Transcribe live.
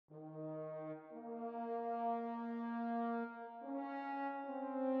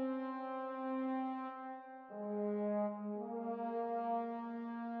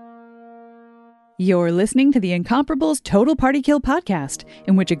You're listening to the Incomparables Total Party Kill podcast,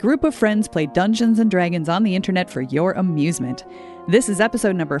 in which a group of friends play Dungeons and Dragons on the internet for your amusement. This is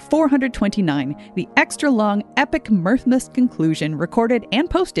episode number 429, the extra-long, epic Mirthmas conclusion recorded and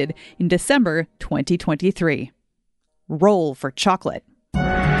posted in December 2023. Roll for chocolate.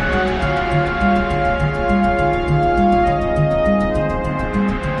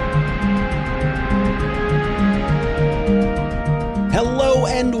 Hello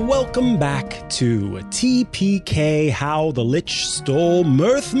and welcome back to TPK How the Lich Stole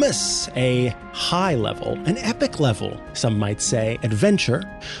Mirthmas, a high level, an epic level, some might say, adventure,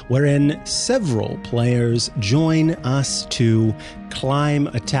 wherein several players join us to climb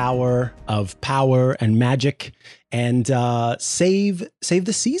a tower of power and magic and save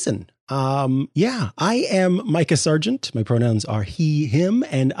the season. I am Micah Sargent. My pronouns are he, him,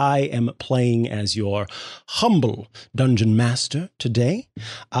 and I am playing as your humble dungeon master today.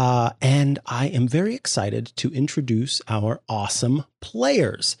 And I am very excited to introduce our awesome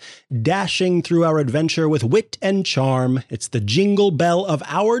players. Dashing through our adventure with wit and charm, it's the jingle bell of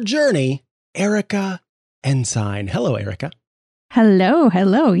our journey, Erica Ensign. Hello, Erica.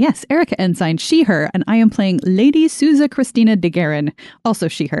 Hello. Yes, Erica Ensign, she, her, and I am playing Lady Souza Christina de Guerin, also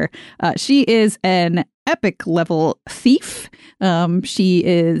she, her. She is an epic level thief. She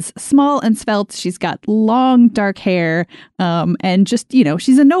is small and svelte. She's got long, dark hair, and just,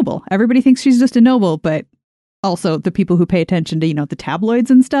 she's a noble. Everybody thinks she's just a noble, but also the people who pay attention to, the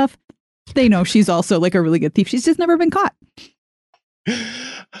tabloids and stuff, they know she's also like a really good thief. She's just never been caught.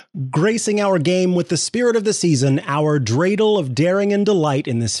 Gracing our game with the spirit of the season, our dreidel of daring and delight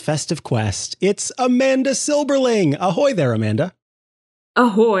in this festive quest, it's Amanda Silberling. Ahoy there, Amanda.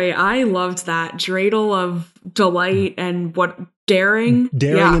 Ahoy. I loved that. Dreidel of delight and what? Daring?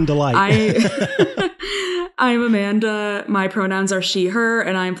 Daring and delight. I'm Amanda. My pronouns are she, her,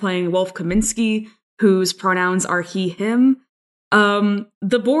 and I'm playing Wolf Kaminsky, whose pronouns are he, him.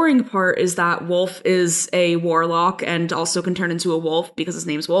 The boring part is that Wolf is a warlock and also can turn into a wolf because his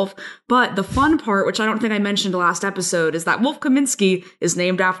name's Wolf. But the fun part, which I don't think I mentioned last episode, is that Wolf Kaminsky is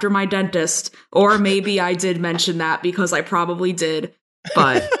named after my dentist. Or maybe I did mention that because I probably did.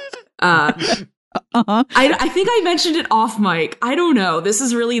 But, I think I mentioned it off mic. I don't know. This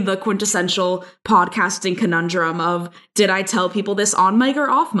is really the quintessential podcasting conundrum of, did I tell people this on mic or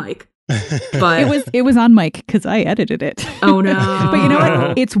off mic? But it was on mic because I edited it. Oh no. But you know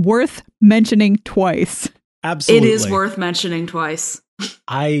what? It's worth mentioning twice. Absolutely. It is worth mentioning twice.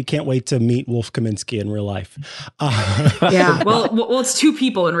 I can't wait to meet Wolf Kaminsky in real life. Yeah, well, it's two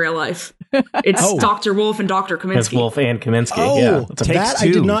people in real life. It's Dr. Wolf and Dr. Kaminsky. It's Wolf and Kaminsky. Oh, that I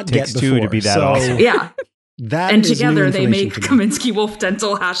did not get before. Two to be that awesome. Yeah. That and is together they make to Kaminsky Wolf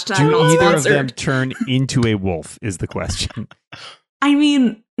Dental hashtag. Do not either sponsored. of them turn into a wolf is the question. I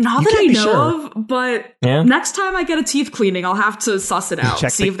mean, not that I know of, but next time I get a teeth cleaning, I'll have to suss it out.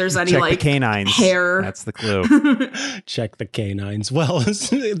 See if there's any the canines. Hair. That's the clue. Check the canines. Well,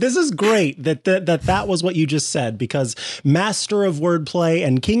 this is great that was what you just said, because master of wordplay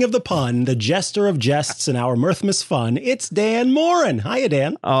and king of the pun, the jester of jests in our Mirthmas fun, it's Dan Morin. Hiya,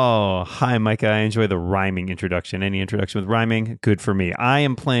 Dan. Oh, hi, Micah. I enjoy the rhyming introduction. Any introduction with rhyming, good for me. I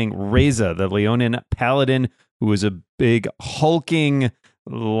am playing Reza, the Leonin paladin, who is a big, hulking,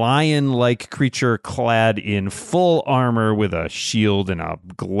 lion-like creature clad in full armor with a shield and a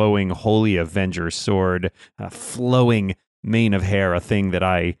glowing Holy Avenger sword, a flowing mane of hair, a thing that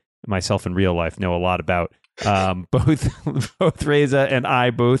I, myself in real life, know a lot about. Both Reza and I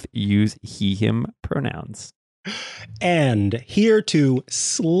both use he, him pronouns. And here to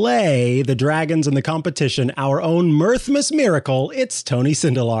slay the dragons in the competition, our own Mirthmas miracle, it's Tony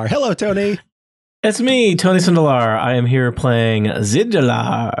Sindelar. Hello, Tony. It's me, Tony Sindelar. I am here playing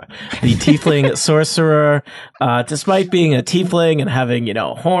Zindalar, the tiefling sorcerer. Despite being a tiefling and having,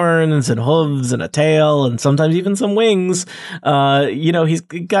 horns and hooves and a tail and sometimes even some wings, he's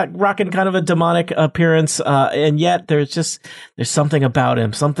got rocking kind of a demonic appearance. And yet there's something about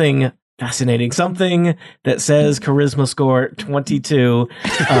him, something fascinating, something that says charisma score 22.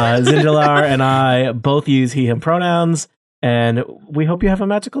 Zindalar and I both use he, him pronouns, and we hope you have a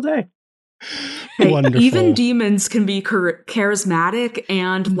magical day. Hey, wonderful. Even demons can be charismatic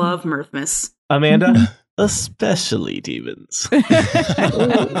and love Mirthmas. Amanda, especially demons.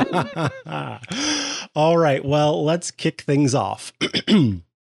 All right, well, let's kick things off.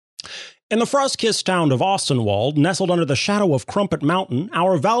 In the frost-kissed town of Austenwald, nestled under the shadow of Crumpet Mountain,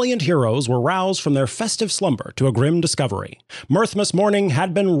 our valiant heroes were roused from their festive slumber to a grim discovery. Mirthmas morning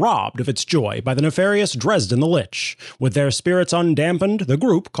had been robbed of its joy by the nefarious Dresden the Lich. With their spirits undampened, the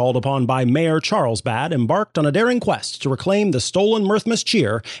group, called upon by Mayor Charlesbad, embarked on a daring quest to reclaim the stolen Mirthmas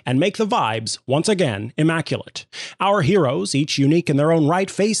cheer and make the vibes, once again, immaculate. Our heroes, each unique in their own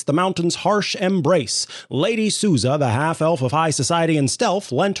right, faced the mountain's harsh embrace. Lady Souza, the half-elf of high society and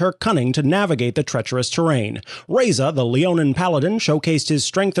stealth, lent her cunning to navigate the treacherous terrain. Reza, the Leonin paladin, showcased his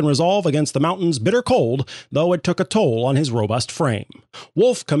strength and resolve against the mountain's bitter cold, though it took a toll on his robust frame.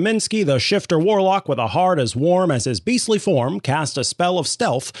 Wolf Kaminsky, the shifter warlock with a heart as warm as his beastly form, cast a spell of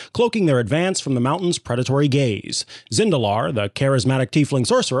stealth, cloaking their advance from the mountain's predatory gaze. Zindalar, the charismatic tiefling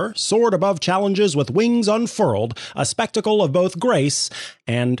sorcerer, soared above challenges with wings unfurled, a spectacle of both grace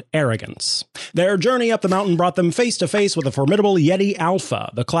and arrogance. Their journey up the mountain brought them face to face with a formidable Yeti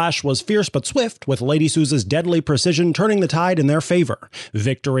Alpha. The clash was fierce but swift, with Lady Souza's deadly precision turning the tide in their favor.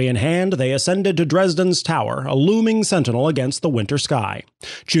 Victory in hand, they ascended to Dresden's tower, a looming sentinel against the winter sky.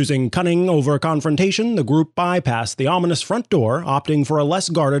 Choosing cunning over confrontation, the group bypassed the ominous front door, opting for a less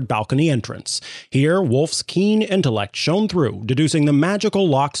guarded balcony entrance. Here, Wolf's keen intellect shone through, deducing the magical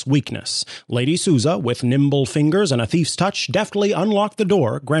lock's weakness. Lady Souza, with nimble fingers and a thief's touch, deftly unlocked the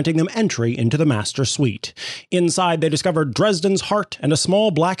door, granting them entry into the master suite. Inside, they discovered Dresden's heart and a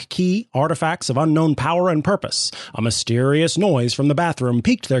small black key, artifacts of unknown power and purpose. A mysterious noise from the bathroom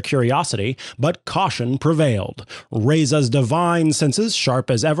piqued their curiosity, but caution prevailed. Reza's divine senses, sharp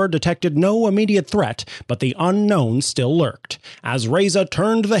as ever, detected no immediate threat, but the unknown still lurked. As Reza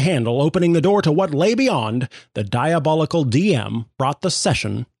turned the handle, opening the door to what lay beyond, the diabolical DM brought the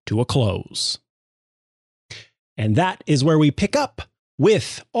session to a close. And that is where we pick up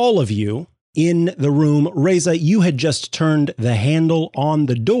with all of you in the room. Reza, you had just turned the handle on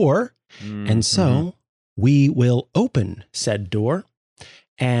the door, and so we will open said door,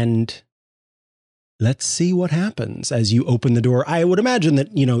 and let's see what happens as you open the door. I would imagine that,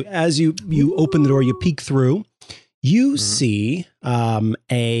 as you open the door, you peek through, you see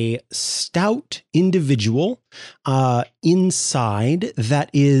a stout individual inside that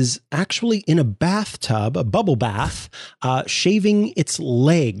is actually in a bathtub, a bubble bath, shaving its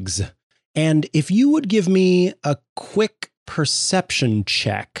legs. And if you would give me a quick perception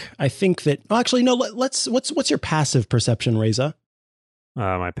check, I think that, actually, no, what's your passive perception, Reza?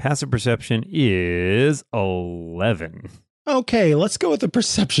 My passive perception is 11. Okay, let's go with a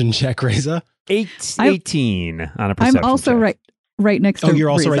perception check, Reza. 18 on a perception I'm also check. right next to you're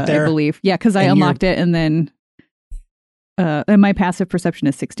also Reza, right there? I believe. Yeah, because I unlocked it, and then and my passive perception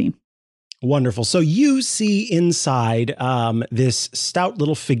is 16. Wonderful. So you see inside this stout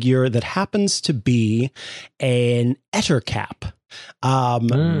little figure that happens to be an Ettercap. An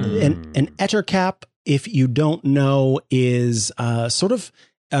Ettercap, if you don't know, is sort of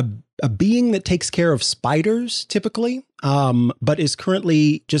a being that takes care of spiders, typically, but is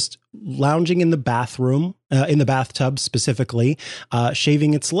currently just lounging in the bathroom, in the bathtub specifically,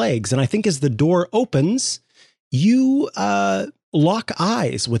 shaving its legs. And I think as the door opens, you lock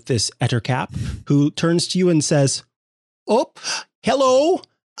eyes with this Ettercap, who turns to you and says, "Oh, hello.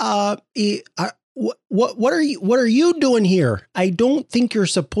 What are you doing here? I don't think you're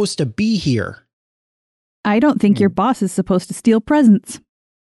supposed to be here." I don't think your boss is supposed to steal presents.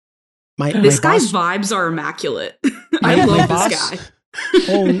 This guy's vibes are immaculate. I love this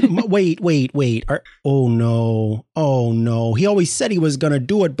guy. Wait. Oh no. He always said he was going to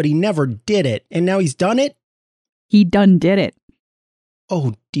do it, but he never did it. And now he's done it? He done did it.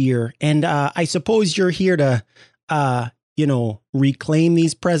 Oh dear. And I suppose you're here to, reclaim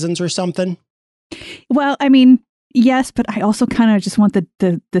these presents or something? Well, I mean, yes, but I also kind of just want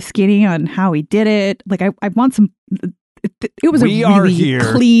the skinny on how he did it. Like, I want some. It was we a really are here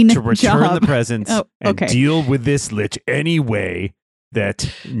clean to return job. the presents and deal with this lich any way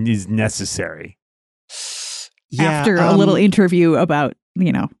that is necessary. Yeah, after a little interview about,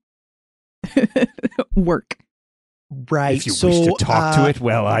 work. Right. If you wish to talk to it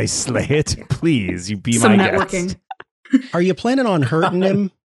while I slay it, please, you be some my networking. guest. Are you planning on hurting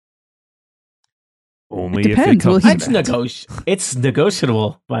him? Only It if depends. it comes Well, to that. It's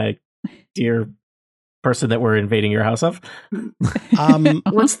negotiable, my dear person that we're invading your house of.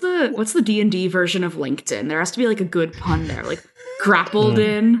 What's the D&D version of LinkedIn? There has to be like a good pun there, like grappled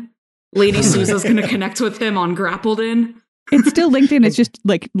in. Lady Souza's going to connect with him on grappled in. It's still LinkedIn. It's just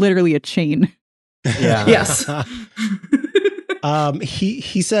like literally a chain. Yeah. Yes.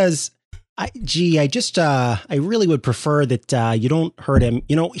 He says, I really would prefer that you don't hurt him.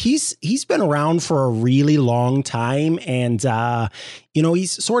 He's been around for a really long time, and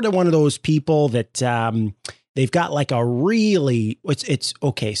he's sort of one of those people that they've got like a really it's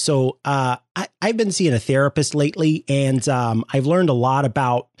okay. So I've been seeing a therapist lately, and I've learned a lot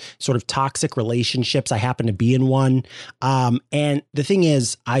about sort of toxic relationships. I happen to be in one, and the thing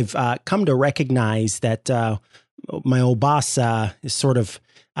is, I've come to recognize that my old boss is sort of.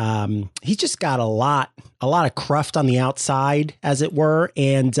 He's just got a lot of cruft on the outside, as it were.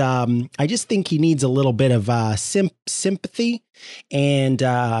 And I just think he needs a little bit of sympathy and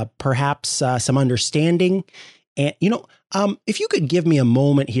perhaps some understanding. And, if you could give me a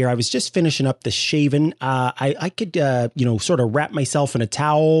moment here, I was just finishing up the shaving. I could, sort of wrap myself in a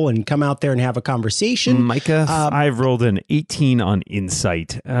towel and come out there and have a conversation. Micah, I've rolled an 18 on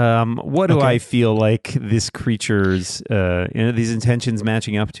insight. What do I feel like this creature's, these intentions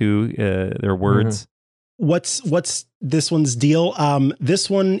matching up to their words? What's this one's deal? This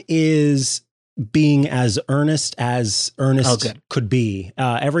one is being as earnest could be.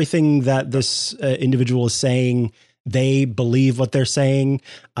 Everything that this individual is saying, they believe what they're saying.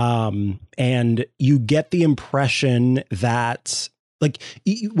 And you get the impression that, like,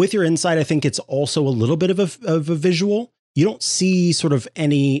 with your insight, I think it's also a little bit of a visual. You don't see sort of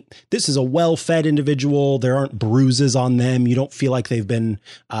this is a well-fed individual. There aren't bruises on them. You don't feel like they've been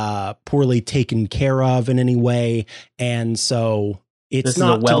poorly taken care of in any way. And so it's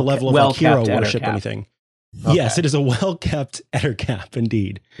not to the level of like hero worship or anything. Okay. Yes, it is a well-kept Ettercap,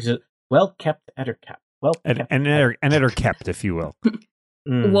 indeed. Is it well-kept Ettercap? Well, an Etterkept, if you will.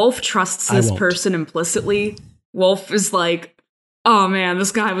 Wolf trusts this person implicitly. Wolf is like, oh man,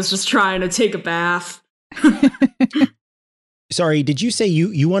 this guy was just trying to take a bath. Sorry, did you say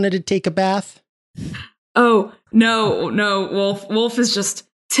you wanted to take a bath? Oh, no. Wolf is just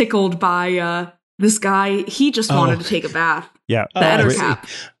tickled by this guy. He just wanted to take a bath. Yeah. The Ettercap.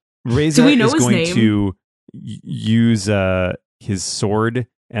 Reza is going to use his sword.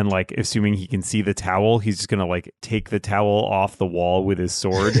 And like, assuming he can see the towel, he's just going to like take the towel off the wall with his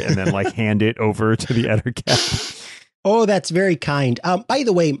sword and then like hand it over to the Ettercap. Oh, that's very kind. By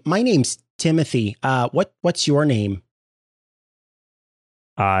the way, my name's Timothy. What's your name?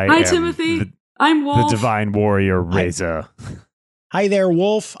 Hi, Timothy. I'm Wolf. The Divine Warrior Reza. Hi there,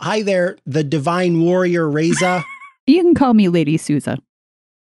 Wolf. Hi there, the Divine Warrior Reza. You can call me Lady Souza.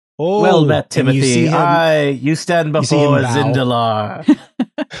 Oh, well met, Timothy. You stand before Zindalar.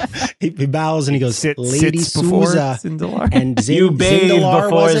 He bows and he goes, Lady Souza. And you bathe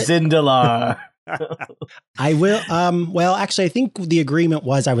before Zindalar. I will. Well, actually, I think the agreement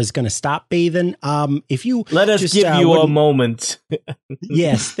was I was going to stop bathing. If you let us just, give you a moment.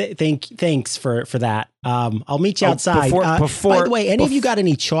 Yes, thanks for that. I'll meet you outside. By the way, any of you got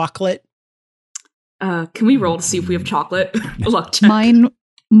any chocolate? Can we roll to see if we have chocolate? Luck check.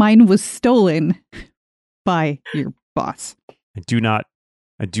 Mine was stolen by your boss. I do not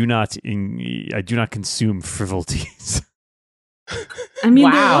consume frivolities. I mean,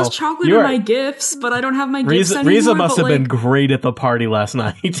 there was chocolate in my gifts, but I don't have my gifts anymore. Reza must have been great at the party last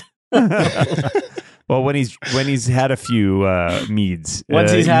night. Well, when he's had a few meads,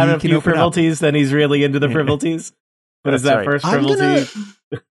 once he's had a few frivolities, then he's really into the frivolities. What is that right. First frivolity?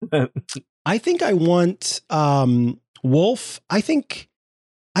 I think I want Wolf. I think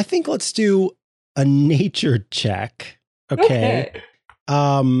let's do a nature check. Okay.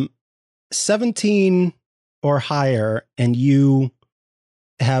 17 or higher, and you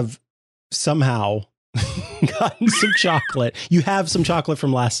have somehow gotten some chocolate. You have some chocolate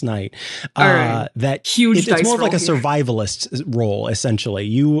from last night. Right. That huge. It's more of like a survivalist role,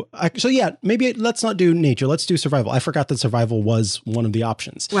 essentially. So yeah, maybe let's not do nature. Let's do survival. I forgot that survival was one of the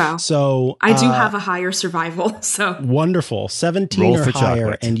options. Wow. So I do have a higher survival. So wonderful. 17 or higher,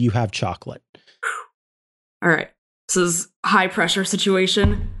 chocolate. And you have chocolate. All right. This is high pressure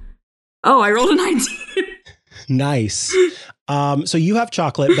situation. Oh, I rolled a 19. Nice. So you have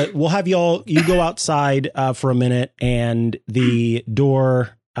chocolate, but we'll have you go outside for a minute, and the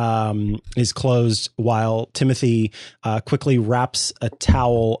door is closed while Timothy quickly wraps a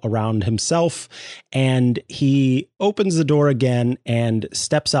towel around himself, and he opens the door again and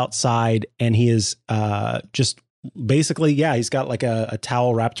steps outside, and he is just basically, he's got like a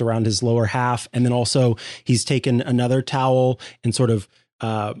towel wrapped around his lower half, and then also he's taken another towel and sort of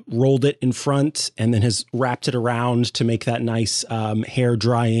rolled it in front and then has wrapped it around to make that nice hair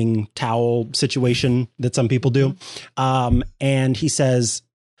drying towel situation that some people do. And he says,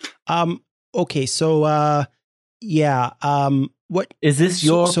 okay, so what is this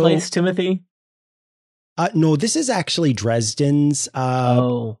your place, Timothy? No, this is actually Dresden's.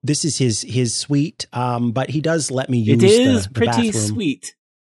 Oh, This is his suite, but he does let me use it is the pretty bathroom. sweet.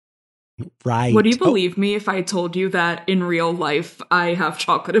 Right. Would you Oh, believe me if I told you that in real life I have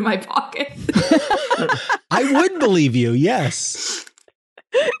chocolate in my pocket? I would believe you, yes.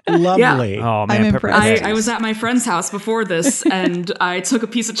 Lovely. Oh I'm man, impressed. peppermint. I was at my friend's house before this, and I took a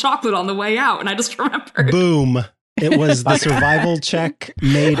piece of chocolate on the way out, and I just remembered. Boom. It was the survival check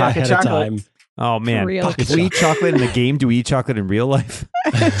made Pocket ahead chocolate. of time. Oh man, real. if we eat chocolate in the game, do we eat chocolate in real life?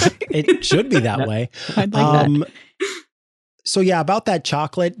 It should be that way. I'd like that. So yeah, about that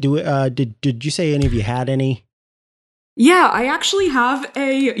chocolate, did you say any of you had any? Yeah, I actually have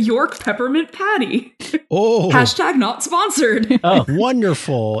a York peppermint patty. Oh, Hashtag not sponsored. Oh,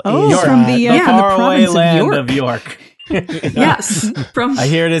 wonderful. Oh, Is, from the, the from the faraway province of land York. of York. Yes, from I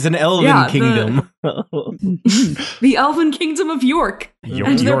hear it is an elven Yeah, the- kingdom. the Elven Kingdom of York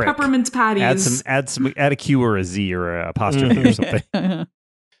and their York. peppermint patties. Add a Q or a Z or a apostrophe or something. so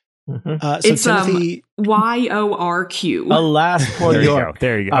It's, Timothy, YORQ. Alas, poor There you York. go.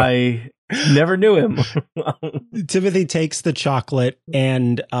 There you go. I never knew him. Timothy takes the chocolate,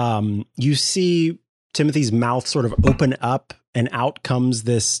 and you see Timothy's mouth sort of open up, and out comes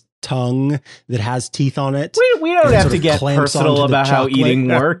this tongue that has teeth on it. We don't And it have sort to of get clamps personal onto the about how chocolate. eating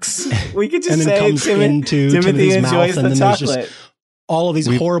works. We could just And then say comes into Timothy Timothy's enjoys mouth, and the then there's just chocolate. all of these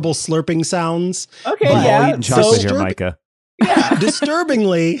horrible slurping sounds. Okay, But- We're all yeah. eating chocolate So, here, Micah.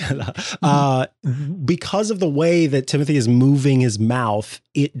 Disturbingly, because of the way that Timothy is moving his mouth,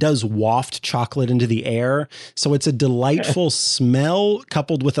 it does waft chocolate into the air. So it's a delightful smell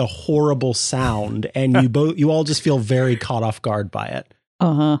coupled with a horrible sound, and you all just feel very caught off guard by it.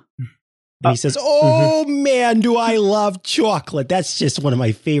 Uh-huh. And he says, "Oh man, do I love chocolate? That's just one of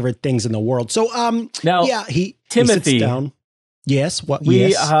my favorite things in the world." So, now, yeah, he Timothy. sits down. Yes, what? we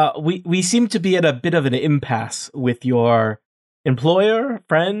yes. we seem to be at a bit of an impasse with your employer,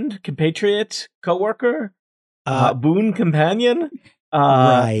 friend, compatriot, coworker, boon companion,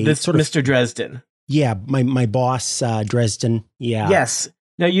 Right, this sort of- Mr. Dresden. Yeah, my boss, Dresden. Yeah. Yes.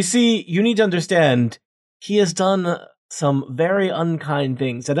 Now you see, you need to understand, he has done some very unkind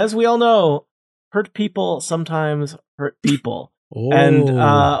things, and as we all know, hurt people sometimes hurt people. Oh.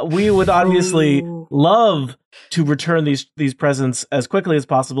 And we would obviously Ooh. love to return these presents as quickly as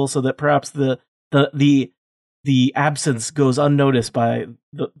possible, so that perhaps the absence goes unnoticed by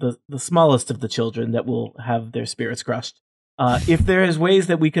the smallest of the children that will have their spirits crushed. If there is ways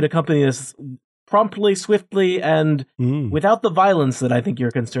that we could accompany this promptly, swiftly, and without the violence that I think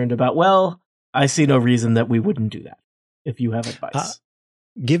you're concerned about, well, I see no reason that we wouldn't do that. If you have advice,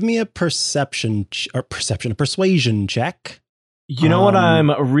 Give me a persuasion check. you know what I'm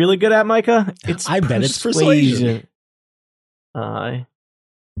really good at, Micah. I bet it's persuasion.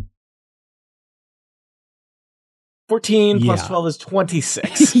 14 plus Yeah. 12 is 26.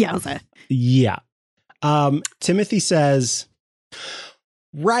 Yowza. Yeah. Timothy says,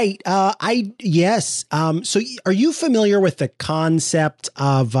 right. Yes. So are you familiar with the concept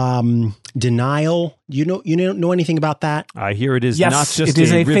of denial? You know anything about that? I hear it is Yes, not just it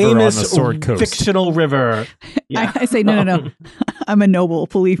is a river famous on the Sword Coast. fictional river. Yeah. I say, no. I'm a noble.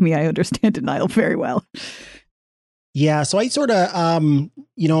 Believe me, I understand denial very well. Yeah. So I sort of,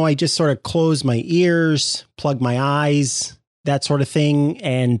 I just sort of close my ears, plug my eyes, that sort of thing,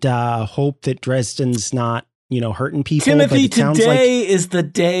 and hope that Dresden's not, hurting people. Timothy, but it sounds today is the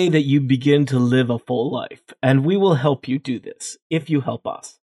day that you begin to live a full life, and we will help you do this if you help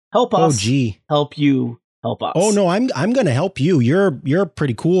us. Help us. Oh, gee. Help you. Help us. Oh no, I'm going to help you. You're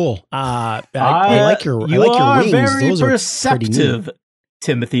pretty cool. I like your You are wings. very Those are pretty perceptive, neat.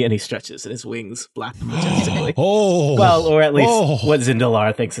 Timothy, and he stretches, and his wings flap majestically. Oh, Well, or at least Oh. what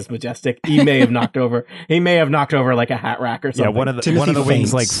Zindalar thinks is majestic. He may have knocked over like a hat rack or Yeah, something. one of the Timothy wings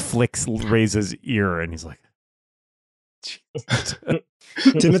faints. like flicks Ray's ear, and he's like,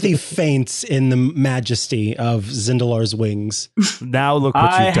 Timothy faints in the majesty of Zindalar's wings. "Now look what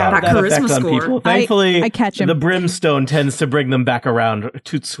I you've have done." That that effect charisma on score. people. Thankfully, I catch him. the brimstone tends to bring them back around.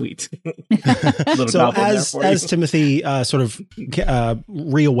 Toot sweet. Little So compliment there as for you. Timothy sort of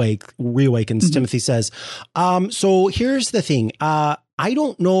reawakens, Timothy says, "So here's the thing. I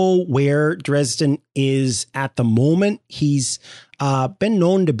don't know where Dresden is at the moment. He's been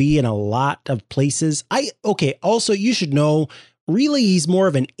known to be in a lot of places. Also, you should know, really, he's more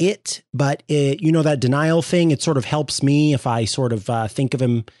of an it, but that denial thing, it sort of helps me if I sort of think of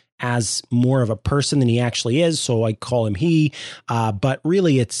him as more of a person than he actually is. So I call him he, but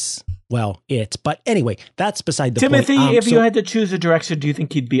really it's, it. But anyway, that's beside the Timothy, point. if you had to choose a direction, do you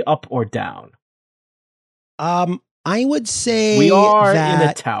think he'd be up or down? I would say We are in a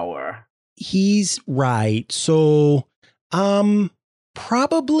that tower. he's right. So,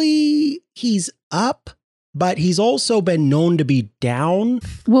 probably he's up, but he's also been known to be down.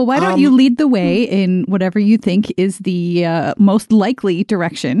 Well, why don't you lead the way in whatever you think is the most likely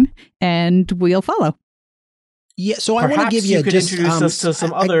direction, and we'll follow. Yeah, so I want to give you could just introduce us to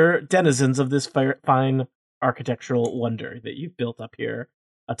some other denizens of this fine architectural wonder that you've built up here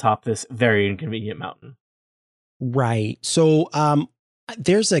atop this very inconvenient mountain. Right. So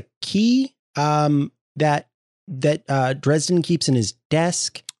there's a key that Dresden keeps in his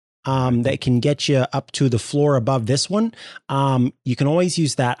desk that can get you up to the floor above this one. You can always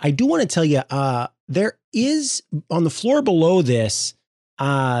use that. I do want to tell you, there is on the floor below this,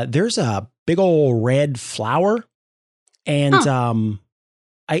 there's a big old red flower. And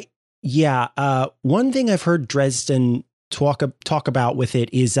one thing I've heard Dresden talk about with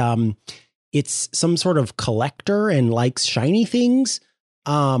it is it's some sort of collector and likes shiny things.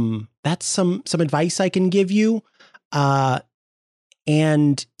 That's some advice I can give you. I'm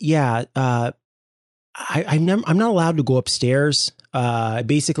not allowed to go upstairs.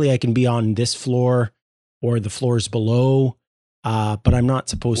 Basically I can be on this floor or the floors below. But I'm not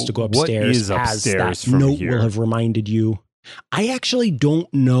supposed to go upstairs. What is upstairs as that from note here? will have reminded you. I actually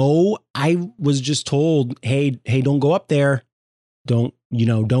don't know. I was just told, hey, don't go up there. Don't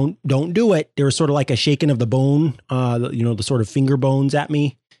do it. There was sort of like a shaking of the bone, the sort of finger bones at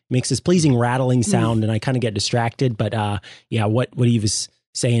me. Makes this pleasing rattling sound, and I kind of get distracted. But what he was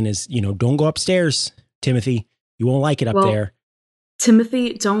saying is, don't go upstairs, Timothy. You won't like it up there.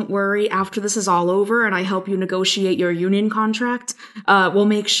 Timothy, don't worry. After this is all over and I help you negotiate your union contract, we'll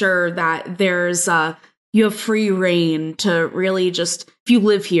make sure that there's you have free reign to really just, if you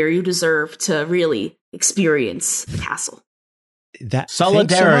live here, you deserve to really experience the castle. That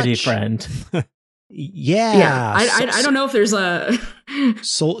solidarity, so friend. Yeah. I don't know if there's a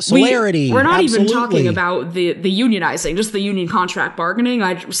solidarity. We're not even absolutely. talking about the unionizing, just the union contract bargaining.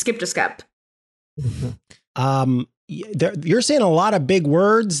 I skipped a step. You're saying a lot of big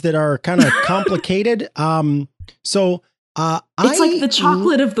words that are kind of complicated. It's like the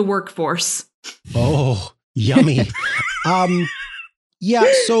chocolate of the workforce. Oh, yummy.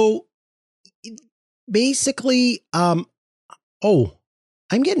 So basically, I'm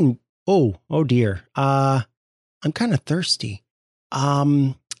dear. I'm kind of thirsty.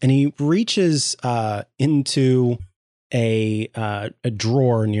 And he reaches into a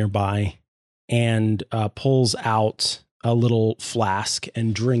drawer nearby and pulls out a little flask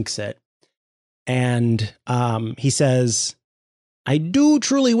and drinks it. And he says, I do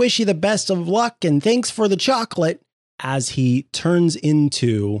truly wish you the best of luck and thanks for the chocolate, as he turns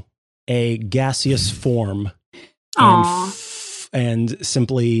into a gaseous form and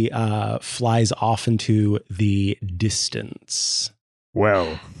simply flies off into the distance.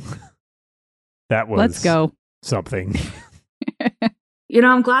 Well, that was Let's go. something.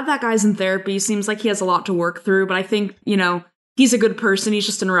 I'm glad that guy's in therapy. Seems like he has a lot to work through, but I think, he's a good person. He's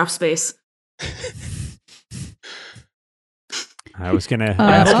just in a rough space. I was going to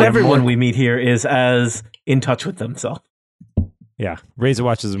I ask hope him everyone we meet here is as in touch with themselves. Yeah, Razor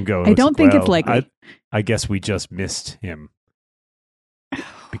watches him go. I don't think it's likely. I guess we just missed him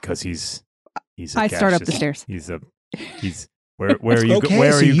because he's. I start up the stairs. Where are you? Okay,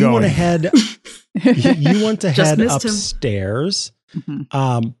 where are you going? Want to head? You want to head missed him. upstairs.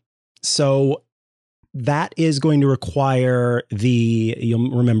 Mm-hmm. So that is going to require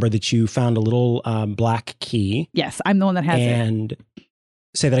you'll remember that you found a little black key. Yes, I'm the one that has it. And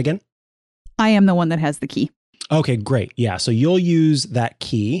say that again. I am the one that has the key. Okay, great. Yeah. So you'll use that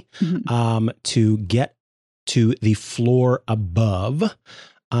key to get to the floor above.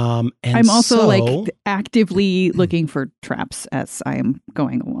 And I'm also actively looking for traps as I am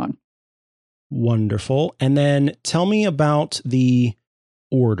going along. Wonderful. And then tell me about the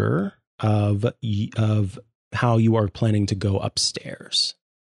order of how you are planning to go upstairs.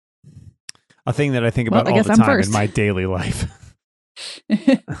 A thing that I think about all the time in my daily life.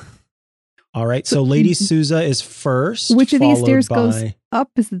 All right. So Lady Souza is first. Which of these stairs goes up?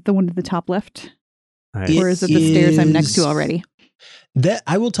 Is it the one at the top left? Or is it the stairs I'm next to already? That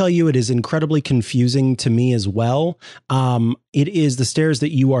I will tell you, it is incredibly confusing to me as well. It is the stairs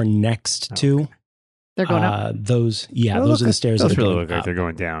that you are next to. Okay. They're going up. Those are the stairs. Those really look like they're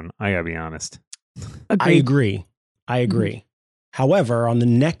going down. I gotta be honest. Agreed. I agree. However, on the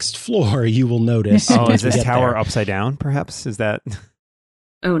next floor, you will notice. Is this tower upside down? Perhaps is that?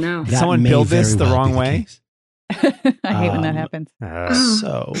 Oh no! That someone build this the wrong way? I hate when that happens.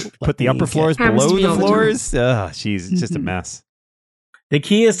 So put the upper floors below the floors. Jeez, it's just a mess. The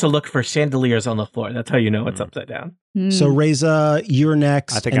key is to look for chandeliers on the floor. That's how you know it's upside down. So Reza, you're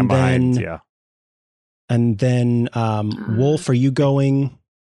next. I think I'm behind. Yeah. And then Wolf, are you going?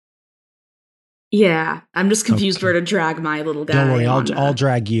 Yeah, I'm just confused Okay. where to drag my little guy. Don't worry, on, I'll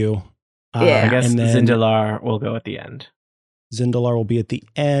drag you. Yeah. I guess and then Zindalar will go at the end. Zindalar will be at the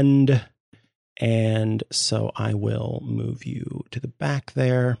end. And so I will move you to the back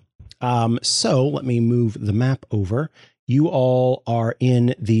there. So let me move the map over. You all are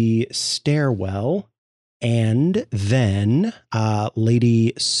in the stairwell. And then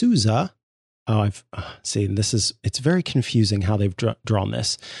Lady Souza. Oh, I've seen this is, it's very confusing how they've drawn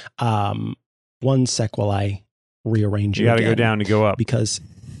this. One sec while I rearrange You got to go down to go up. because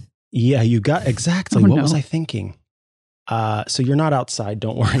you got exactly. Oh, what no. was I thinking? So you're not outside.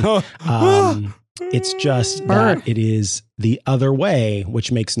 Don't worry. It's just that it is the other way,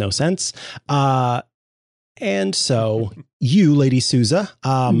 which makes no sense. And so you, Lady Souza,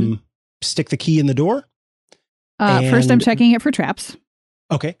 stick the key in the door. First, I'm and- checking it for traps.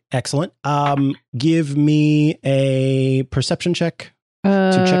 Okay, excellent. Give me a perception check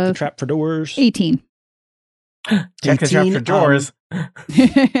to check the trap for doors. 18. Check the trap 18, for doors.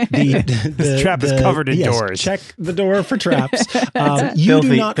 The trap is covered in yes, doors. Check the door for traps. You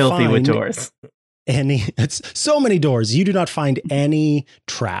do not filthy with find doors. any. It's so many doors. You do not find any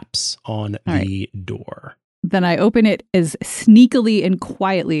traps on All the door. Then I open it as sneakily and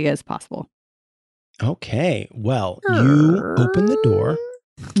quietly as possible. Okay. Well, you open the door.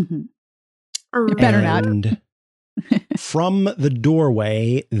 Mhm. It better not. and from the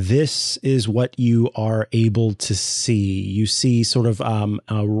doorway, this is what you are able to see. You see sort of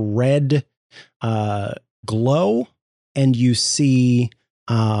a red glow, and you see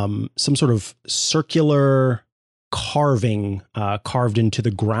some sort of circular carving carved into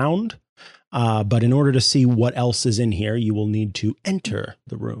the ground. But in order to see what else is in here, you will need to enter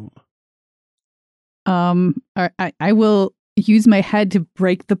the room. I will use my head to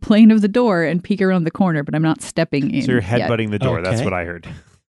break the plane of the door and peek around the corner, but I'm not stepping in. So you're yet. headbutting the door. That's Okay. what I heard.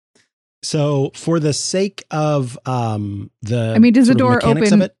 So, for the sake of the, I mean, does the sort of door mechanics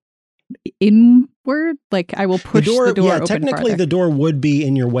open of it, inward? Like I will push the door yeah, open technically farther. the door would be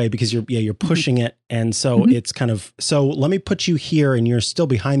in your way because you're pushing it, and so Mhm. it's kind of. So let me put you here, and you're still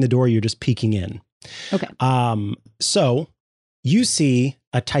behind the door. You're just peeking in. Okay. So you see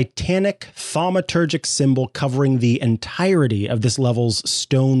a titanic thaumaturgic symbol covering the entirety of this level's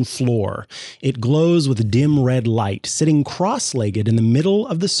stone floor. It glows with dim red light. Sitting cross-legged in the middle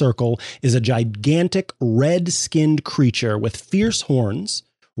of the circle is a gigantic red-skinned creature with fierce horns,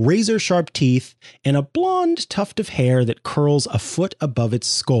 razor-sharp teeth, and a blonde tuft of hair that curls a foot above its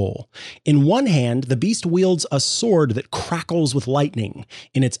skull. In one hand, the beast wields a sword that crackles with lightning.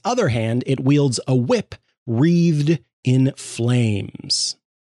 In its other hand, it wields a whip wreathed in flames.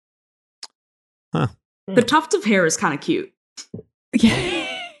 The tuft of hair is kind of cute. Yeah,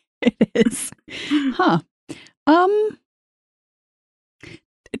 it is. Huh.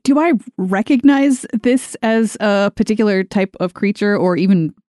 Do I recognize this as a particular type of creature or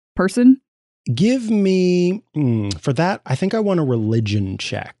even person? Give me, for that, I think I want a religion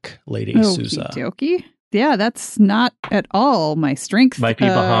check, Lady Souza. Okey-dokey. Yeah, that's not at all my strength. Might be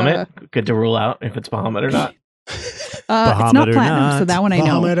Bahamut. Good to rule out if it's Bahamut or not. It's Bahamut not or platinum, not. so that one I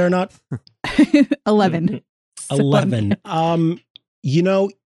know. Bahamut or not? 11. 11. You know,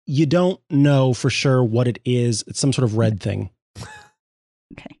 you don't know for sure what it is. It's some sort of red thing.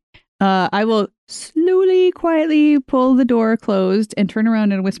 Okay. I will slowly, quietly pull the door closed and turn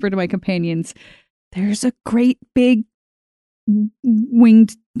around and whisper to my companions, there's a great big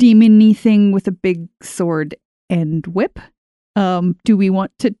winged demon-y thing with a big sword and whip. Do we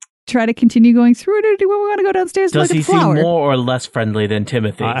want to try to continue going through it, or do we want to go downstairs Does and he look at the flower? seem more or less friendly than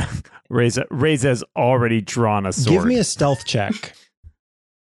Timothy? Reza's already drawn a sword. Give me a stealth check,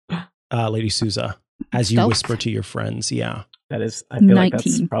 Lady Souza, as you Stealth? whisper to your friends. Yeah, That is, I feel like that's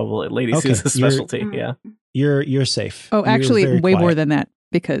 19. probably Lady Okay, Sousa's you're- specialty. Yeah. you're safe. Oh, You're actually, very way more quiet. than that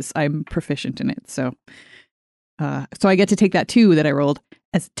because I'm proficient in it. So I get to take that 2 that I rolled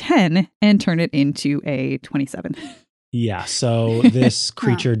as 10 and turn it into a 27. Yeah, so this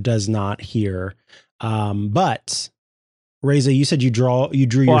creature does not hear. But Reza, you said you drew Well,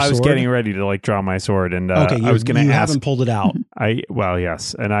 your I was sword. getting ready to draw my sword, and Okay, I was going to you ask. haven't pulled it out.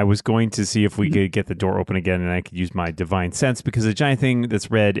 Yes, and I was going to see if we could get the door open again, and I could use my divine sense because a giant thing that's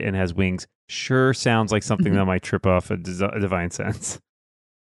red and has wings sure sounds like something that might trip off a divine sense.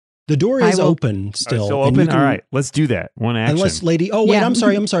 The door I is will- open still. Still and you open. can- All right, let's do that. One action. Unless Lady, oh wait, Yeah. I'm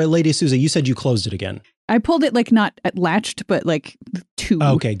sorry, Lady Souza. You said you closed it again. I pulled it like not latched, but like two.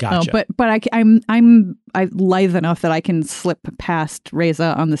 Okay, gotcha. But I'm lithe enough that I can slip past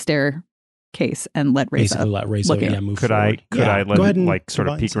Reza on the staircase and let Reza. Basically, let Reza look in. move Could I forward. Yeah, let go ahead him and like sort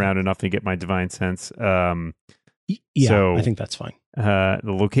of divine peek sense. around enough to get my divine sense? Yeah, so- I think that's fine. The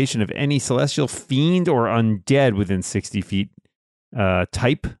location of any celestial fiend or undead within 60 feet.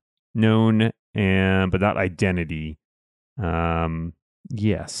 Type known but not identity.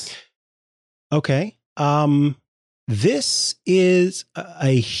 Yes. Okay. This is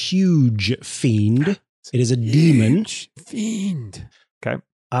a huge fiend. It is a demon. Huge fiend. Okay.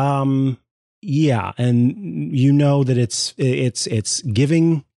 Yeah, and you know that it's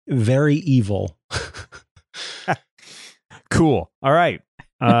giving very evil. Cool. All right.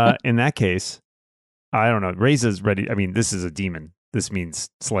 In that case, I don't know. Reza's ready. I mean, this is a demon. This means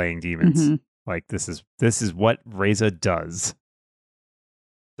slaying demons. Mhm. Like this is what Reza does.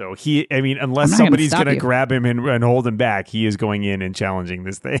 So unless I'm not gonna somebody's stop going to you. grab him and hold him back, he is going in and challenging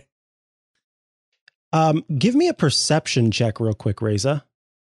this thing. Give me a perception check real quick, Reza.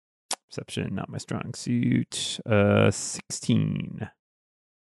 Perception, not my strong suit. 16.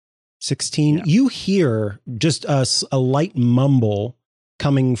 16. Yeah. You hear just a light mumble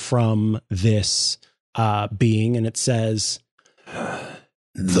coming from this being, and it says,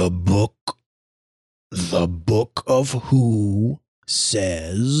 The book of Who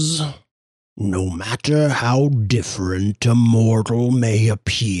says, no matter how different a mortal may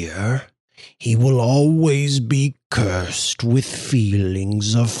appear, he will always be cursed with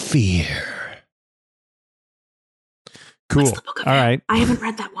feelings of fear. Cool. What's the book of All Who? right. I haven't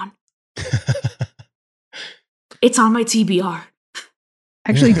read that one. It's on my TBR.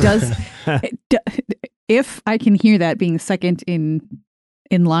 Actually, if I can hear that being second in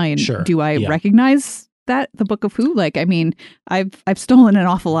line, Sure, do I yeah. recognize that the Book of Who? Like, I mean, I've stolen an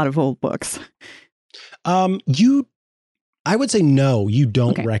awful lot of old books. I would say no, you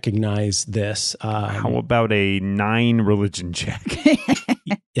don't Okay. recognize this. How about a 9 religion check?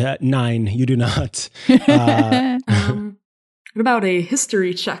 9, you do not. What about a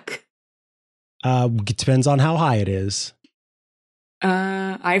history check? It depends on how high it is.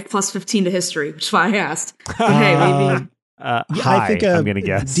 I have plus 15 to history, which is why I asked. But hey, maybe. Yeah, High, I think I'm going to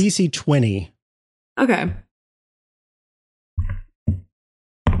guess. DC 20. Okay.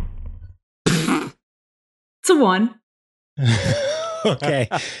 It's a 1. Okay.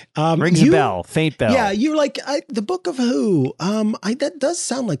 Rings a bell. Faint bell. Yeah, you're like, the Book of Who. That does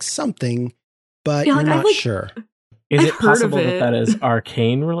sound like something, but Yeah, you're like, I not like- sure. Is I've it heard of possible that it. that is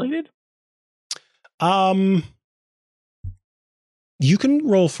arcane related? You can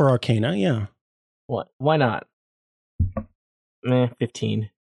roll for Arcana, yeah. What? Why not? 15.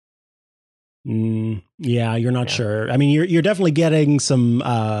 Yeah, you're not Yeah. sure. I mean, you're definitely getting some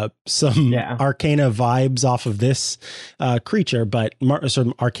Yeah. Arcana vibes off of this creature, but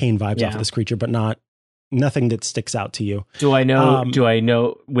some arcane vibes off Yeah. of this creature, but nothing that sticks out to you. Do I know? Um, Do I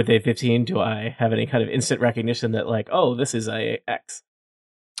know with a 15? Do I have any kind of instant recognition that, like, oh, this is a X?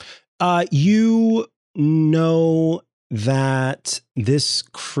 You know that this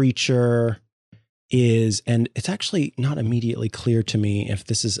creature is, and it's actually not immediately clear to me if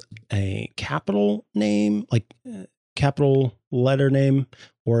this is a capital name, like capital letter name,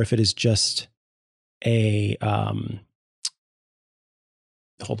 or if it is just a,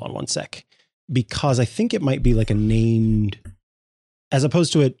 hold on one sec, because I think it might be like a named, as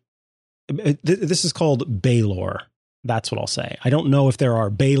opposed to this is called Baylor. That's what I'll say. I don't know if there are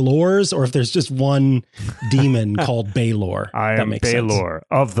Baylors or if there's just one demon called Baylor. I that am makes sense. Baylor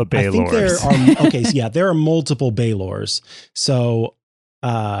of the I think there Baylors. are, okay, so yeah, there are multiple Baylors. So,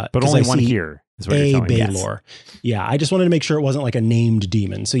 but 'cause only I one see here is what a you're telling me. Baylor. Yeah, I just wanted to make sure it wasn't like a named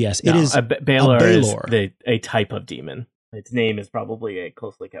demon. So yes, it is. Baylor, Baylor. is a type of demon. Its name is probably a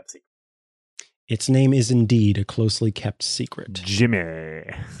closely kept secret. Its name is indeed a closely kept secret. Jimmy.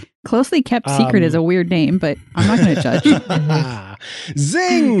 Closely kept secret is a weird name, but I'm not going to judge.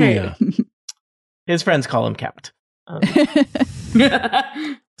 Zing! Hey. His friends call him Kept.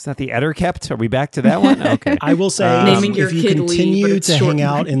 Is that the Etterkept? Are we back to that one? Okay. I will say, Naming your if you kid Lee, but continue it's to hang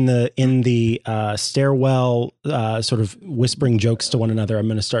shortened. out in the stairwell, sort of whispering jokes to one another, I'm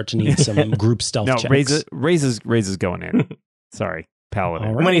going to start to need some group stealth No, checks. Raises going in. Sorry, Paladin.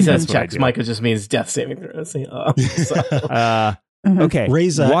 All And when he says That's what I checks, do. Micah just means death saving throws. So, Okay.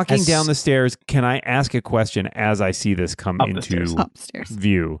 Reza, Walking as- down the stairs, can I ask a question as I see this come Up the into stairs. Upstairs.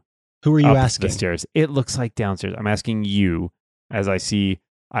 view? Who are you Up asking? the stairs. It looks like downstairs. I'm asking you as I see.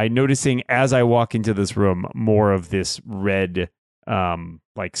 I'm noticing as I walk into this room more of this red,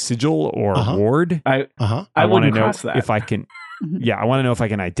 like sigil or Uh-huh. ward. Uh-huh. I wanna wouldn't know cross that. if I can. Yeah, I want to know if I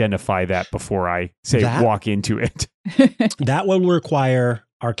can identify that before I say That- walk into it. That will require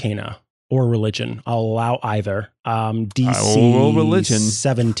Arcana or Religion. I'll allow either. DC I will roll Religion.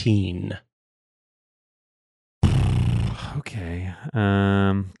 17. Okay.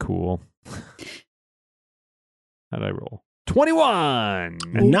 Cool. How'd I roll? 21.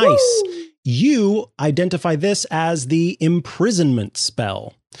 Nice. You identify this as the imprisonment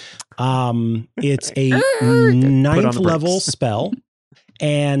spell. It's a ninth the level brakes. spell.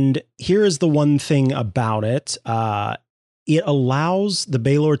 And here is the one thing about it. It allows the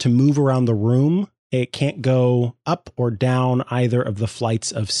Baylor to move around the room. It can't go up or down either of the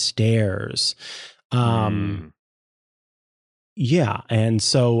flights of stairs. Yeah. And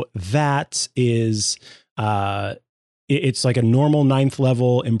so that is, it's like a normal ninth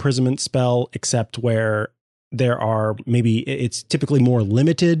level imprisonment spell, except where there are it's typically more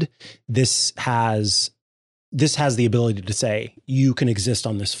limited. This has the ability to say you can exist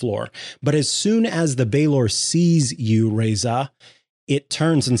on this floor. But as soon as the Baylor sees you, Reza, it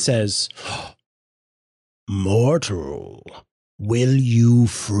turns and says, "Mortal, will you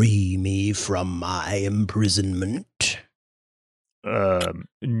free me from my imprisonment?"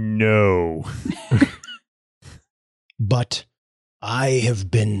 No. But I have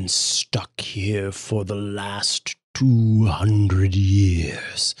been stuck here for the last 200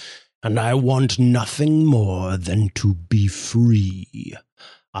 years, and I want nothing more than to be free.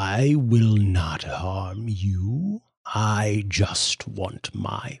 I will not harm you. I just want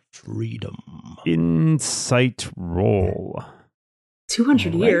my freedom. Insight roll.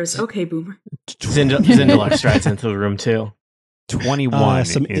 200 All right. years. Okay, Boomer. Zindalar strides into the room too. 21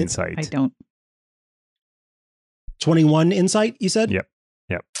 some insight. I don't. 21 insight, you said? Yep.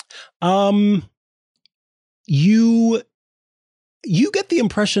 You get the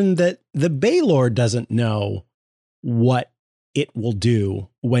impression that the Baylor doesn't know what it will do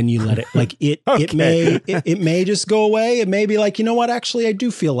when you let it, like it may just go away. It may be like, you know what? Actually, I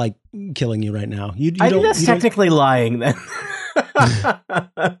do feel like killing you right now. I think that's technically lying then.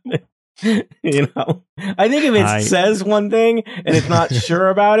 You know, I think if it says one thing and it's not sure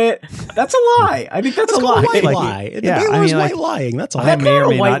about it, that's a lie. I think that's a lie. White Like, lie. The yeah, Baylor's I mean, white like, lying. That's all. I may or Not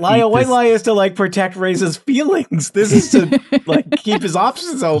may a white not lie. eat A white this- lie is to like protect Reza's feelings. This is to like keep his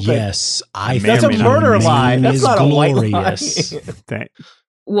options open. Yes, I May That's or a may not murder be. lie. That's is not a white lie. glorious. That-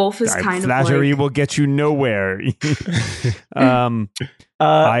 Wolf is kind of flattery like... will get you nowhere.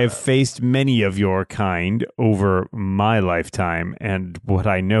 I have faced many of your kind over my lifetime, and what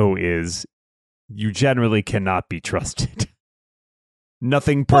I know is you generally cannot be trusted.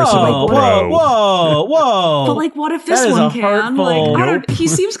 Nothing personal, bro. Whoa. But like, what if this That is one a can? hurtful- Like, I don't, Nope. he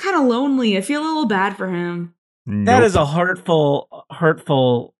seems kind of lonely. I feel a little bad for him. That Nope. is a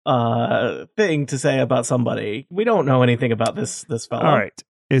hurtful thing to say about somebody. We don't know anything about this fellow. All right.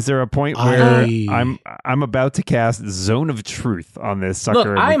 Is there a point where I- I'm about to cast Zone of Truth on this sucker? Look,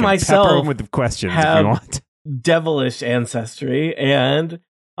 and we I can myself pepper him with questions if have- you want. Devilish ancestry, and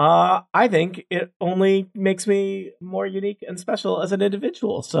I think it only makes me more unique and special as an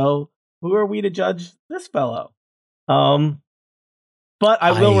individual. So who are we to judge this fellow? But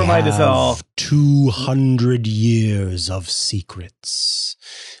I will remind us all. 200 years of secrets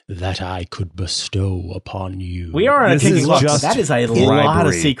that I could bestow upon you. We are on a This ticking is clock. just That is a lot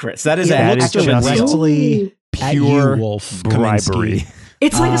bribery. of secrets. That is It an looks act of directly at you, Pure Wolf bribery. Kaminsky.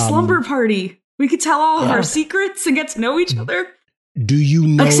 It's like a Um, slumber party. We could tell all of Yeah. our secrets and get to know each other. Do you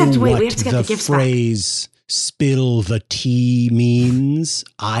know Except, wait, we what have to get the the gifts back. phrase "spill the tea" means?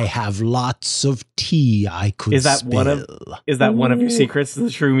 I have lots of tea I could Is that spill. one of- Is that one of your Ooh. secrets? The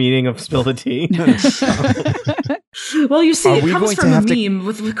true meaning of spill the tea? Well, you see, Are it we comes going to from a have to- meme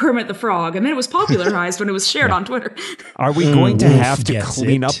with Kermit the Frog, and then it was popularized when it was shared on Twitter. Are we going to Wolf have to gets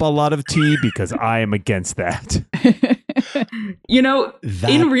clean it. up a lot of tea? Because I am against that. You know, That-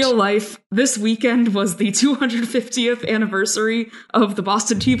 in real life, this weekend was the 250th anniversary of the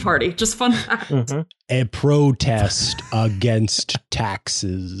Boston Tea Party. Just fun fact. Mhm. A protest against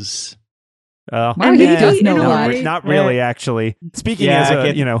taxes. Wow, he does know a lot. Not really, actually. Speaking Yeah, as a,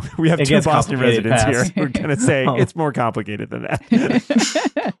 it get- we have it two gets Boston complicated residents fast. here. We're going to say Oh. it's more complicated than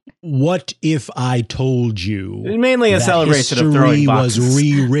that. What if I told you Mainly a that celebration of history throwing was boxes.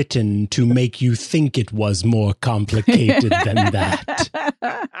 rewritten to make you think it was more complicated than that?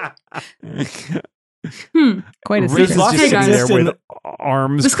 Hmm. Quite a Riz is secret. just Boxes sitting there exist with in-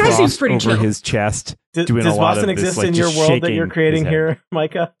 arms This guy seems crossed pretty over chill. his chest, doing Does a lot Boston of this, exist like, in your just world that shaking you're creating his head. here,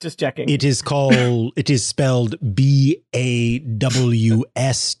 Micah? Just checking. It is spelled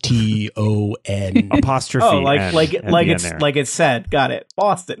BAWSTON. Apostrophe. Oh, like N like at like the it's end there. like it's said. Got it.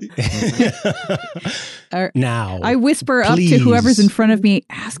 Boston. Now, I whisper up to please. whoever's in front of me,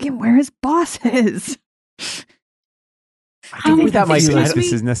 ask him where his boss is. I don't think that might be- excuse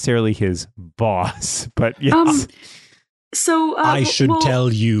this me? is necessarily his boss, but yes. So I should well,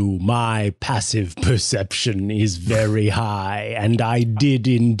 tell you, my passive perception is very high, and I did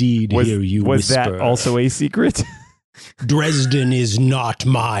indeed hear you was whisper. that also a secret? Dresden is not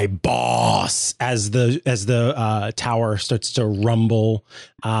my boss. As the tower starts to rumble,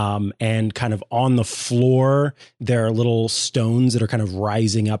 and kind of on the floor, there are little stones that are kind of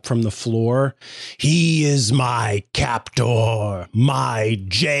rising up from the floor. He is my captor, my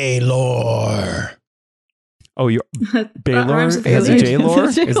jailor. Oh, you're Baylor rhymes has with a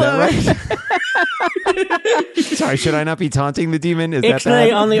Baylor. J-lore? Is that right? Sorry, should I not be taunting the demon? Is that Ixnay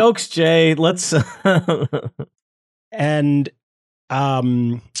bad? on the Oaks, Jay. Let's. And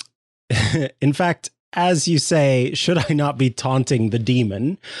in fact, as you say, should I not be taunting the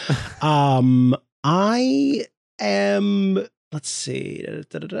demon? I am, let's see.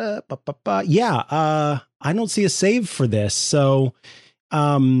 Yeah, I don't see a save for this. So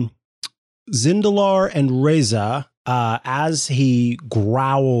Zindalar and Reza, as he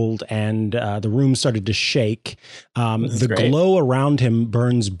growled and the room started to shake, This is the great. glow around him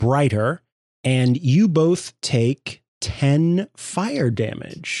burns brighter, and you both take 10 fire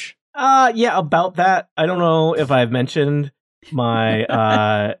damage. Yeah, about that. I don't know if I've mentioned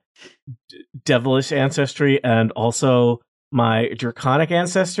my devilish ancestry and also my draconic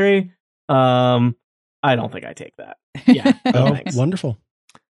ancestry. I don't think I take that. Yeah. Oh, Thanks. wonderful.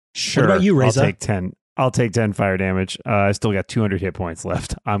 Sure. What about you, Reza? I'll take 10. I'll take 10 fire damage. I still got 200 hit points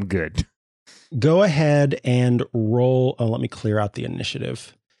left. I'm good. Go ahead and roll. Oh, let me clear out the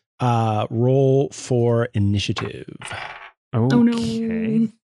initiative. Roll for initiative. Okay. Oh no.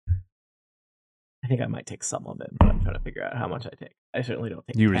 I think I might take some of it, but I'm trying to figure out how much I take. I certainly don't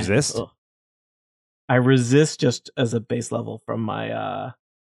take. You 10. resist? Ugh. I resist just as a base level from my hellish.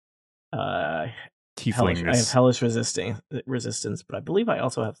 I have Tieflingness. hellish resistance, but I believe I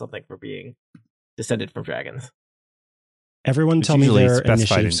also have something for being descended from dragons. Everyone It's tell me usually their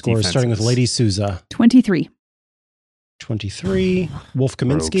specified initiative in scores, starting with defenses. Lady Souza. 23. 23. Wolf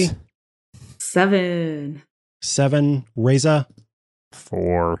Kaminsky. Rogues. 7. 7. Reza.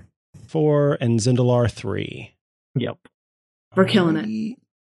 4. 4. And Zindalar 3. Yep. We're killing it.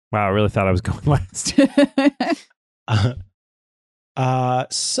 Wow, I really thought I was going last.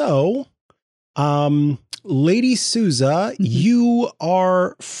 So, Lady Souza, you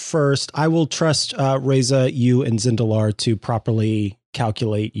are first. I will trust Reza, you, and Zindalar to properly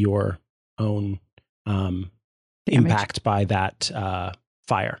calculate your own impact by that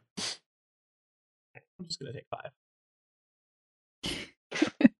fire. I'm just gonna take 5.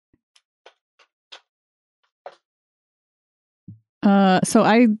 So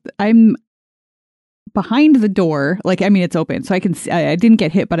I'm behind the door. Like, I mean, it's open, so I can see, I didn't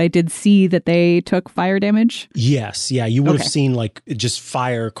get hit, but I did see that they took fire damage. Yes, yeah, you would Okay. have seen like just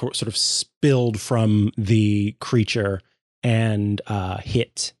fire sort of spilled from the creature and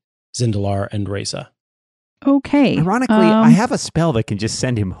hit Zindalar and Reza. Okay. Ironically, I have a spell that can just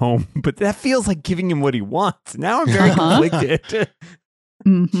send him home, but that feels like giving him what he wants. Now I'm very Uh-huh. conflicted.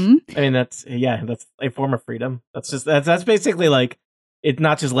 Mm-hmm. I mean, that's a form of freedom. That's basically like it's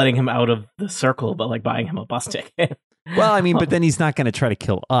not just letting him out of the circle, but like buying him a bus ticket. Well, I mean, but then he's not going to try to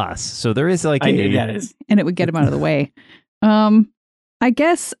kill us. So there is like I knew that is. And it would get him out of the way. I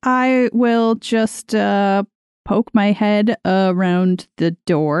guess I will just poke my head around the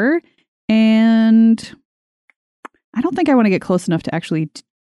door, and I don't think I want to get close enough to actually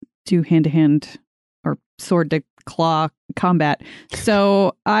do hand-to-hand or sword-to-claw combat.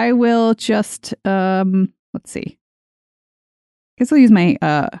 So I will just, let's see. I guess I'll use my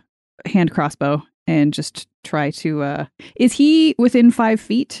hand crossbow and just try to... is he within 5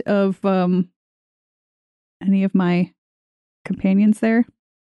 feet of any of my companions there?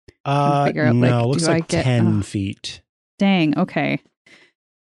 Trying to figure out, No, like, looks do I like get- 10 feet. Dang, okay.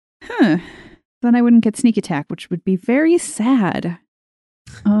 Huh. Then I wouldn't get sneak attack, which would be very sad.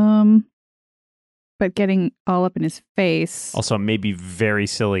 But getting all up in his face. Also, maybe very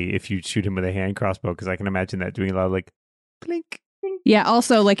silly if you shoot him with a hand crossbow, because I can imagine that doing a lot of like clink. Yeah,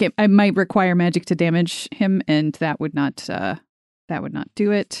 also like I might require magic to damage him, and that would not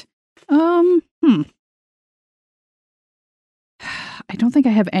do it. I don't think I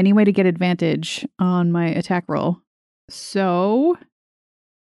have any way to get advantage on my attack roll. So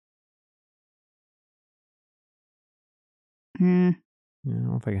Mm, I don't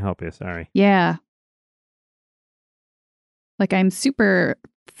know if I can help you. Sorry. yeah. Like I'm super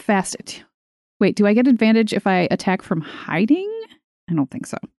fast. Wait, do I get advantage if I attack from hiding? I don't think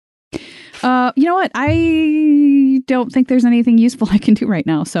so. You know what? I don't think there's anything useful I can do right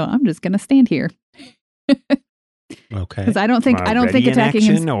now, so I'm just gonna stand here. Okay. Because I don't think Ready in attacking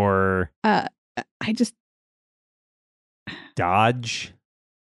action him. or I just dodge.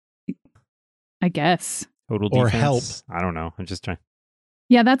 I guess. Total Or defense. help. I don't know. I'm just trying.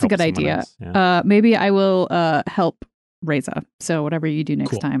 Yeah, that's a Help good someone idea. else, yeah. Maybe I will help Reza. So whatever you do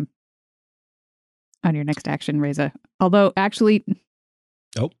next Cool. time on your next action, Reza. Although actually,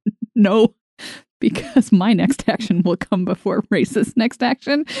 Nope. no, because my next action will come before Reza's next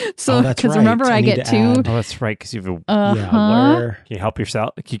action. So Oh, that's because right. remember, I I need get to two. add- Oh, that's right. Because you have a. Yeah. Where? Can you help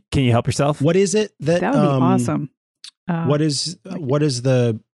yourself? Can you help yourself? What is it that? That would be awesome. What is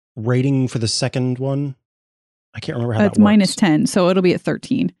the rating for the second one? I can't remember how It's that works. minus 10, so it'll be at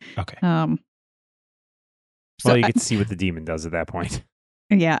 13. Okay. Well, So you get to see what the demon does at that point.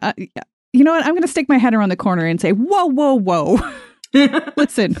 yeah, you know what? I'm going to stick my head around the corner and say, whoa, whoa, whoa.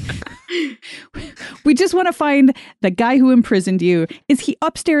 Listen, we just want to find the guy who imprisoned you. Is he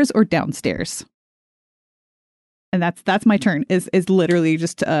upstairs or downstairs? And that's my turn. Is literally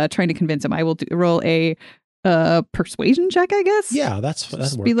just trying to convince him. I will roll a persuasion check, I guess. Yeah, that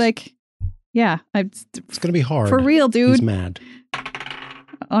works. Be like, yeah, It's gonna be hard for real, dude. He's mad.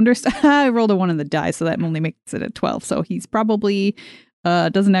 I rolled a 1 on the die, so that only makes it a 12. So he's probably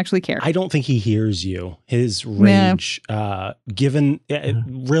doesn't actually care. I don't think he hears you. His rage, given it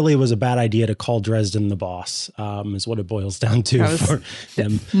really was a bad idea to call Dresden the boss, is what it boils down to That was for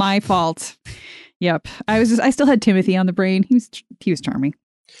him. My fault. Yep. I still had Timothy on the brain. He was charming.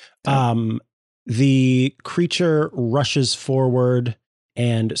 The creature rushes forward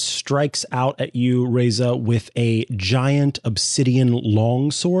and strikes out at you, Reza, with a giant obsidian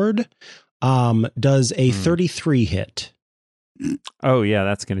longsword. Does a 33 hit. Oh, yeah,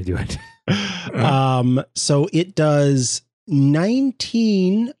 that's going to do it. So it does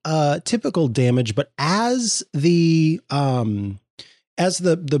 19 typical damage, but as the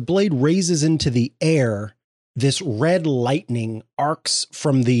blade raises into the air, this red lightning arcs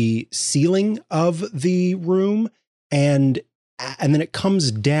from the ceiling of the room and then it comes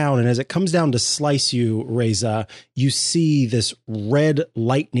down, and as it comes down to slice you, Reza, you see this red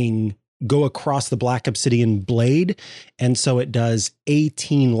lightning go across the black obsidian blade, and so it does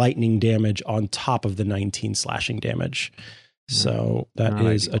 18 lightning damage on top of the 19 slashing damage. So that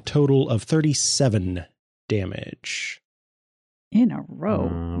is a total of 37 damage. In a row.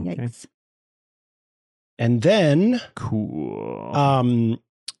 Okay. Yikes. And then Cool.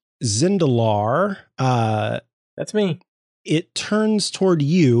 Zindalar, That's me. it turns toward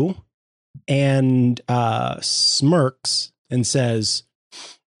you and smirks and says,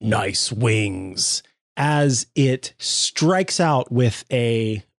 "Nice wings," as it strikes out with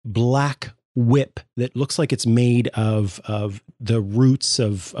a black whip that looks like it's made of the roots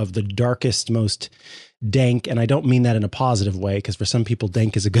of the darkest, most dank, and I don't mean that in a positive way, because for some people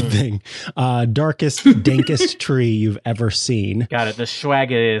dank is a good thing, darkest, dankest tree you've ever seen. Got it. The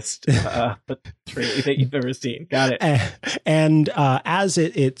swaggiest tree that you've ever seen. Got it. And as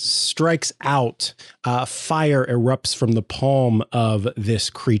it strikes out, fire erupts from the palm of this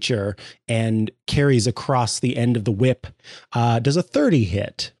creature and carries across the end of the whip. Does a 30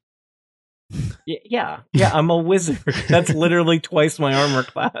 hit? Yeah. I'm a wizard. That's literally twice my armor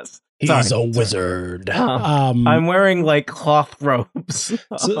class. He's a wizard. I'm wearing like cloth robes.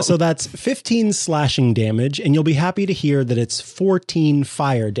 So that's 15 slashing damage, and you'll be happy to hear that it's 14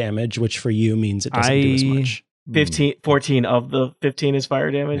 fire damage, which for you means it doesn't do as much. 14 of the 15 is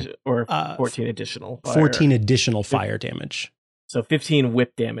fire damage, or 14 additional fire? 14 additional fire damage. So 15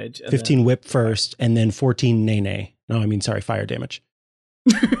 whip damage. 15 whip first, and then 14 nay. No, I mean, sorry, fire damage.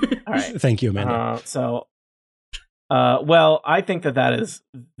 All right. Thank you, Amanda. Well, I think that is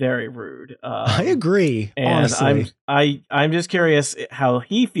very rude. I agree. And honestly, I'm just curious how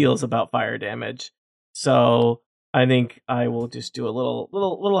he feels about fire damage. So I think I will just do a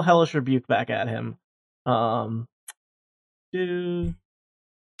little hellish rebuke back at him. Love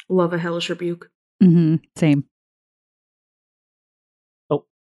a hellish rebuke. Mm-hmm. Same. Oh,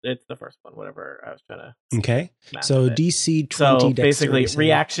 it's the first one. Whatever I was trying to. okay. map So it. DC 20. So basically, dexterity save.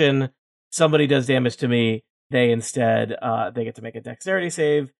 reaction. Somebody does damage to me. They instead they get to make a dexterity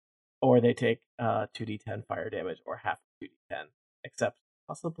save, or they take 2d10 fire damage, or half 2d10. Except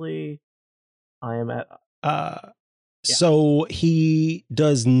possibly, I am at. So he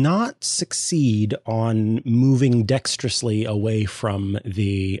does not succeed on moving dexterously away from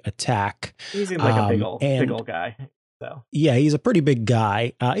the attack. He seems like a big and- old guy. So Yeah, he's a pretty big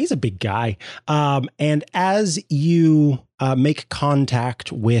guy. He's a big guy. And as you make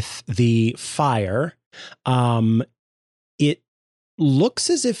contact with the fire, it looks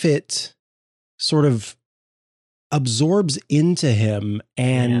as if it sort of absorbs into him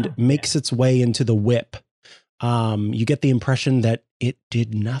and makes its way into the whip. You get the impression that it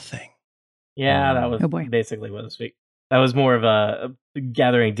did nothing. yeah, that was basically what this week. That was more of a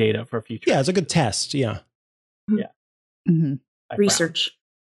gathering data for future. Yeah, it's a good test. Yeah. Yeah. Mm-hmm. Research.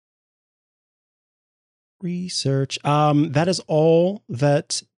 That is all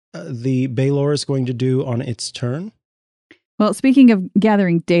that the Baylor is going to do on its turn. Well, speaking of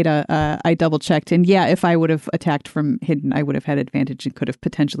gathering data, I double checked, and yeah, if I would have attacked from hidden, I would have had advantage and could have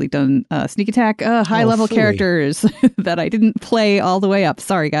potentially done sneak attack. High level characters that I didn't play all the way up.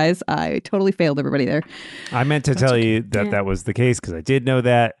 Sorry, guys, I totally failed everybody there. I meant to tell you that that was the case because I did know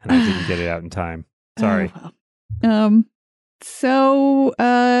that, and I didn't get it out in time. Sorry.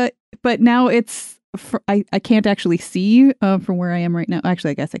 But now it's. I can't actually see from where I am right now. Actually,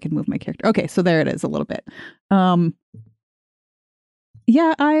 I guess I can move my character. Okay, so there it is a little bit.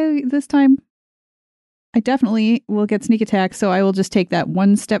 Yeah, this time I definitely will get sneak attack, so I will just take that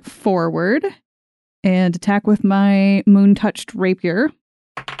one step forward and attack with my moon-touched rapier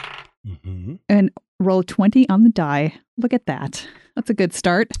and roll 20 on the die. Look at that. That's a good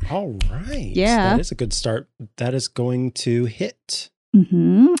start. All right. Yeah. That is a good start. That is going to hit.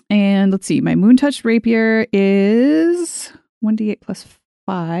 And let's see, my moon-touched rapier is 1d8 plus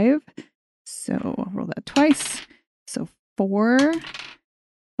 5. So I'll roll that twice. So 4,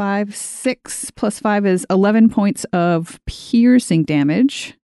 5, 6 plus 5 is 11 points of piercing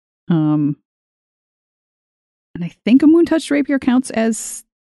damage. And I think a moon-touched rapier counts as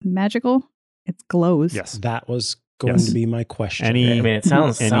magical. It glows. Yes. That was going to be my question. It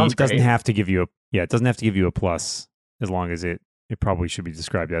sounds it great. doesn't have to give you it doesn't have to give you a plus as long as it probably should be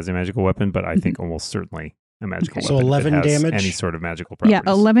described as a magical weapon, but I think almost certainly a magical weapon. So 11 if it has damage? any sort of magical properties. Yeah,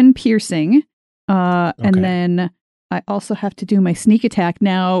 11 piercing. And then I also have to do my sneak attack.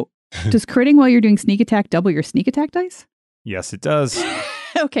 Now, does critting while you're doing sneak attack double your sneak attack dice? Yes, it does.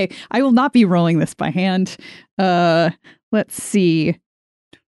 Okay, I will not be rolling this by hand. Let's see.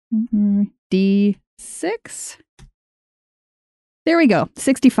 D6. There we go.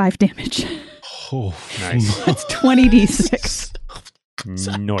 65 damage. Oh, nice. That's 20 D6.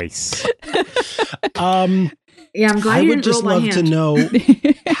 Nice. Yeah, I'm glad I you would didn't just roll by love to hand. know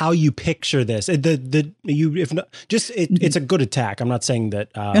how you picture this. It's a good attack. I'm not saying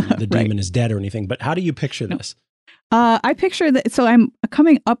that the demon is dead or anything, but how do you picture this? I picture that. So I'm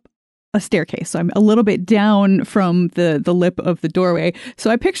coming up a staircase. So I'm a little bit down from the lip of the doorway. So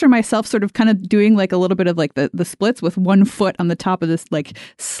I picture myself sort of kind of doing like a little bit of like the splits with one foot on the top of this, like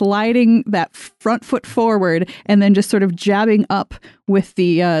sliding that front foot forward and then just sort of jabbing up with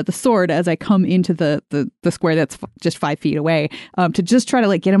the sword as I come into the square that's just 5 feet away, to just try to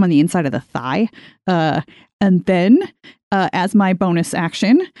like get him on the inside of the thigh. And then as my bonus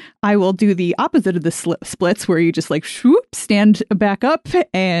action, I will do the opposite of the splits where you just like swoop, stand back up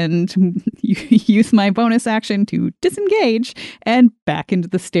and use my bonus action to disengage and back into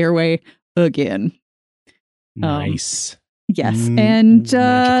the stairway again. Nice. Yes. And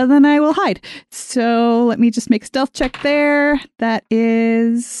then I will hide. So let me just make a stealth check there. That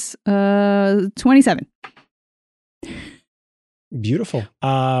is 27. Beautiful.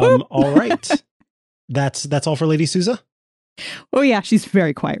 All right. That's all for Lady Souza? Oh, yeah. She's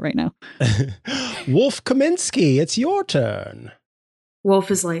very quiet right now. Wolf Kaminsky, it's your turn. Wolf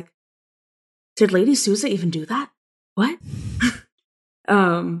is like, did Lady Souza even do that? What?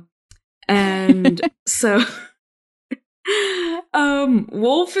 And so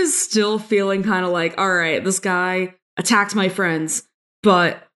Wolf is still feeling kind of like, all right, this guy attacked my friends,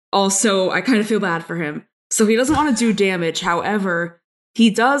 but also I kind of feel bad for him. So he doesn't want to do damage. However, he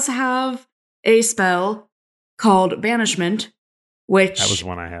does have a spell called Banishment, which... That was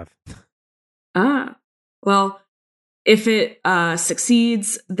one I have. Well, if it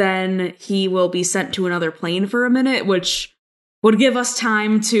succeeds, then he will be sent to another plane for a minute, which would give us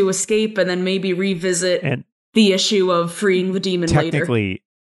time to escape and then maybe revisit the issue of freeing the demon later. Technically,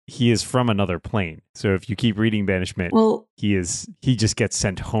 he is from another plane. So if you keep reading Banishment, he just gets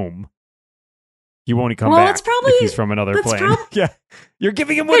sent home. He won't come back if he's from another plane. Yeah, you're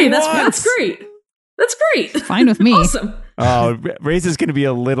giving him what he wants. That's great. That's great. Fine with me. Awesome. Oh, Ray's is going to be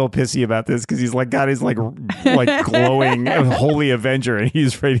a little pissy about this because he's like got his like glowing holy avenger and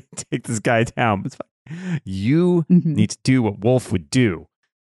he's ready to take this guy down. It's fine. You need to do what Wolf would do.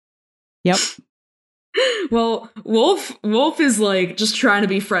 Yep. Well, Wolf is like just trying to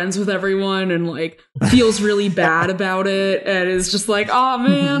be friends with everyone and like feels really bad about it and is just like, oh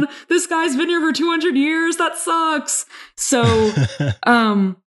man, this guy's been here for 200 years. That sucks. So,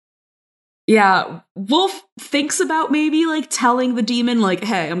 yeah, Wolf thinks about maybe like telling the demon like,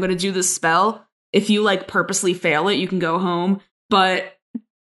 hey, I'm going to do this spell. If you like purposely fail it, you can go home. But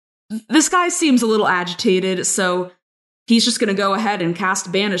this guy seems a little agitated, so he's just going to go ahead and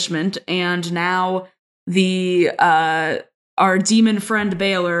cast Banishment, and now our demon friend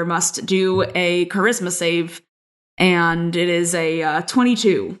Baylor must do a charisma save, and it is a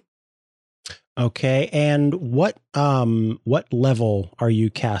 22. Okay, and what level are you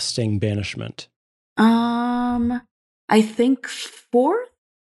casting Banishment? I think 4th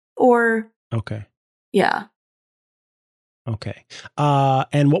or okay. Yeah. Okay.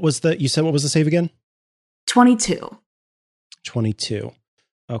 And what was the save again? 22. 22.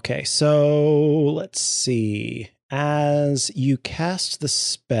 Okay, so let's see. As you cast the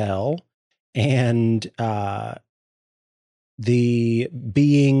spell and the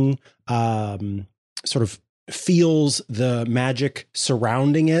being sort of feels the magic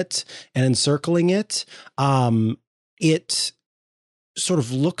surrounding it and encircling it, it sort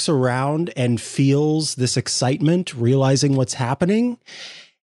of looks around and feels this excitement, realizing what's happening.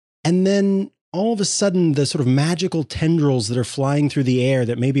 And then all of a sudden, the sort of magical tendrils that are flying through the air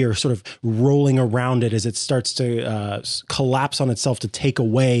that maybe are sort of rolling around it as it starts to collapse on itself to take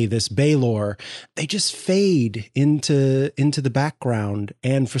away this Baylor, they just fade into the background.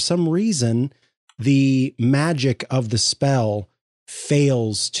 And for some reason, the magic of the spell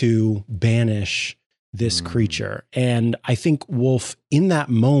fails to banish this creature. And I think, Wolf, in that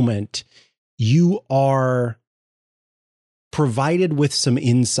moment, you are provided with some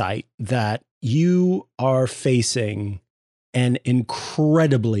insight that you are facing an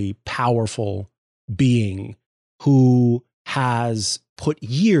incredibly powerful being who has put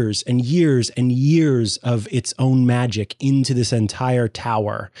years and years and years of its own magic into this entire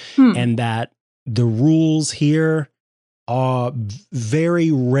tower, and that the rules here are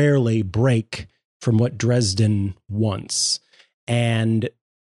very rarely break from what Dresden wants. And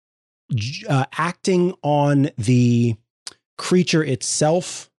acting on the creature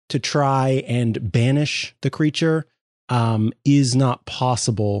itself to try and banish the creature is not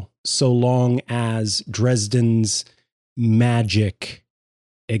possible so long as Dresden's magic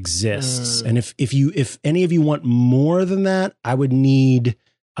exists. And if any of you want more than that, I would need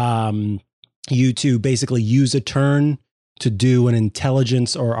you to basically use a turn to do an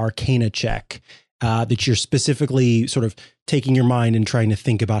intelligence or arcana check that you're specifically sort of taking your mind and trying to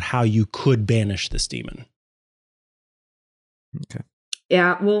think about how you could banish this demon. Okay.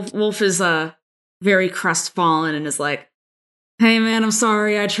 Yeah, Wolf is very crestfallen and is like, "Hey man, I'm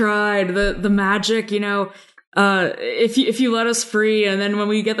sorry, I tried. The magic, if you let us free, and then when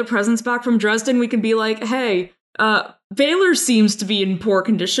we get the presents back from Dresden, we can be like, hey, Baylor seems to be in poor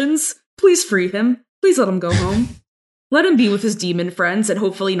conditions. Please free him. Please let him go home. Let him be with his demon friends and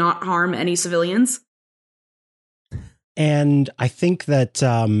hopefully not harm any civilians." And I think that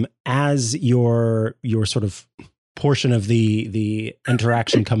as your sort of portion of the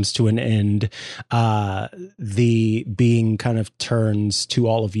interaction comes to an end, the being kind of turns to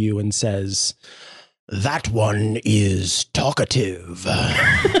all of you and says, "That one is talkative."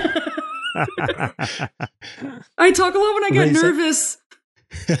 I talk a lot when I get nervous.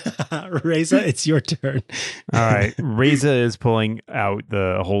 Reza, it's your turn. All right. Reza is pulling out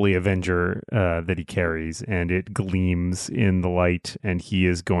the Holy Avenger that he carries, and it gleams in the light, and he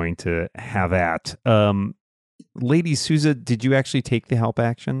is going to have at. Lady Souza, did you actually take the help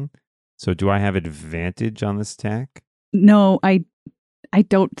action? So do I have advantage on this attack? No, I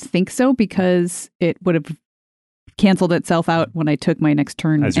don't think so, because it would have canceled itself out when I took my next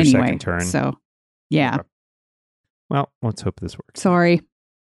turn as your anyway. Second turn. So, yeah. Okay. Well, let's hope this works. Sorry.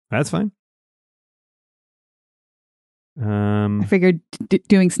 That's fine. I figured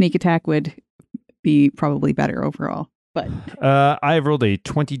doing sneak attack would be probably better overall, but I've rolled a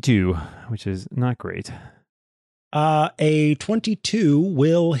 22, which is not great. A 22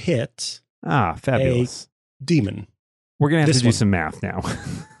 will hit. Fabulous. A demon. We're gonna have to do some math now.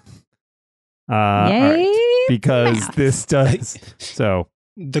 Yay! Right, because math. This does so.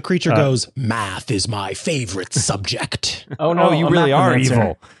 The creature goes, "Math is my favorite subject." Oh no, you really are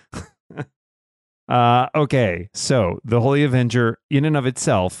evil. Okay, so the Holy Avenger in and of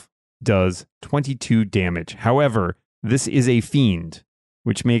itself does 22 damage. However, this is a fiend,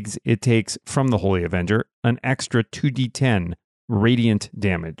 which makes it takes from the Holy Avenger an extra 2d10 radiant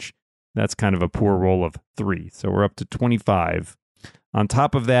damage. That's kind of a poor roll of 3. So we're up to 25. On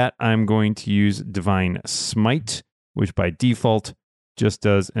top of that, I'm going to use Divine Smite, which by default just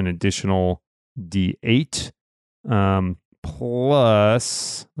does an additional D8.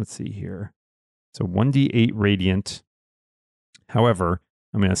 Plus, let's see here. So 1d8 radiant. However,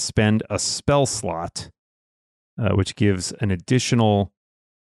 I'm going to spend a spell slot, which gives an additional,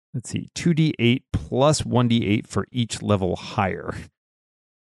 2d8 plus 1d8 for each level higher.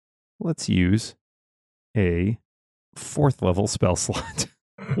 Let's use a 4th level spell slot.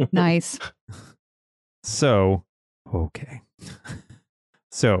 Nice. So, okay.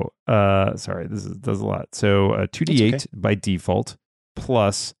 So, sorry, this does a lot. So, 2d8 by default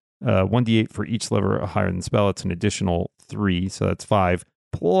plus 1d8 for each level higher than spell. It's an additional 3, so that's 5,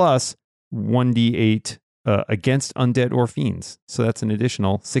 plus 1d8 against undead or fiends. So that's an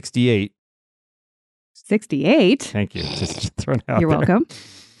additional 68. 68? Thank you. Just throwing it out You're there. welcome.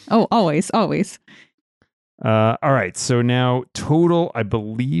 Oh, always. All right. So now total, I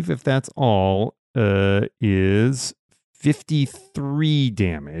believe, if that's all, is 53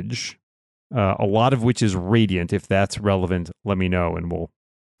 damage. A lot of which is radiant. If that's relevant, let me know and we'll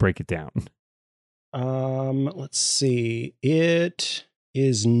break it down. Let's see. It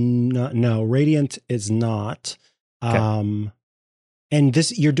is not. No, radiant is not. Okay. And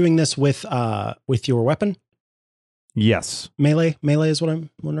this, you're doing this with your weapon? Yes. Melee is what I'm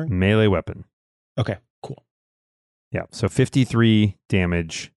wondering. Melee weapon. Okay, cool. Yeah. So 53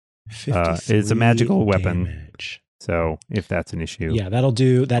 damage. 53 It's a magical weapon. damage. So if that's an issue. Yeah, that'll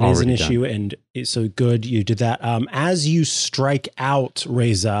do. That is an Already issue, and so good you did that. As you strike out,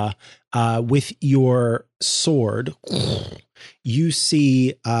 Reza, with your sword, you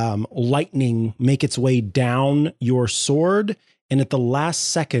see lightning make its way down your sword, and at the last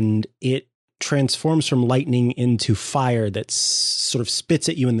second, it transforms from lightning into fire that sort of spits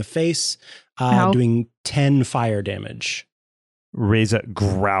at you in the face, doing 10 fire damage. Reza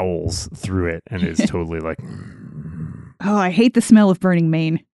growls through it and is totally like, Oh, I hate the smell of burning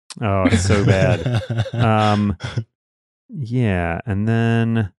mane. oh, it's so bad. Yeah, and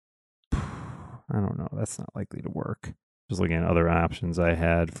then I don't know. That's not likely to work. Just looking at other options I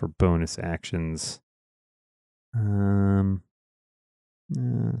had for bonus actions. That's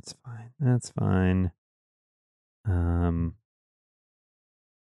fine. That's fine.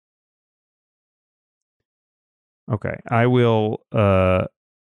 Okay, I will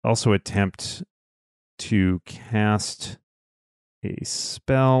also attempt to cast a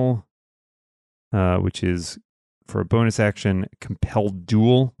spell, which is for a bonus action, Compelled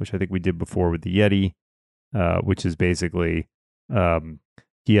Duel, which I think we did before with the Yeti, which is basically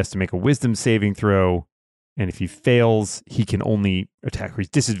he has to make a wisdom saving throw, and if he fails, he can only attack, or he's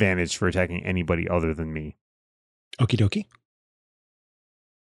disadvantaged for attacking anybody other than me. Okie dokie.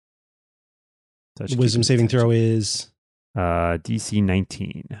 So The wisdom saving throw is DC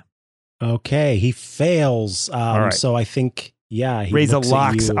 19. okay. He fails. All right. So I think, yeah, he Reza looks at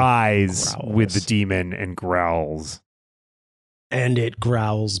locks you, eyes growls. with the demon and growls. and it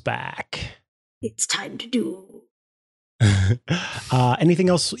growls back. It's time to do. Anything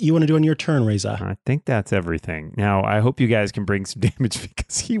else you want to do on your turn, Reza? I think that's everything. Now, I hope you guys can bring some damage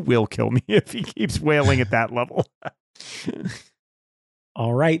because he will kill me if he keeps wailing at that level.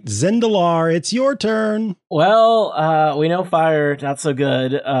 All right, Zendalar, it's your turn. Well, we know fire, not so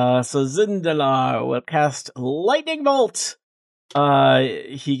good. So Zindalar will cast Lightning Bolt.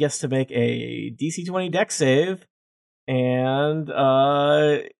 He gets to make a DC 20 dex save, and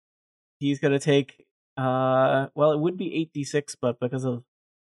he's going to take, well, it would be 8d6, but because of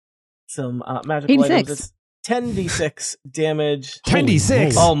some magical 86. items, it's 10d6 damage.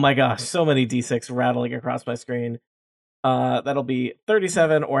 10d6? Oh my gosh, so many d6 rattling across my screen. That'll be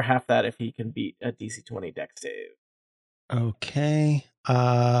 37 or half that if he can beat a DC 20 dex save. Okay.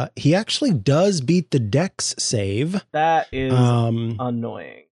 He actually does beat the dex save. That is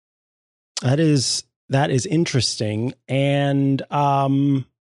annoying. That is interesting. And I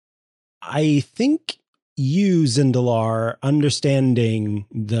think you, Zindalar, understanding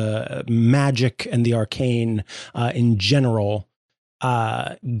the magic and the arcane in general,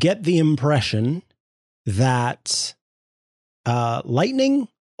 get the impression that lightning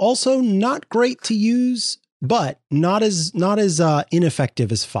also not great to use, but not as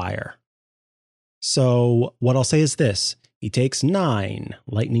ineffective as fire. So what I'll say is this: he takes 9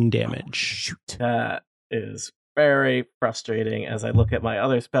 lightning damage. Shoot. That is very frustrating as I look at my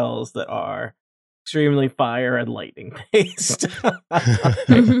other spells that are extremely fire and lightning based.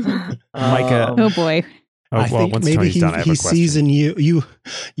 Micah. Oh boy. Oh, I well, think once maybe Tony's done, I have he a question. sees in you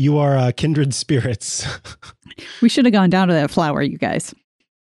are kindred spirits. We should have gone down to that flower, you guys.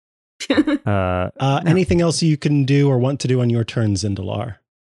 Anything else you can do or want to do on your turn, Zindalar?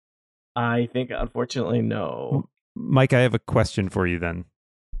 I think, unfortunately, no. Mike, I have a question for you then.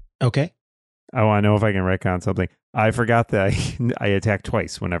 Okay. Oh, I know if I can retcon something. I forgot that I attack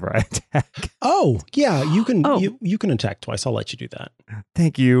twice whenever I attack. Oh, yeah, you can Oh. you can attack twice. I'll let you do that.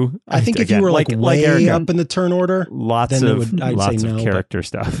 Thank you. I think if Again, you were like way Erica, up in the turn order, lots then it of would- I'd lots say of no, but- character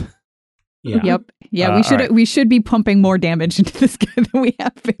stuff. yeah. Yep. Yeah, all right. we should be pumping more damage into this guy than we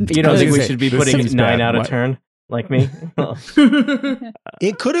have been. You don't I was think gonna we say, should be this putting seems 9 bad. out a What? turn like me?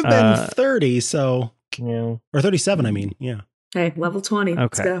 It could have been 30, so Yeah. or 37, I mean. Yeah. Hey, level 20.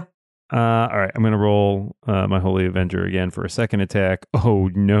 Let's Okay. go. All right, I'm going to roll my Holy Avenger again for a second attack. Oh,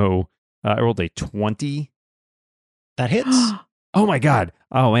 no. I rolled a 20. That hits. Oh, my God.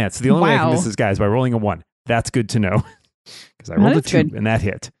 Oh, man. So the only way I can Wow. miss this guy is by rolling a 1. That's good to know. Because I That rolled a is 2, good. and that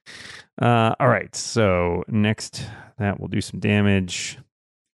hit. All right, so next, that will do some damage.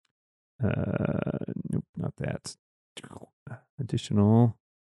 Nope, not that. Additional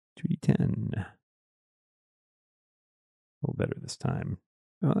 2d10. A little better this time.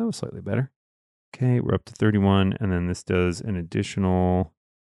 Oh, that was slightly better. Okay, we're up to 31, and then this does an additional,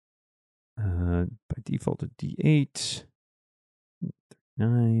 by default, a d8,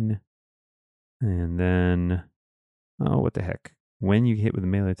 9, and then, oh, what the heck. When you hit with a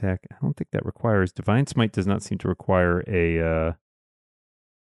melee attack, I don't think that requires, Divine Smite does not seem to require a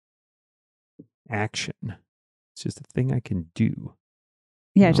action. It's just a thing I can do.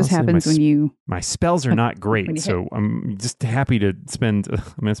 Yeah, it just Honestly, happens when you. My spells are When not you great, hit. so I'm just happy to spend. I'm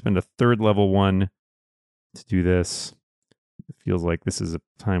going to spend a third level 1 to do this. It feels like this is a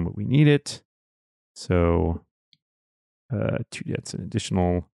time what we need it. So, that's an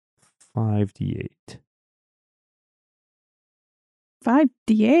additional 5d8.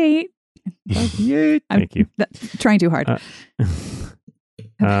 5d8. 5d8. I'm Thank you. Trying too hard. Okay.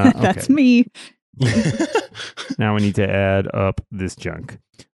 That's me. Now we need to add up this junk.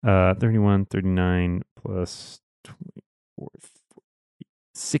 31, 39 plus 24,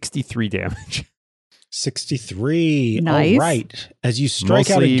 63 damage. 63. Nice. All right. As you strike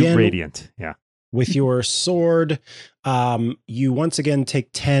out Mostly again radiant. Yeah. with your sword, you once again take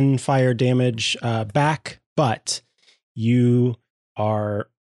 10 fire damage back, but you are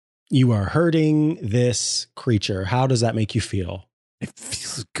hurting this creature. How does that make you feel? It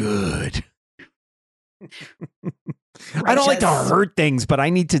feels good. I don't like to hurt things, but I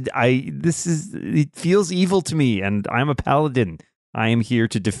need to. It feels evil to me, and I'm a paladin. I am here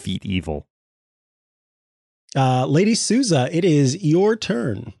to defeat evil. Lady Souza, it is your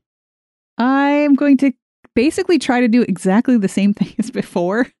turn. I'm going to basically try to do exactly the same thing as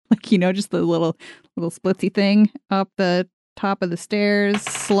before. Like, just the little splitsy thing up the top of the stairs,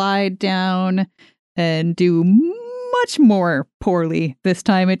 slide down, and do much more poorly this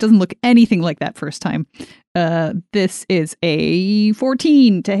time. It doesn't look anything like that first time. This is a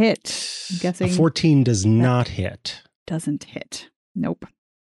 14 to hit. I'm guessing A 14 does not hit. doesn't hit. Nope.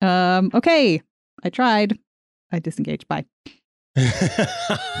 Okay. I tried. I disengaged. Bye.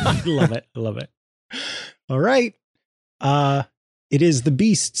 I love it. I love it. All right. It is the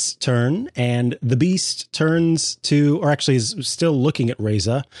beast's turn, and the beast turns to, or actually is still looking at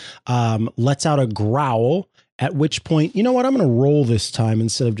Reza, lets out a growl, at which point, you know what? I'm going to roll this time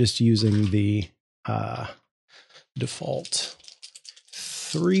instead of just using the default.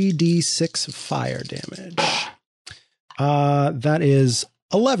 3d6 fire damage. That is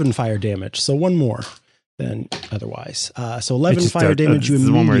 11 fire damage, so one more than otherwise. So 11 fire damage you this is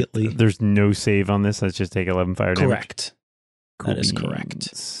the one where immediately. There's no save on this. Let's just take 11 fire damage. Correct. That is Cool correct.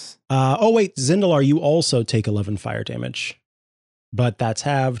 beans. Oh, wait, Zindalar, you also take 11 fire damage, but that's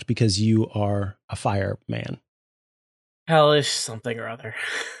halved because you are a fireman. Hellish something or other.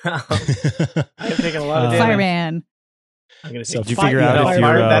 I've taken a lot of damage. Fireman. I'm gonna say So Did you figure out if fire,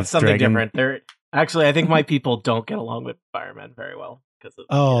 you're that's something dragon? different. Actually, I think my people don't get along with firemen very well because of.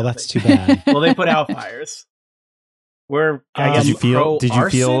 Oh, that's too bad. Well, they put out fires. We're I guess Did you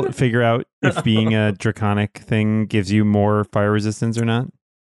pro-arson? figure out if being a draconic thing gives you more fire resistance or not?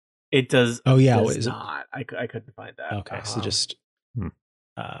 It does. Oh, yeah, does is it- not. I couldn't find that. Okay, so just Hmm.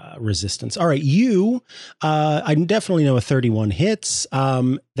 resistance. All right, you, I definitely know a 31 hits.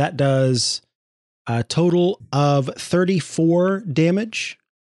 That does a total of 34 damage.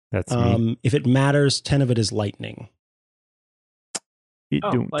 That's me. If it matters, 10 of it is lightning. It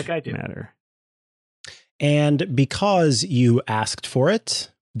Oh, don't like I do. matter. And because you asked for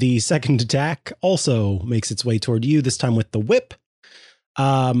it, the second attack also makes its way toward you, this time with the whip.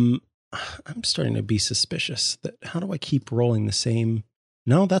 I'm starting to be suspicious that how do I keep rolling the same?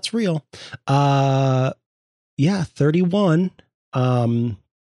 No, that's real. Yeah, 31.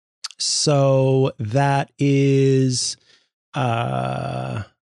 So that is wow,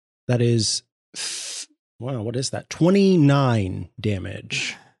 what is that? 29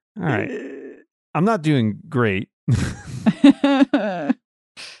 damage. All right. I'm not doing great.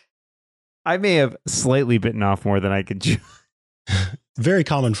 I may have slightly bitten off more than I could chew. Very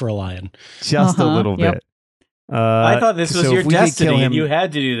common for a lion. Just a little Yep. bit. I thought this was so your if we could kill destiny him- and you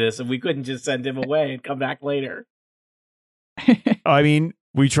had to do this and we couldn't just send him away and come back later. I mean,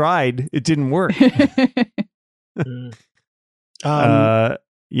 we tried. It didn't work.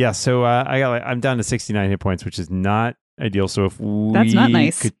 Yeah, so I'm down to 69 hit points, which is not ideal. So if we That's not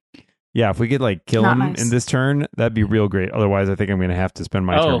nice. if we could like kill Not him nice. in this turn, that'd be real great. Otherwise, I think I'm going to have to spend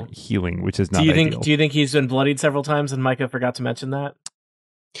my Oh. turn healing, which is not Do you ideal. think he's been bloodied several times and Micah forgot to mention that?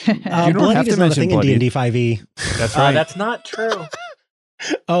 You don't have Bloodied to is not a mention thing in bloodied. D&D 5e. That's right. That's not true.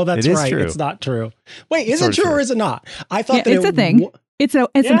 Oh, that's It is right. true. It's not true. Wait, is Sort it of true or true. is it not? I thought Yeah, that it's a thing. It's an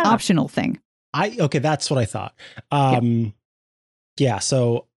Yeah. optional thing. Okay, that's what I thought. Yeah.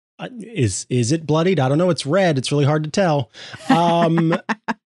 So is it bloodied? I don't know. It's red. It's really hard to tell.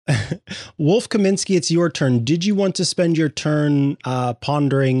 Wolf Kaminsky, it's your turn. Did you want to spend your turn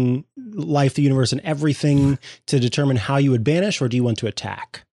pondering life, the universe, and everything to determine how you would banish, or do you want to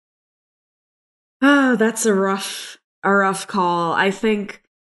attack? Oh, that's a rough call. I think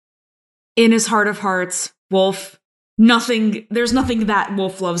in his heart of hearts, Wolf, there's nothing that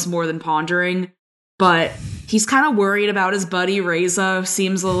Wolf loves more than pondering, but he's kind of worried about his buddy Reza,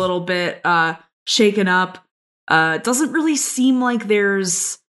 seems a little bit shaken up. Doesn't really seem like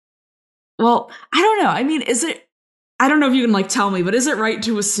there's, well, I don't know. I mean, I don't know if you can like tell me, but is it right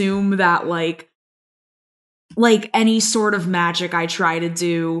to assume that like any sort of magic I try to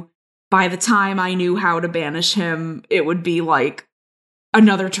do, by the time I knew how to banish him, it would be like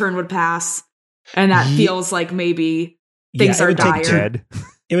another turn would pass. And that feels like maybe things it are would take dire. Dead.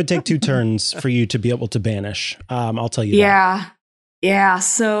 It would take 2 turns for you to be able to banish. I'll tell you that. Yeah. Yeah.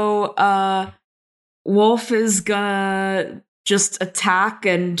 So Wolf is gonna just attack,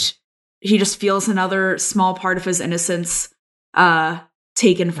 and he just feels another small part of his innocence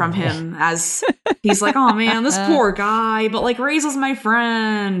taken from him, as he's like, oh man, this poor guy, but like Reza's my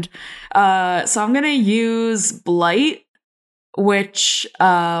friend. So I'm gonna use Blight, which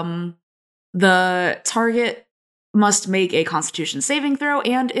the target must make a Constitution saving throw,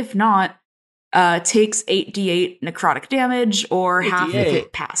 and if not, takes 8d8 necrotic damage, or half if 8d8.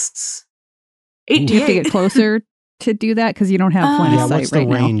 it passes. You have to 8d8. get closer to do that because you don't have line Yeah, of what's sight the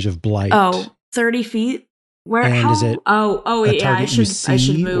right now. range of blight? Oh, 30 feet? Where? And how? is it Oh, a yeah. I target you should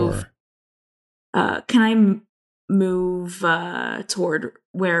see, move. or- Can I move toward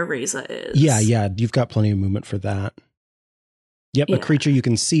where Reza is? Yeah, you've got plenty of movement for that. Yep, Yeah. a creature you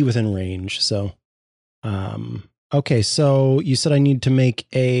can see within range. So, okay, so you said I need to make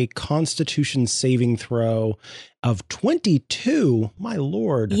a Constitution saving throw of 22. My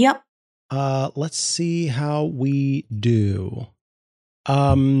lord. Yep. Let's see how we do.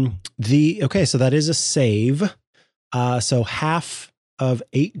 Okay, so that is a save. So half of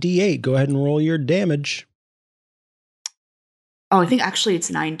 8d8. Go ahead and roll your damage. Oh, I think actually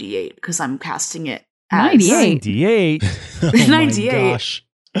it's 98 because I'm casting it as 98? 98. Oh my 98. gosh.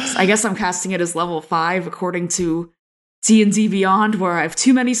 I guess I'm casting it as level 5 according to D&D Beyond, where I have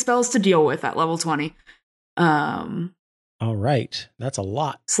too many spells to deal with at level 20. All right. That's a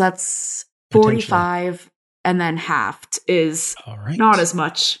lot. So that's Potentially. 45, and then halved is All right. not as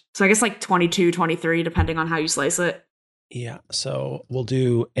much. So I guess like 22, 23, depending on how you slice it. Yeah. So we'll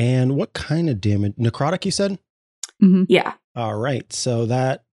do, and what kind of damage? Necrotic, you said? Mhm. Yeah. All right. So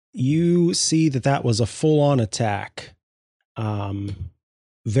that you see that was a full on attack.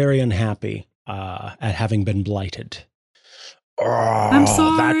 Very unhappy at having been blighted. I'm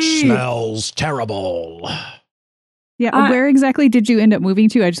sorry. That smells terrible. Yeah, where exactly did you end up moving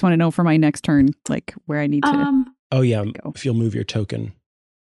to? I just want to know for my next turn, like where I need to. Oh, yeah. Go. If you'll move your token.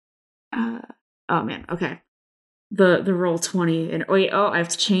 Oh man. Okay. The roll 20 and wait. Oh, I have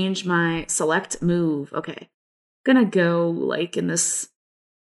to change my select move. Okay. Gonna go like in this.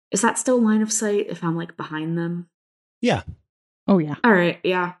 Is that still line of sight if I'm like behind them? Yeah. Oh yeah. All right.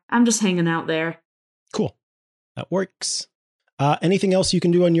 Yeah. I'm just hanging out there. Cool. That works. Anything else you can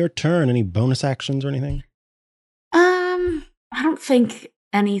do on your turn? Any bonus actions or anything? I don't think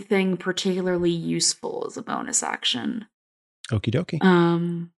anything particularly useful is a bonus action. Okie dokie.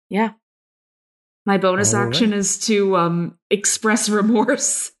 Yeah. My bonus All action right. is to express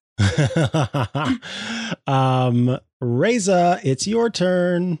remorse. Reza, it's your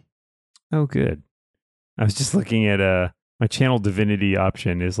turn. Oh, good. I was just looking at My channel divinity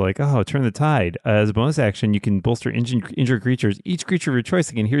option is like, oh, turn the tide. As a bonus action, you can bolster injured creatures. Each creature of your choice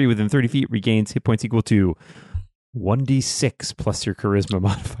that can hear you within 30 feet regains hit points equal to 1d6 plus your charisma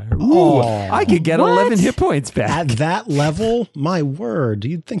modifier. Ooh, I could get 11 hit points back. At that level, my word,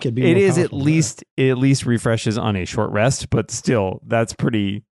 you'd think it'd be more It powerful at least refreshes on a short rest, but still, it's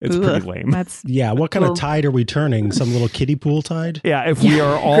pretty lame. Yeah, what kind of tide are we turning? Some little kiddie pool tide? Yeah, if we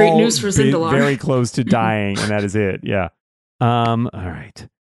are all Great news for Zindalar. very close to dying, and that is it. Yeah. All right.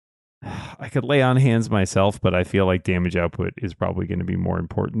 I could lay on hands myself, but I feel like damage output is probably going to be more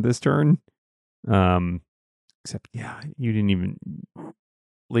important this turn. Except, you didn't even...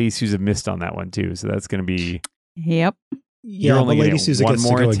 Lady Sousa missed on that one, too, so that's going to be... Yep. Yeah, only but Lady Sousa gets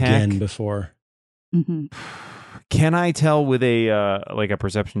to go attack again before. Mm-hmm. Can I tell with a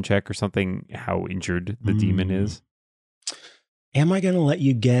perception check or something how injured the demon is? Am I going to let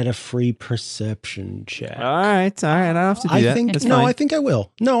you get a free perception check? All right. I don't have to do that. I think I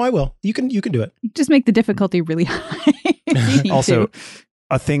will. No, I will. You can do it. Just make the difficulty really high. Also,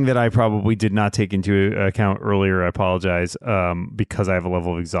 a thing that I probably did not take into account earlier, I apologize, because I have a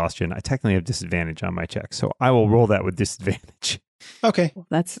level of exhaustion. I technically have disadvantage on my check, so I will roll that with disadvantage. Okay. Well,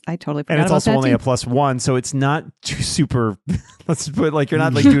 I totally forgot and it's about also that only too. a +1, so it's not too super. Let's put you're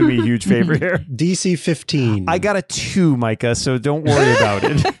not doing me a huge favor here. DC 15. I got a 2, Micah, so don't worry about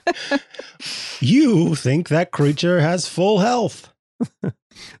it. You think that creature has full health.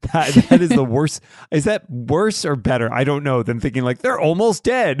 That is the worst. Is that worse or better? I don't know than thinking like they're almost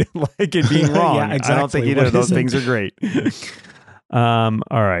dead, like it being wrong. Yeah, exactly. I don't think either of those things are great. All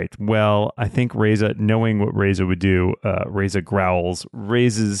right. Well, I think Reza, knowing what Reza would do, Reza growls,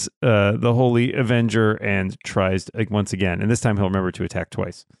 raises the Holy Avenger, and tries once again. And this time he'll remember to attack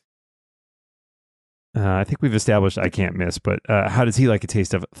twice. I think we've established I can't miss, but how does he like a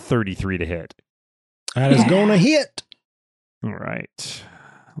taste of 33 to hit? That is going to hit. All right.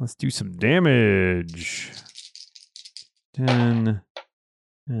 Let's do some damage. 10.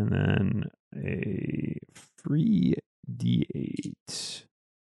 And then a free D8.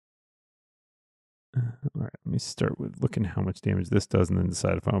 All right, let me start with looking how much damage this does and then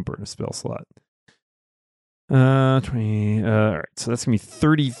decide if I want to burn a spell slot. 20. All right, so that's going to be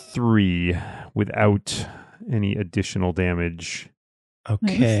 33 without any additional damage.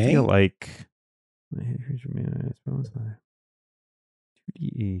 Okay. I feel like... 2d8.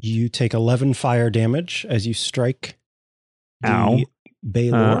 You take 11 fire damage as you strike the Ow.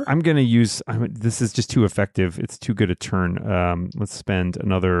 Baylor. I'm going to use... this is just too effective. It's too good a turn. Let's spend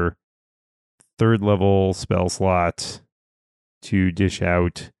another 3rd level spell slot to dish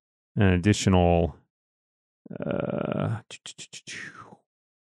out an additional... where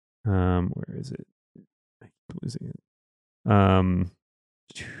is it? I keep losing it.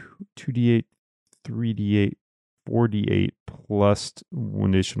 2d8, 3d8, 4d8 plus one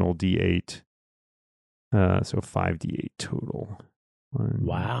additional d8. So 5d8 total.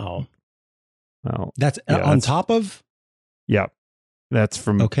 Wow. Well, that's on top of? Yeah. That's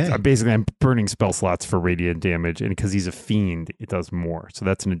from... Okay. Basically, I'm burning spell slots for radiant damage, and because he's a fiend, it does more. So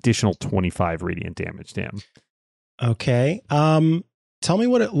that's an additional 25 radiant damage to him. Okay. Tell me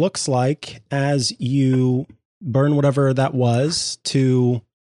what it looks like as you burn whatever that was to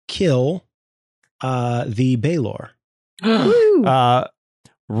kill the Baylor.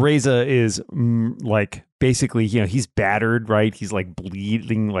 Reza is basically, he's battered, right? He's like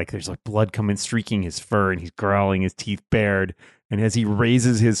bleeding, like there's like blood coming, streaking his fur, and he's growling, his teeth bared. And as he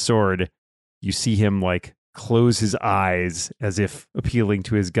raises his sword, you see him like close his eyes as if appealing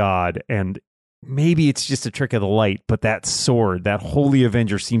to his god. And maybe it's just a trick of the light, but that sword, that Holy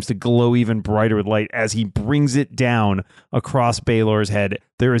Avenger, seems to glow even brighter with light as he brings it down across Baylor's head.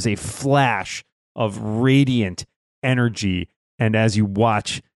 There is a flash of radiant energy. And as you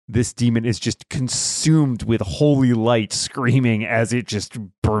watch, this demon is just consumed with holy light, screaming as it just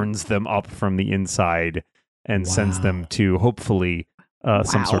burns them up from the inside and sends them to, hopefully,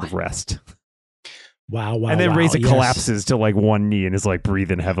 some sort of rest. Wow. And then Reza collapses to like one knee and is like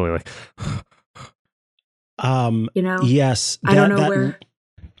breathing heavily, like... Yes. I don't know where...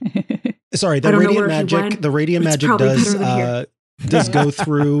 Sorry, the radiant magic does go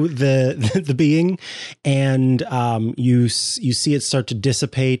through the being, and you see it start to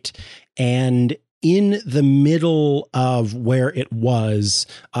dissipate, and in the middle of where it was,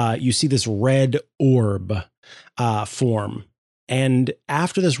 you see this red orb form. And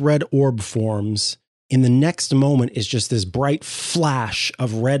after this red orb forms, in the next moment is just this bright flash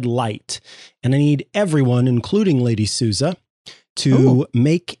of red light. And I need everyone, including Lady Sousa, to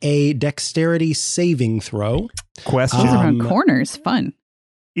make a dexterity saving throw. Question. Those around corners. Fun.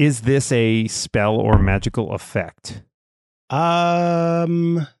 Is this a spell or magical effect?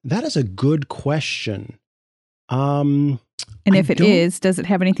 That is a good question. And if it is, does it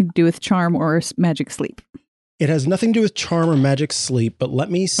have anything to do with charm or magic sleep? It has nothing to do with charm or magic sleep, but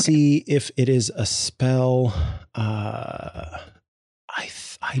let me see if it is a spell.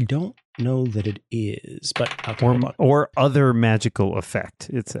 I don't know that it is, but okay, hold on. Or other magical effect,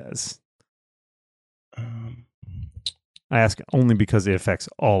 it says. I ask only because it affects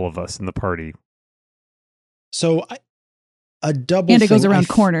all of us in the party. So a double and it goes thing, around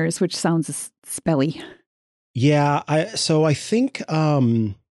corners, which sounds spelly. Yeah, I think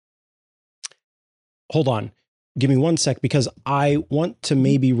hold on. Give me 1 sec because I want to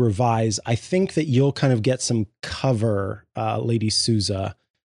maybe revise. I think that you'll kind of get some cover, Lady Souza,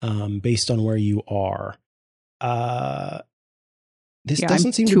 based on where you are. This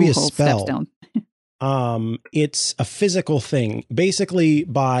doesn't seem to be a spell. It's a physical thing. Basically,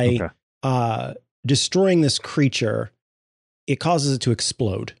 by destroying this creature, it causes it to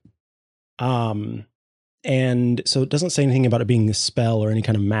explode. And so it doesn't say anything about it being a spell or any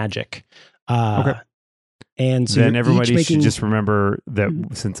kind of magic. And so then everybody should just remember that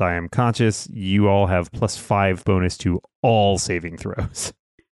since I am conscious, you all have +5 bonus to all saving throws.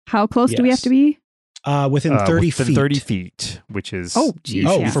 How close do we have to be? Within 30 feet. 30 feet, which is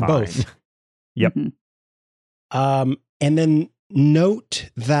for both. Yep. And then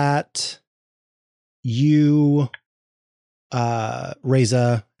note that you,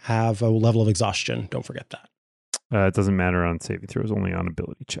 Reza, have a level of exhaustion. Don't forget that. It doesn't matter on saving throws, only on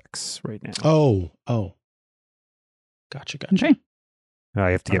ability checks right now. Oh. Gotcha. Okay. I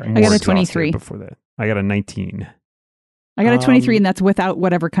have to get more I got a 23 before that. I got a 19. I got a 23, and that's without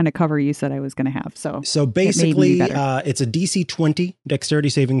whatever kind of cover you said I was going to have. So basically, it's a DC 20 dexterity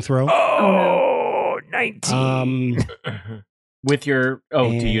saving throw. Oh, 19. With your do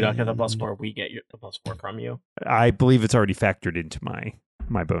you not get the +4? We get the +4 from you. I believe it's already factored into my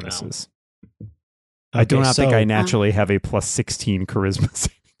bonuses. No. I do not think I naturally have a +16 charisma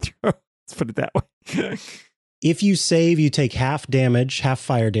saving throw. Let's put it that way. If you save, you take half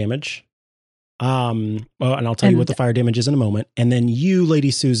fire damage. And I'll tell you what the fire damage is in a moment. And then you, Lady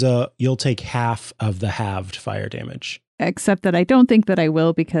Souza, you'll take half of the halved fire damage. Except that I don't think that I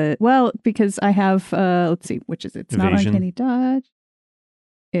will because I have, let's see, which is it? It's not uncanny dodge.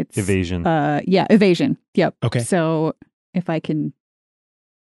 It's evasion. Evasion. Yep. Okay. So if I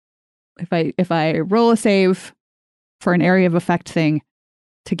roll a save for an area of effect thing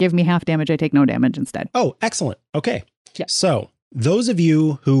to give me half damage, I take no damage instead. Oh, excellent. Okay. Yeah. So those of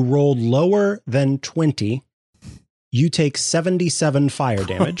you who rolled lower than 20, you take 77 fire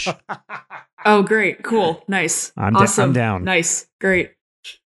damage. Oh, great. Cool. Nice. Awesome. I'm down. Nice. Great.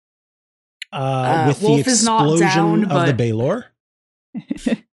 With Wolf the is not explosion down, of the Baylor.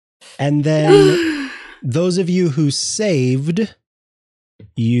 And then those of you who saved,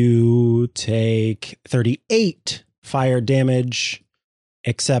 you take 38 fire damage,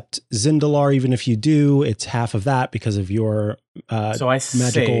 except Zindalar, even if you do, it's half of that because of your so I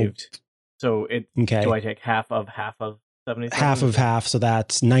magical... saved. So do I take half of 77? Half of half, so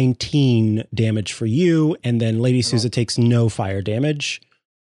that's 19 damage for you, and then Lady Souza takes no fire damage.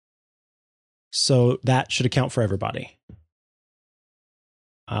 So that should account for everybody.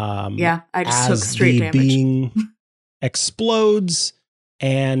 I just took straight damage. As the being explodes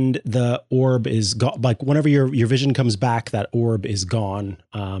and the orb is gone, like whenever your vision comes back, that orb is gone,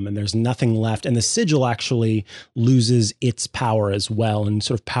 and there's nothing left. And the sigil actually loses its power as well and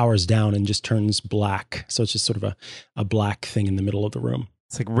sort of powers down and just turns black. So it's just sort of a black thing in the middle of the room.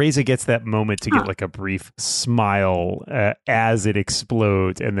 It's like Reza gets that moment to get like a brief smile as it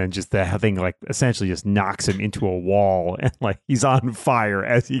explodes, and then just the thing like essentially just knocks him into a wall, and like he's on fire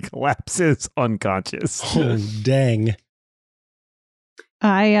as he collapses unconscious. Oh, dang.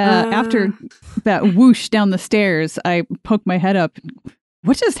 After that whoosh down the stairs, I poke my head up.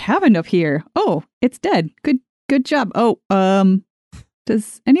 What just happened up here? Oh, it's dead. Good job. Oh,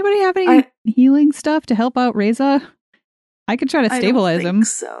 does anybody have any healing stuff to help out Reza? I could try to stabilize him.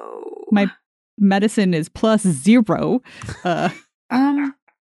 So my medicine is +0.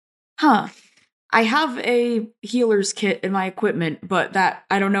 I have a healer's kit in my equipment, but that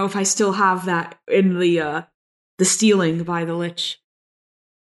I don't know if I still have that in the stealing by the Lich.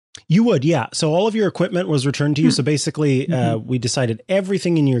 You would, yeah. So all of your equipment was returned to you. So basically, we decided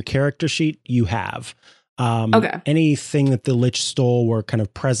everything in your character sheet you have. Anything that the Lich stole were kind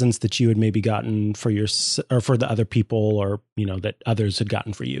of presents that you had maybe gotten for for the other people, or that others had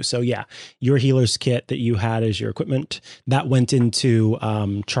gotten for you. So yeah, your healer's kit that you had as your equipment that went into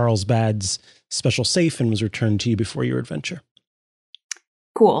Charles Bad's special safe and was returned to you before your adventure.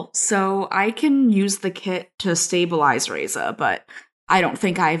 Cool. So I can use the kit to stabilize Reza, but I don't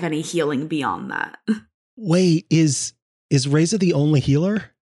think I have any healing beyond that. Wait, is Reza the only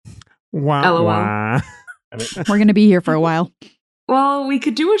healer? Wah, LOL. wah. I mean, We're going to be here for a while. Well, we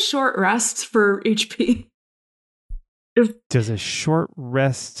could do a short rest for HP. Does a short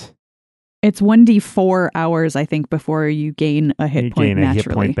rest It's 1d4 hours, I think, before you gain a hit you point gain a naturally.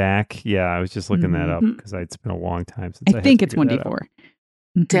 hit point back? Yeah, I was just looking that up Mhm. because it's been a long time since I I think had it's to figure that out. 1d4.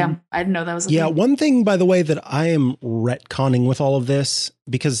 Mhm. Damn, I didn't know that was a Yeah, thing. one thing, by the way, that I am retconning with all of this,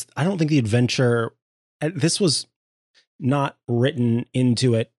 because I don't think the adventure, this was not written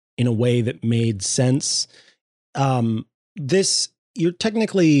into it in a way that made sense. You're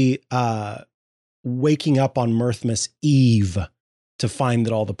technically waking up on Mirthmas Eve to find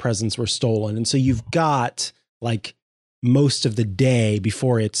that all the presents were stolen. And so you've got like most of the day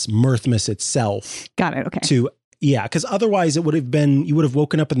before it's Mirthmas itself Got it. Okay. yeah, because otherwise it would have been, you would have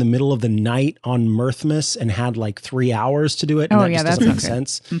woken up in the middle of the night on Mirthmas and had like 3 hours to do it. And Oh, that yeah, just that's doesn't make not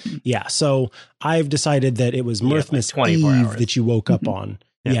sense. Mhm. Yeah, so I've decided that it was Yeah, like Mirthmas 24 Eve hours. that you woke up Mhm. on.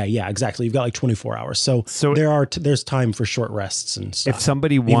 Yeah. Yeah, exactly. You've got like 24 hours. So So there's time for short rests and stuff. if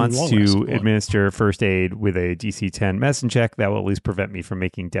somebody wants long to rest, go on. administer first aid with a DC 10 medicine check, that will at least prevent me from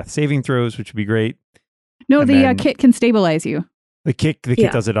making death saving throws, which would be great. No, And the then- kit can stabilize you. The kit Yeah.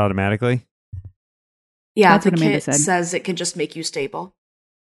 does it automatically. Yeah, That's the what Amanda kit said. says it can just make you stable.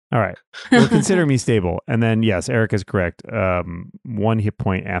 All right. Well, consider me stable. And then, yes, Erica's correct. 1 hit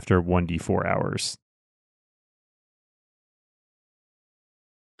point after 1d4 hours.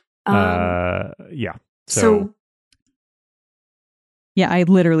 Yeah. So Yeah, I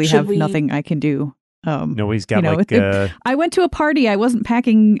literally Should have we- nothing I can do. nobody's got you know, like. I went to a party. I wasn't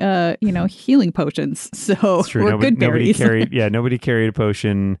packing, healing potions, so It's true. we're Nobody, good berries. nobody carried a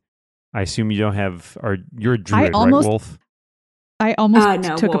potion. I assume you don't have. You're a druid, almost- right, Wolf? I almost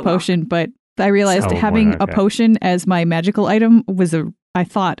No, took a well, no. potion, but I realized Oh, having well, a okay. potion as my magical item was I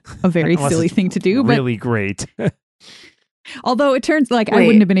thought a very Unless silly it's thing to do. Really great. But although it turns like I Wait.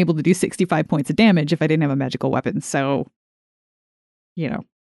 wouldn't have been able to do 65 points of damage if I didn't have a magical weapon. So,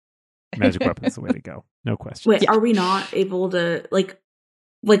 Magic weapon's the way to go. No question. wait, Yeah. are we not able to like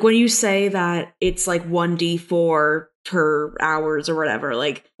when you say that it's like 1d4 per hours or whatever,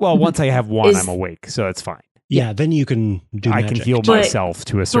 like Well, once I have one, Is- I'm awake, so it's fine. yeah, then you can do I magic. can heal But- myself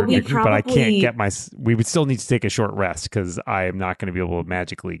to a certain we degree, but I can't probably- get we would still need to take a short rest because I am not going to be able to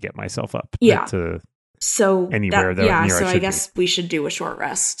magically get myself up. Yeah. To so Anywhere that, that yeah, near I so I should be. guess we should do a short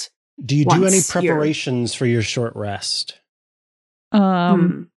rest. Do you do any once you're- preparations for your short rest?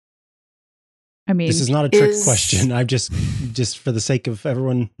 Hmm. I mean, This is not a trick Is- question. I've just for the sake of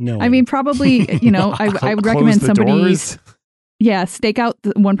everyone knowing. I mean, probably, I would close recommend the somebody, doors. stake out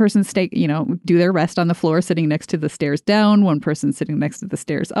one person do their rest on the floor sitting next to the stairs down, one person sitting next to the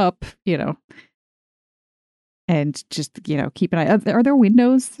stairs up, and just, keep an eye. Are there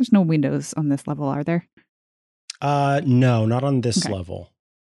windows? There's no windows on this level, are there? no, not on this Okay. level.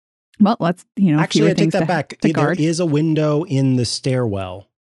 Well, let's, Actually, fewer I take things that to- back. to There guard. is a window in the stairwell.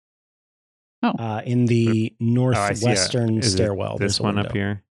 Oh. In the Oh, I see. northwestern Is it stairwell. This there's a one window. up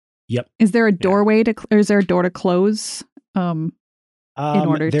here. Is there a doorway or is there a door to close? In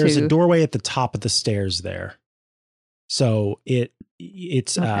order there's to- a doorway at the top of the stairs there. So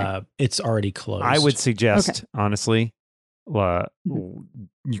it's Okay. it's already closed. I would suggest, honestly,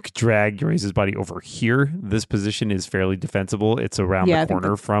 you could drag Raze's body over here. This position is fairly defensible. It's around Yeah, I the think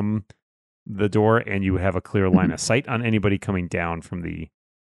corner from the door, and you have a clear line of sight on anybody coming down from the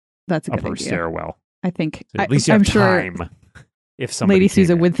That's a good upper idea. stairwell. I think So at least you I'm have sure time. If somebody Lady came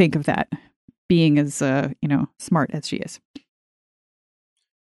Sousa in. would think of that, being as smart as she is.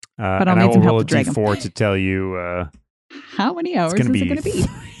 But I'll and I need will some roll help a to drag 'em. d4 to tell you How many hours it's is going it going to be?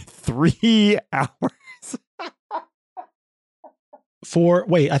 3 hours.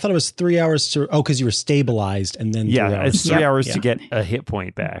 I thought it was 3 hours to. Oh, because you were stabilized and then 3 Yeah, hours. it's 3 Yep. hours Yeah. to get a hit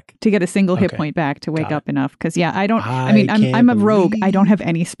point back. To get a single hit Okay. point back to wake Got it. up enough. Because I don't. I I mean, can't I'm a rogue. I don't believe- have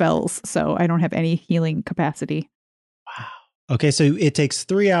any spells, so I don't have any healing capacity. Okay, so it takes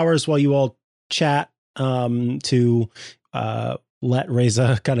 3 hours while you all chat to let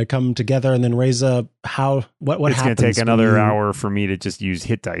Reza kind of come together, and then Reza, what It's going happens? to take when another you- hour for me to just use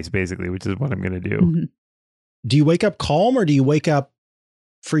hit dice, basically, which is what I'm going to do. Mhm. Do you wake up calm or do you wake up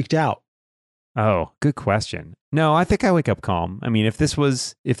freaked out? Oh, good question. No, I think I wake up calm. I mean, if this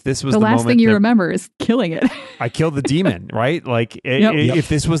was The the last moment thing you that remember is killing it. I killed the demon, right? Like, Yep. if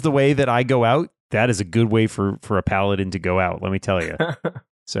this was the way that I go out, that is a good way for a paladin to go out. Let me tell you.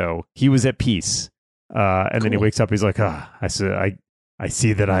 So he was at peace, and then he Cool. wakes up. He's like, I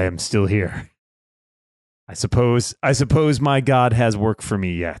see that I am still here. I suppose my god has work for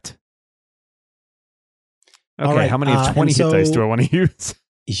me yet. Okay, All right, how many 20 hit dice do I want to use?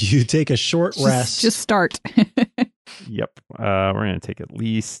 You take a short rest. Just start. Yep. We're going to take at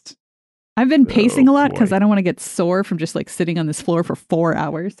least... I've been pacing a lot boy. because I don't want to get sore from just like sitting on this floor for 4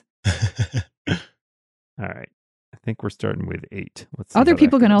 hours. All right. I think we're starting with 8. Let's see Other how that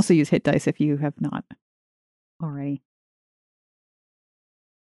people can goes. also use hit dice if you have not already.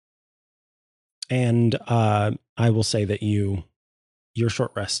 And I will say that your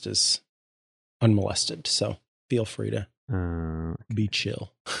short rest is unmolested, so feel free to be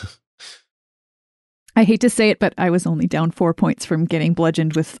chill. I hate to say it, but I was only down 4 points from getting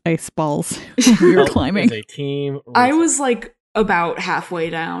bludgeoned with ice balls when we were climbing. As a team, I was like about halfway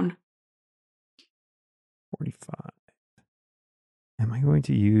down. 45. Am I going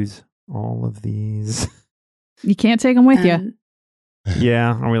to use all of these? You can't take them with you. And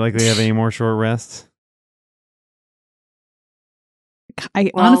Yeah. Are we likely to have any more short rests?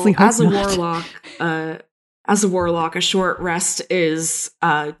 I honestly hope as a not. warlock, a short rest is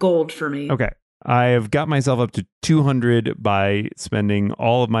gold for me. Okay. I have got myself up to 200 by spending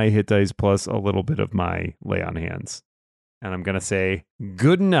all of my hit dice plus a little bit of my lay on hands. And I'm going to say,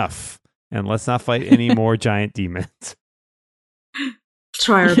 good enough. And let's not fight any more giant demons.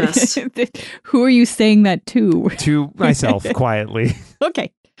 Try our best. Who are you saying that to? To myself, quietly.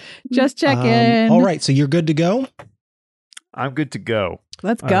 Okay. Just checking. All right, so you're good to go? I'm good to go.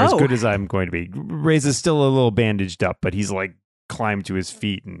 Let's Or go. as good as I'm going to be. Ray's is still a little bandaged up, but he's like climbed to his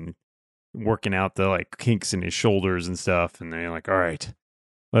feet and working out the like kinks in his shoulders and stuff. And they're like, all right,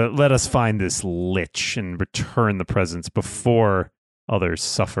 let us find this lich and return the presents before others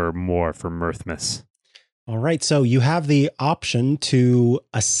suffer more for Mirthmas. All right, so you have the option to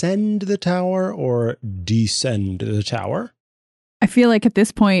ascend the tower or descend the tower. I feel like at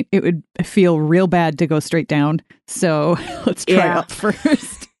this point it would feel real bad to go straight down. So let's try Yeah. up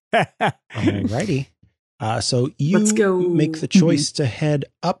first. All righty. So you Let's go. make the choice to head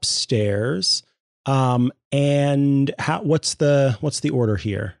upstairs. And what's the order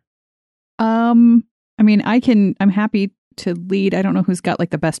here? I mean, I'm happy to lead. I don't know who's got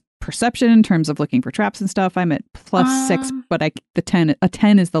like the best perception in terms of looking for traps and stuff. I'm at +6, but a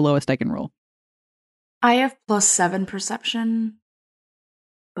 10 is the lowest I can roll. I have +7 perception,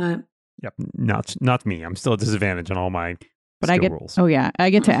 but Yep, not me. I'm still at disadvantage on all my But skill I get rolls. Oh yeah, I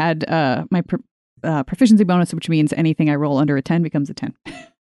get to add my proficiency bonus, which means anything I roll under a 10 becomes a 10.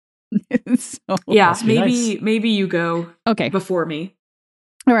 So, yeah, must be maybe you go okay. before me.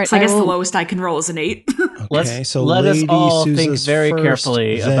 All right. So I guess the will- lowest I can roll is an 8. Okay, so let us Lady all think Sousa's very first,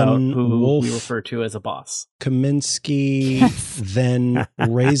 carefully then about who Wolf we refer to as a boss. Kaminsky, Yes. then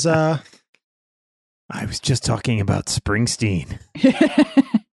Reza, I was just talking about Springsteen.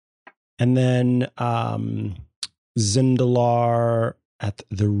 and then Zindalar at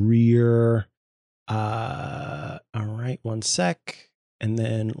the rear. All right, one sec. And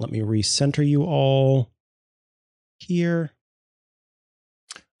then let me recenter you all here.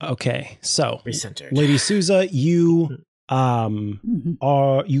 Okay, so Recentered. Lady Sousa, you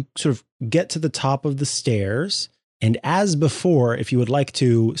Mhm. you sort of get to the top of the stairs, and as before, if you would like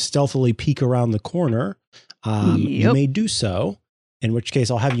to stealthily peek around the corner, you Yep. may do so. In which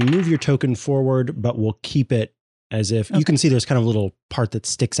case, I'll have you move your token forward, but we'll keep it as if you can see there's kind of a little part that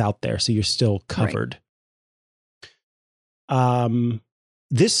sticks out there, so you're still covered.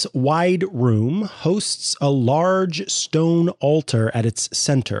 This wide room hosts a large stone altar at its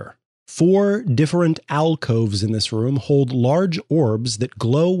center. 4 different alcoves in this room hold large orbs that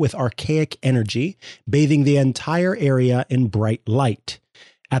glow with archaic energy, bathing the entire area in bright light.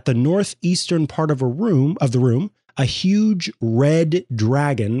 At the northeastern part of the room, a huge red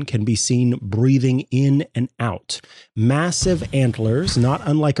dragon can be seen breathing in and out. Massive antlers, not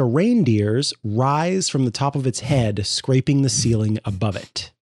unlike a reindeer's, rise from the top of its head, scraping the ceiling above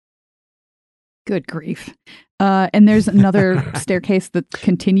it. Good grief. And there's another staircase that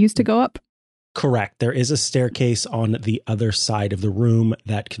continues to go up. Correct. There is a staircase on the other side of the room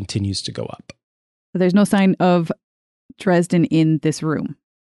that continues to go up. There's no sign of Dresden in this room.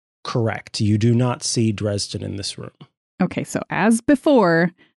 Correct. You do not see Dresden in this room. Okay, so as before,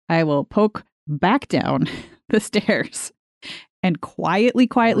 I will poke back down the stairs and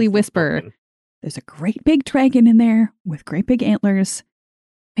quietly whisper, there's a great big dragon in there with great big antlers.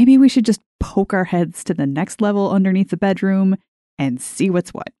 Maybe we should just poke our heads to the next level underneath the bedroom and see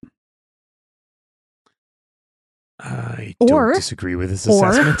what's what. I Or- don't disagree with this or-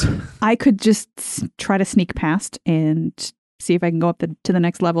 assessment. I could just try to sneak past and see if I can go up to the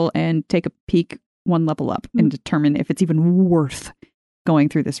next level and take a peek one level up and determine if it's even worth going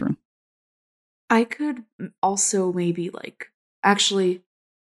through this room. I could also maybe actually.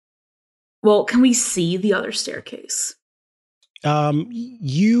 Well, can we see the other staircase?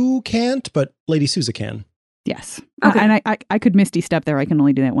 You can't, but Lady Souza can. Yes. Okay. And I could Misty Step there. I can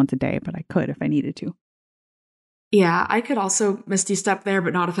only do that once a day, but I could if I needed to. Yeah, I could also Misty Step there,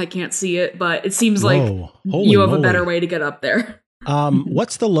 but not if I can't see it. But it seems Whoa, holy you have moly. a better way to get up there.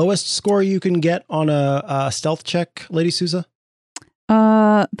 What's the lowest score you can get on a stealth check, Lady Souza?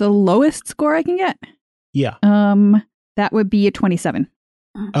 The lowest score I can get? Yeah. That would be a 27.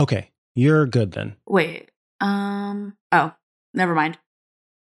 Okay. You're good then. Wait. Oh, never mind.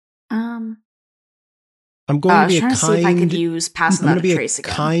 I'm going to be trying to see if I could use Pass I'm going Without to be a a Trace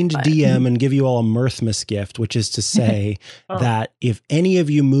again. kind but- DM and give you all a Mirthmas gift, which is to say that if any of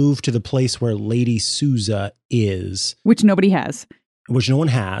you move to the place where Lady Souza is, Which nobody has. which no one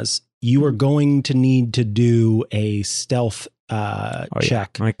has, you are going to need to do a stealth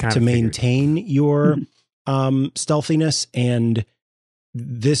check I kinda to figured. maintain your stealthiness. And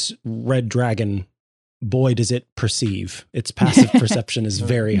this red dragon, boy, does it perceive. Its passive perception is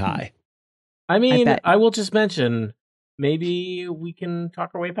very high. I mean, bet. I will just mention, maybe we can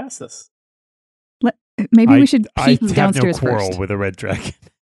talk our way past this. Maybe we should I peek have downstairs no quarrel first. with a red dragon.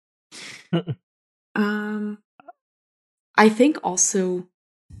 I think also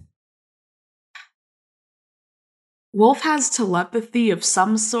Wolf has telepathy of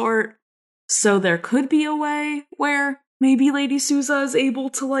some sort, so there could be a way where maybe Lady Souza is able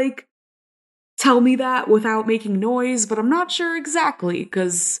to tell me that without making noise, but I'm not sure exactly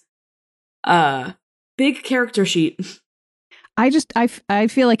because big character sheet. I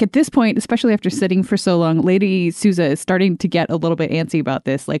feel like at this point, especially after sitting for so long, Lady Souza is starting to get a little bit antsy about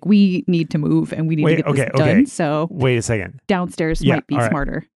this. Like, we need to move and we need to get this done. So Wait a second. downstairs Yeah, might be all right.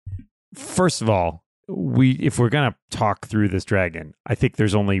 smarter. First of all, if we're gonna talk through this dragon, I think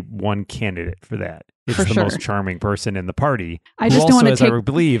there's only one candidate for that. It's For the sure. most charming person in the party. I who just don't also, wanna as I take-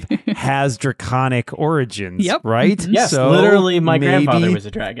 believe, has draconic origins. Yep. Right? Mhm. Yes, So literally, my maybe- grandfather was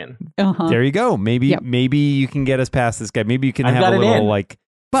a dragon. Uh-huh. There you go. Maybe Yep. maybe you can get us past this guy. Maybe you can I've have got a it little in.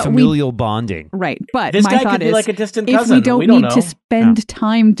 But familial bonding. Right. But This my guy thought could be is, like a distant if cousin. we don't know. need to spend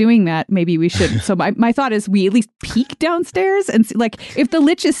time doing that, maybe we should. So my thought is we at least peek downstairs and see, if the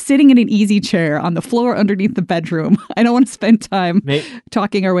Lich is sitting in an easy chair on the floor underneath the bedroom, I don't want to spend time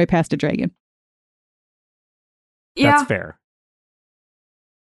talking our way past a dragon. Yeah. That's fair.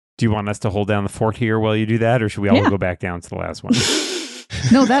 Do you want us to hold down the fort here while you do that, or should we all Yeah. go back down to the last one?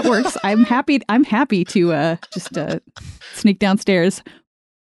 No, that works. I'm happy to just sneak downstairs,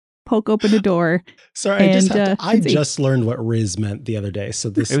 poke open a door. Sorry, I and see. just learned what Riz meant the other day. So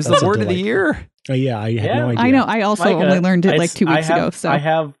this It was that's the a word of the delight. year. Oh, yeah, I had no idea. I know. I also Micah, only learned it 2 weeks ago. So I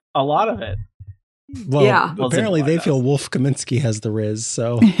have a lot of it. Well, Yeah. apparently Well, they Zindler feel does. Wolf Kaminsky has the Riz.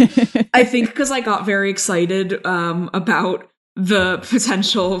 So I think because I got very excited about the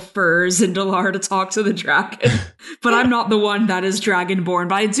potential for Zindalar to talk to the dragon, but I'm not the one that is dragonborn.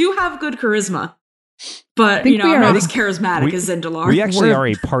 But I do have good charisma. But think we I'm are- not I as charismatic we- as Zindalar. We actually We're- are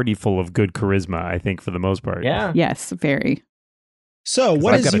a party full of good charisma, I think, for the most part. Yeah. yes, very.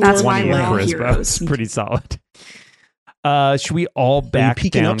 what I've is got a your That's why 20 in we're all plan? charisma. heroes. It's pretty solid. Should we all Are you back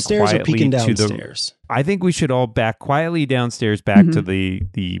peeking down upstairs or quietly peeking to the? downstairs? I think we should all back quietly downstairs, back Mm-hmm. to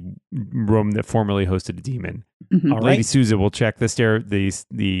the room that formerly hosted a demon. Mhm. All Lady right. Souza will check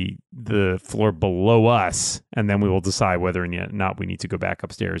the floor below us, and then we will decide whether or not we need to go back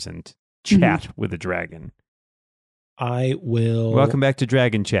upstairs and chat with the dragon. I will. Welcome back to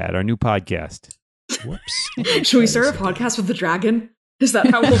Dragon Chat, our new podcast. Whoops. Should we start a podcast with the dragon? Is that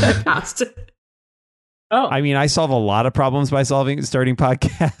how we'll get past it? Oh, I mean, I solve a lot of problems by starting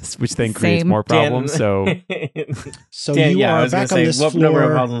podcasts, which then creates Same. more problems. So So Dan, you I are was gonna back on say, this what number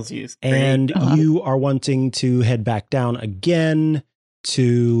of floor, puzzles you use? and Uh-huh. you are wanting to head back down again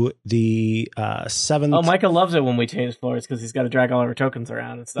to the seventh. Oh, Micah loves it when we change floors because he's got to drag all of our tokens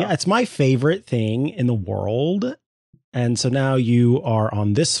around and stuff. Yeah, it's my favorite thing in the world. And so now you are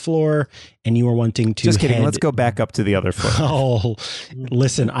on this floor, and you are wanting to just kidding. head- Let's go back up to the other floor. Oh,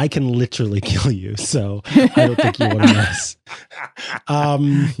 listen, I can literally kill you, so I don't think you want to mess.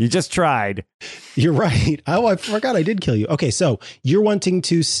 You just tried. You're right. Oh, I forgot I did kill you. Okay, so you're wanting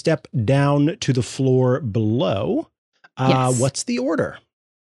to step down to the floor below. Yes. What's the order?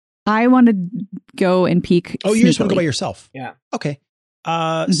 I want to go and peek. Oh, you just want to go by sneakily. yourself. Yeah. Okay.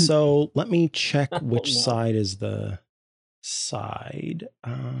 Mhm. So let me check which No. side is the side.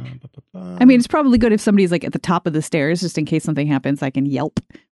 I mean, it's probably good if somebody's at the top of the stairs, just in case something happens. I can yelp.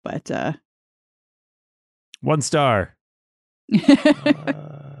 But 1 star.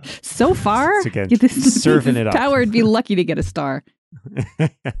 so far, It's again, this serving it up. tower would be lucky to get a star.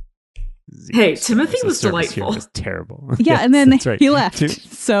 Hey, stars. Timothy The was service here delightful. was terrible. Yeah, Yes, and then that's right. he left.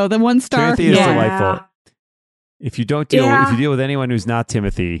 So the 1 star. Timothy is yeah. delightful. If you don't deal, if you deal with anyone who's not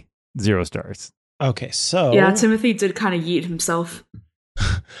Timothy, 0 stars. Okay, so Yeah, Timothy did kind of yeet himself.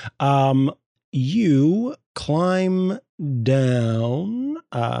 You climb down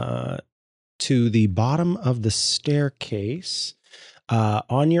to the bottom of the staircase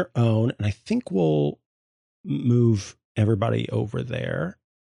on your own, and I think we'll move everybody over there.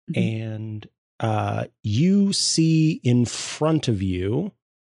 And you see in front of you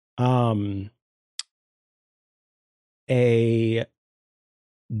a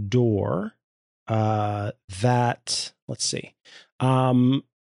door that, let's see, the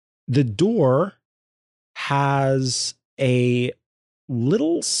door has a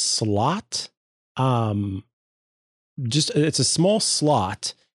little slot. It's a small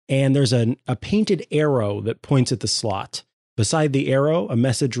slot, and there's a painted arrow that points at the slot. Beside the arrow, a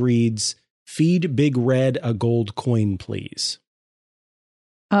message reads, "Feed Big Red a gold coin, please."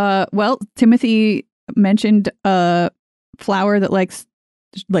 Well, Timothy mentioned a flower that likes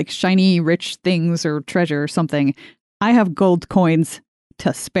like shiny, rich things or treasure or something. I have gold coins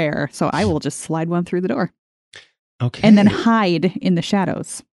to spare, so I will just slide one through the door. Okay. And then hide in the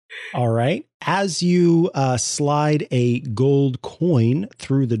shadows. All right. As you slide a gold coin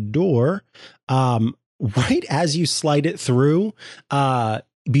through the door, right as you slide it through,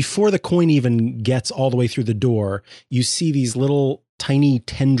 before the coin even gets all the way through the door, you see these little tiny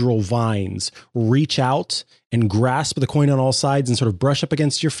tendril vines reach out and grasp the coin on all sides and sort of brush up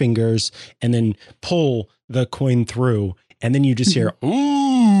against your fingers and then pull the coin through. And then you just hear,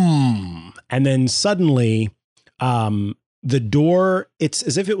 and then suddenly, the door, it's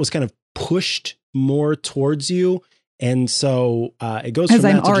as if it was kind of pushed more towards you. And so it goes as from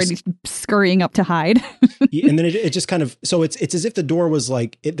I'm that to already scurrying up to hide. and then it just kind of, so it's as if the door was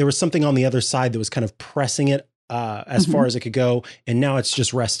like, there was something on the other side that was kind of pressing it as far as it could go. And now it's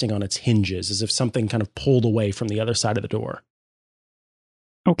just resting on its hinges, as if something kind of pulled away from the other side of the door.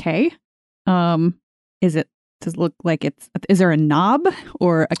 Okay. Does it look like is there a knob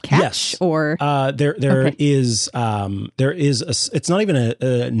or a catch? Yes. Or there Okay. is it's not even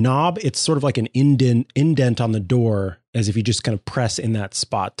a knob. It's sort of like an indent on the door, as if you just kind of press in that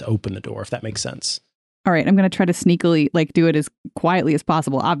spot to open the door, if that makes sense. All right, I'm going to try to sneakily do it as quietly as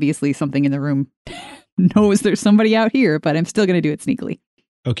possible. Obviously, something in the room knows there's somebody out here, but I'm still going to do it sneakily.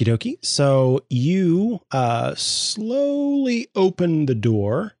 Okie dokie. So you slowly open the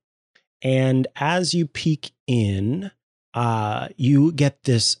door, and as you peek in, you get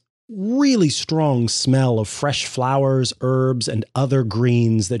this really strong smell of fresh flowers, herbs, and other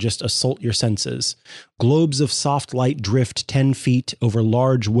greens that just assault your senses. Globes of soft light drift 10 feet over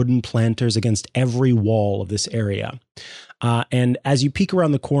large wooden planters against every wall of this area. And as you peek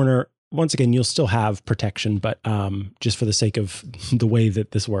around the corner, once again, you'll still have protection, but just for the sake of the way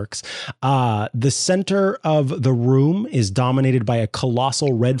that this works, the center of the room is dominated by a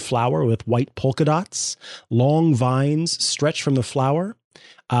colossal red flower with white polka dots. Long vines stretch from the flower,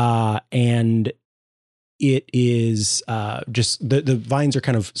 and it is just the vines are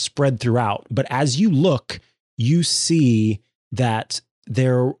kind of spread throughout. But as you look, you see that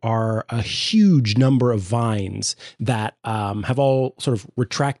there are a huge number of vines that have all sort of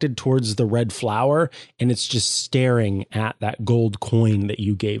retracted towards the red flower, and it's just staring at that gold coin that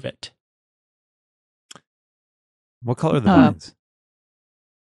you gave it. What color are the vines?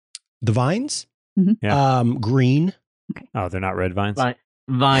 The vines? Mhm. Yeah. Green. Oh, they're not red vines?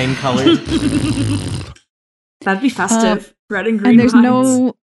 Vine colored. That'd be festive. Red and green And there's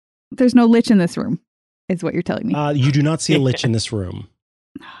vines. there's no lich in this room, is what you're telling me. You do not see a lich in this room.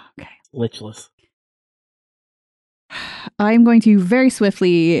 Okay. Lichless. I'm going to very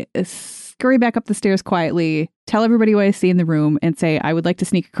swiftly scurry back up the stairs quietly, tell everybody what I see in the room, and say I would like to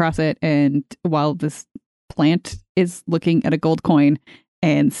sneak across it, and while this plant is looking at a gold coin,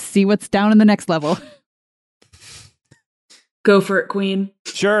 and see what's down in the next level. Go for it, queen.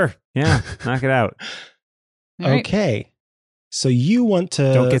 Sure. Yeah. Knock it out. All right. Okay. So you want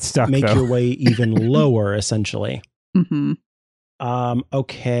to Don't get stuck, make though. your way even lower, essentially. Mm-hmm.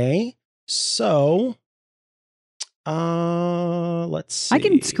 Okay. So, let's see. I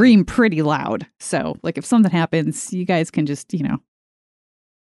can scream pretty loud. So, if something happens, you guys can just,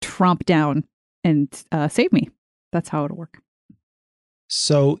 tromp down and save me. That's how it'll work.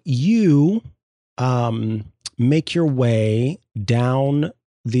 So you make your way down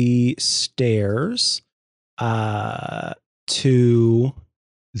the stairs to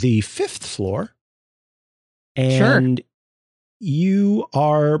the 5th floor. And you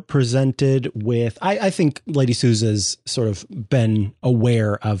are presented with, I think Lady Souza's sort of been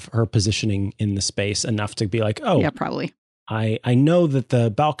aware of her positioning in the space enough to be like, oh, Yeah, probably. I know that the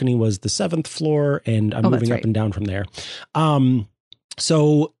balcony was the 7th floor and I'm Oh, that's moving up right. and down from there.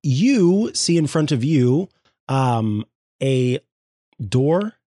 So you see in front of you a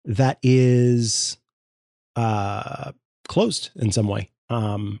door that is closed in some way.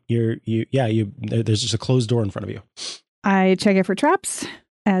 There's just a closed door in front of you. I check it for traps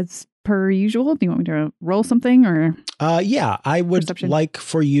as per usual. Do you want me to roll something or? Yeah, I would Perception? like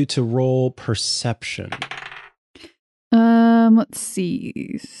for you to roll perception. Let's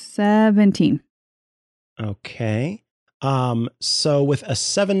see. 17. Okay. So with a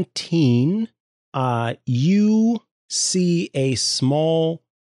 17, you see a small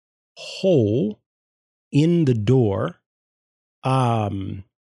hole in the door, that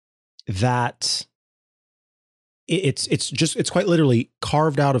it's quite literally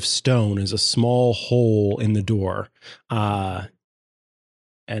carved out of stone as a small hole in the door.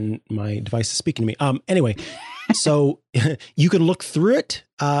 And my device is speaking to me. Anyway, so you can look through it,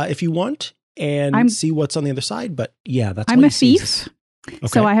 if you want, and see what's on the other side. But yeah, that's I'm what a you see. thief, Okay.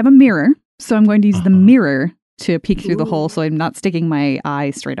 so I have a mirror. So I'm going to use the Uh-huh. mirror to peek through the hole, so I'm not sticking my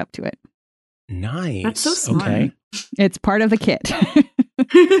eye straight up to it. Nice. That's so smart. Okay. It's part of the kit.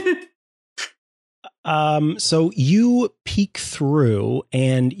 So you peek through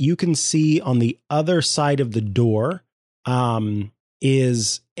and you can see on the other side of the door,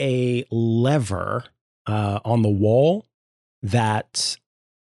 is a lever, on the wall that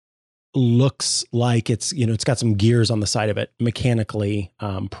looks like it's got some gears on the side of it. Mechanically,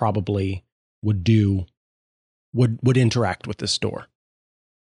 probably would interact with this door.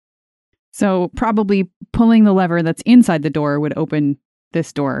 So probably pulling the lever that's inside the door would open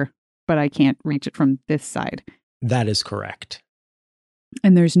this door, but I can't reach it from this side. That is correct.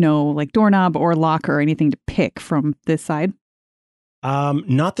 And there's no like doorknob or lock or anything to pick from this side.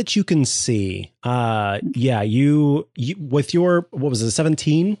 Not that you can see. Yeah, you with your, what was it,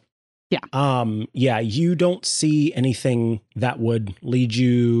 17? Yeah. Yeah, you don't see anything that would lead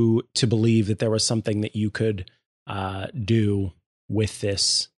you to believe that there was something that you could do with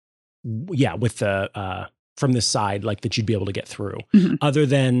this. Yeah, with the from this side, like that you'd be able to get through, Mhm. other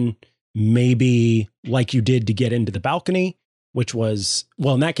than maybe like you did to get into the balcony, which was,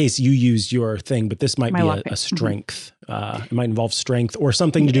 well, in that case, you used your thing, but this might My be lockpick. a strength. It might involve strength or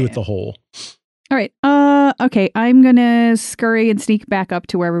something to do with the hole. All right. Okay. I'm going to scurry and sneak back up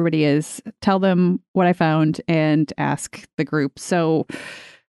to where everybody is, tell them what I found, and ask the group. So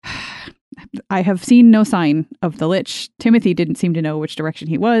I have seen no sign of the Lich. Timothy didn't seem to know which direction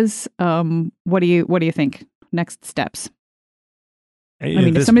he was. What do you think? Next steps. I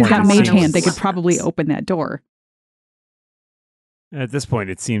mean, if somebody's got mage hand, they could probably open that door. At this point,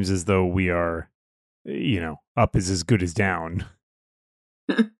 it seems as though we are, up is as good as down.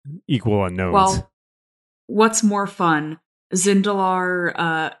 Equal unknowns. Well, what's more fun?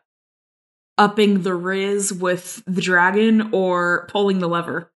 Zindalar upping the riz with the dragon or pulling the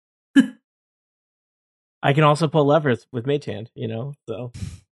lever? I can also pull levers with Mage Hand, so.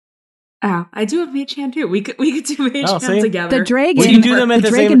 Oh, I do have mage hand too. We could do mage hand see? together. The dragon. We can do them at the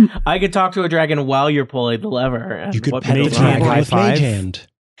the dragon, same. I could talk to a dragon while you're pulling the lever. and You could what pet the makes dragon high with five? mage hand.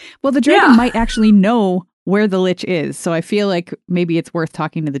 Well, the dragon Yeah. might actually know where the Lich is. So I feel like maybe it's worth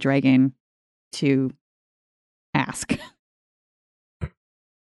talking to the dragon to ask.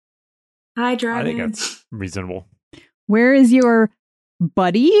 Hi, I dragon. think that's reasonable. Where is your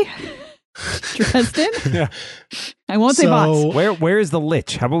buddy, Dresden? Yeah. I won't say boss. Where is the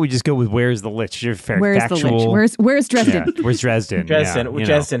Lich? How about we just go with where is the Lich? You're fair. Where's factual. the Lich? Where's Dresden? Yeah, where's Dresden? Dresden. Yeah,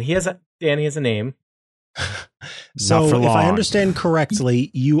 Dresden. Danny has a name. So for if I long. understand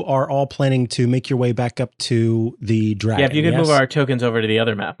correctly, you are all planning to make your way back up to the dragon. Yeah, if you could yes? move our tokens over to the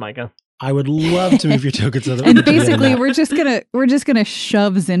other map, Micah. I would love to move your tokens to the And to the other basically, map. we're just gonna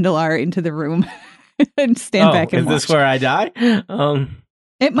shove Zindalar into the room and stand back and is this watch. where I die?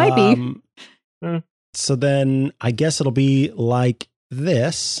 It might be. Hmm. So then I guess it'll be like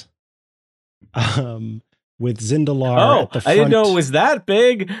this. With Zindalar at the front. I didn't know it was that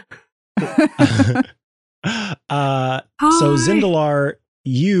big. So Hi. Zindalar,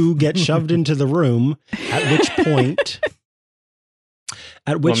 you get shoved into the room, at which point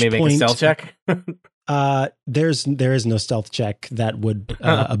Want me to make a stealth check? there is no stealth check that would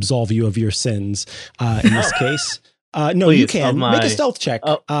absolve you of your sins in this case. No, Please, you can of my- make a stealth check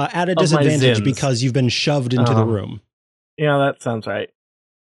at a of my disadvantage sins. because you've been shoved into the Oh. room. Yeah, that sounds right.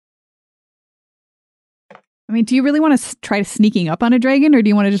 I mean, do you really want to try sneaking up on a dragon, or do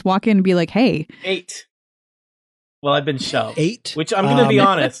you want to just walk in and be like, "Hey"? 8. Well, I've been shoved. 8. Which I'm going to be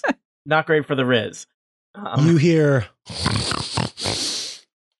honest, not great for the Riz. You hear,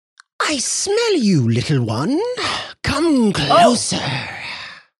 I smell you, little one. Come closer.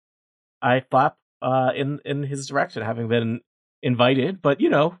 I flap in his direction, having been invited, but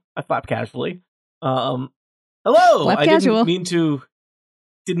I flap casually. Hello. Flap I casual. didn't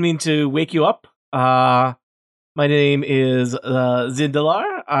mean to wake you up. My name is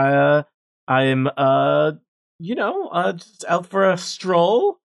Zindalar. I'm just out for a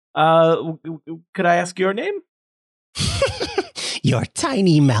stroll. Could I ask your name? Your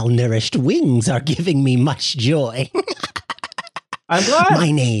tiny malnourished wings are giving me much joy. I'm glad. My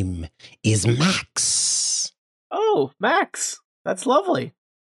name is Max. Oh, Max. That's lovely.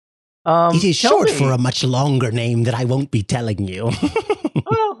 It is tell short me. for a much longer name that I won't be telling you.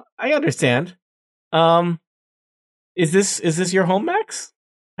 Well, I understand. Is this your home, Max?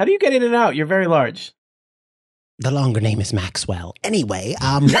 How do you get in and out? You're very large. The longer name is Maxwell. Anyway,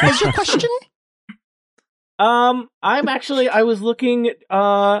 what was your question? I was looking,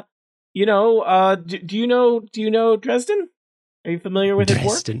 do you know Dresden? Are you familiar with his work?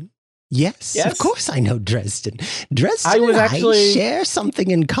 Dresden. Yes, Yes? of course I know Dresden. Dresden I was and actually- I share something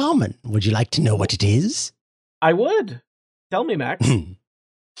in common. Would you like to know what it is? I would. Tell me, Max.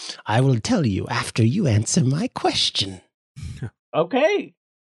 I will tell you after you answer my question. Okay.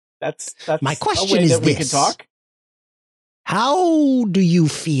 That's My question a way is that we can this. talk. How do you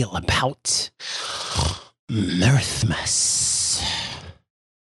feel about Mirthmas?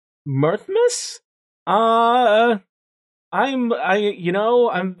 Mirthmas? I'm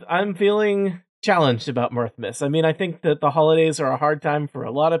feeling challenged about Mirthmas. I mean, I think that the holidays are a hard time for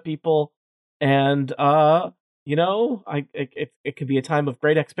a lot of people, and it could be a time of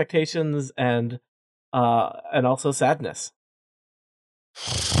great expectations and also sadness.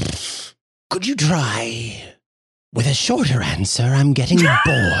 Could you try with a shorter answer? I'm getting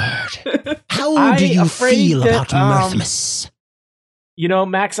bored. How do you afraid feel that, about Mirthmas?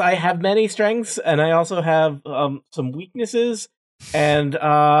 Max, I have many strengths, and I also have some weaknesses. And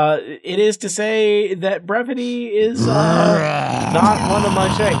it is to say that brevity is not one of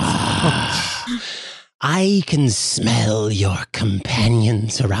my strengths. I can smell your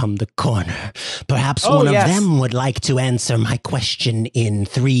companions around the corner. Perhaps one of them would like to answer my question in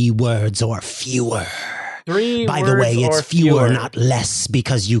 3 words or fewer. 3 By words the way, it's or fewer, not less,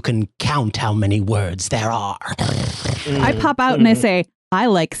 because you can count how many words there are. I pop out and I say, I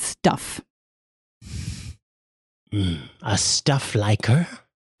like stuff. A stuff liker?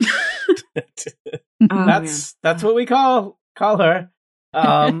 That's what we call her.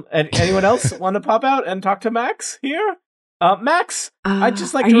 And anyone else want to pop out and talk to Max here? Max, I'd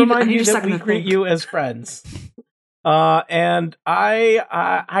just like to remind you that we greet you as friends. And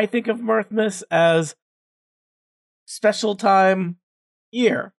I think of Mirthmas as special time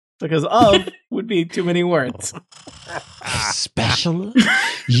year, because of would be too many words. Special?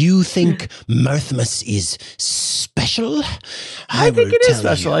 You think Mirthmas is special? I think it is will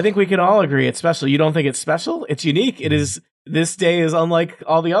tell special. you. I think we can all agree it's special. You don't think it's special? It's unique. It is. This day is unlike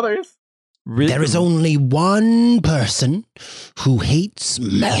all the others. There is only one person who hates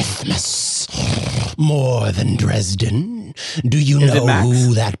Mirthmas more than Dresden. Do you Is it know Max?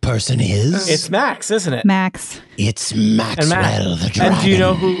 who that person is? It's Max, isn't it? Max. It's Maxwell the dragon. And do you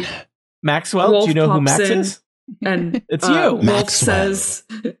know who Maxwell? Wolf do you know who pops Max in. is? And It's you. Wolf Maxwell. says,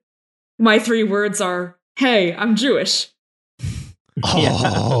 my 3 words are, hey, I'm Jewish.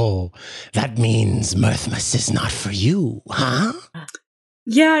 Oh, that means Mirthmas is not for you, huh?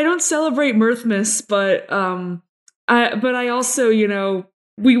 Yeah, I don't celebrate Mirthmas, but I also,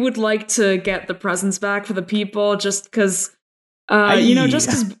 we would like to get the presents back for the people, just because,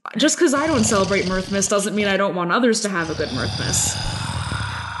 just because I don't celebrate Mirthmas doesn't mean I don't want others to have a good Mirthmas.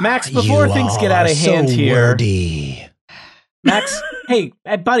 Max, before You things get are out of hand so here, wordy. Max, hey,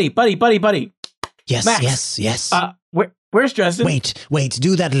 buddy. Yes, Max. yes. Where's Dresden? Wait,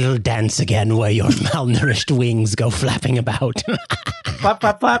 do that little dance again where your malnourished wings go flapping about. Flap,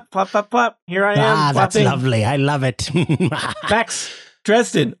 flap, flap, flap, flap, flap. Here I am. That's flapping. lovely. I love it. Max,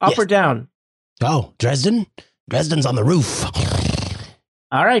 Dresden, up Yes. or down? Oh, Dresden? Dresden's on the roof.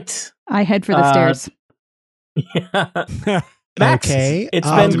 All right. I head for the stairs. Max, Okay, it's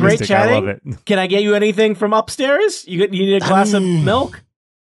been great Optimistic, I love chatting. it. Can I get you anything from upstairs? You need a glass of milk?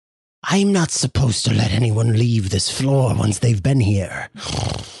 I'm not supposed to let anyone leave this floor once they've been here.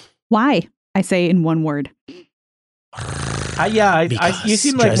 Why? I say in 1 word. You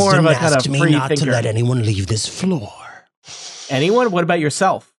seem like more of Dresden a kind of asked me free not thinker. to let anyone leave this floor. Anyone? What about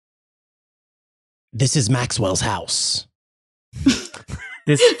yourself? This is Maxwell's house.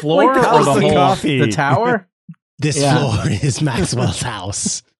 This floor Like the or the coffee. whole Coffee. the tower? This Yeah. floor is Maxwell's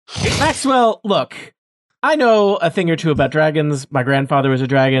house. Maxwell, look, I know a thing or two about dragons. My grandfather was a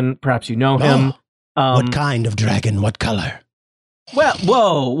dragon. Perhaps you know him. What kind of dragon? What color? Well,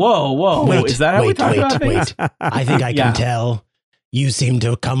 whoa. Wait, Is that how we talk about things? wait. I think I can Yeah. tell. You seem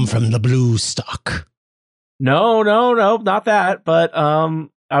to come from the blue stock. No, not that. But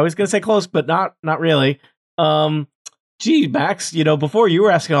I was gonna say close, but not really. Gee, Max, before you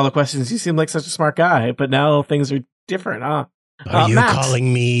were asking all the questions, you seemed like such a smart guy, but now things are different, huh? Are you Max.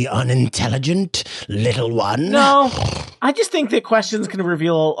 calling me unintelligent, little one? No, I just think that questions can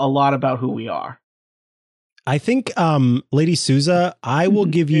reveal a lot about who we are. I think, Lady Souza, I will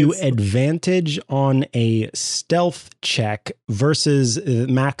give you Yes. advantage on a stealth check versus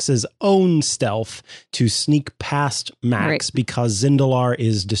Max's own stealth to sneak past Max Right. because Zindalar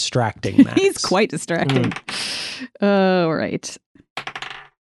is distracting Max. He's quite distracting. All right.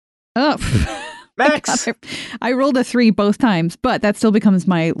 Oh, Max! God, I rolled a 3 both times, but that still becomes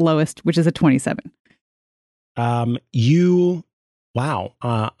my lowest, which is a 27.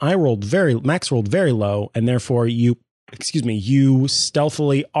 Max rolled very low, and therefore you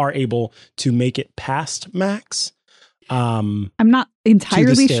stealthily are able to make it past Max. I'm not To the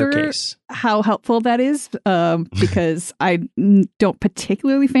entirely sure staircase. how helpful that is, because I don't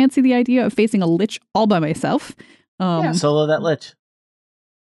particularly fancy the idea of facing a lich all by myself. Yeah, solo that lich.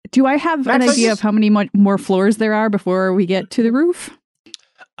 Do I have Max, an I idea just- of how many more floors there are before we get to the roof?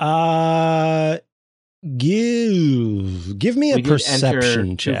 Give me a We did perception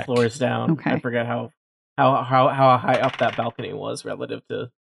enter 2 check. floors down. Okay. I forgot how high up that balcony was relative to,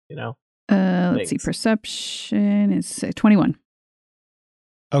 Let's see. Thanks. Perception is 21.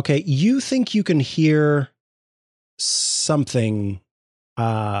 Okay, you think you can hear something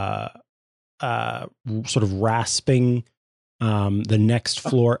sort of rasping the next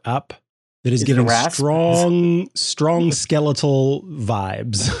floor up that is Is it a giving rasp? strong skeletal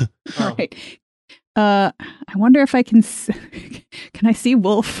vibes. Oh. All right. I wonder if I can can I see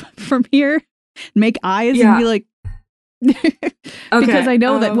Wolf from here? Make eyes Yeah. and be like because I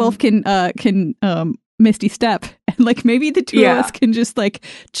know that Wolf can Misty Step, and like maybe the two Yeah. of us can just like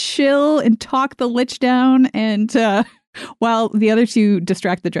chill and talk the lich down, and while the other two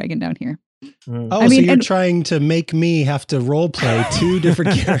distract the dragon down here. Mm. Oh, I mean, so you're and- trying to make me have to role play 2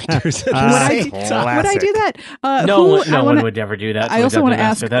 different characters at the Would I same do- time. Would I do that? No I one wanna- would ever do that. I to a also Dungeon wanna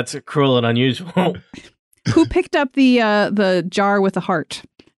Master. ask- That's cruel and unusual. Who picked up the jar with the heart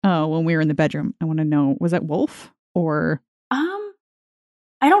when we were in the bedroom? I want to know. Was that Wolf or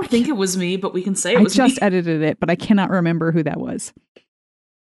I don't think it was me, but we can say it I was just me. edited it, but I cannot remember who that was.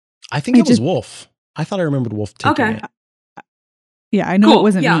 I think I it was just- Wolf. I thought I remembered Wolf taking Okay. it. Yeah, I know Cool. it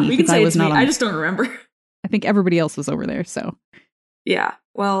wasn't yeah, me we can because I say was it's me. not on. I just don't remember. I think everybody else was over there. So Yeah.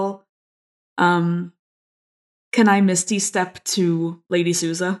 Well, can I Misty Step to Lady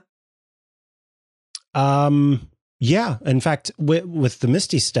Souza? Yeah. In fact, with the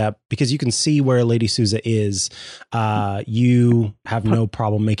Misty Step, because you can see where Lady Souza is, you have no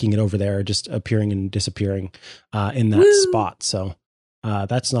problem making it over there, just appearing and disappearing in that Woo. spot. So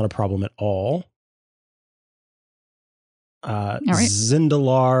that's not a problem at all. right.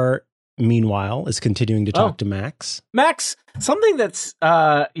 Zindalar, meanwhile, is continuing to talk Oh. to Max. Max, something that's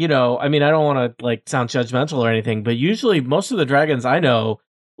I mean, I don't want to like sound judgmental or anything, but usually most of the dragons I know,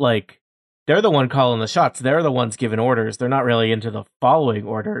 like, they're the one calling the shots. They're the ones giving orders. They're not really into the following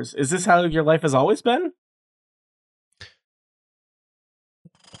orders. Is this how your life has always been?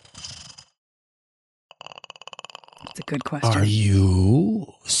 that's a good question. Are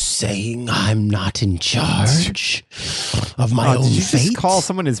you saying I'm not in charge of my own did you fate? just call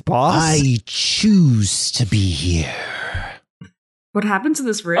someone his boss? I choose to be here. What happened to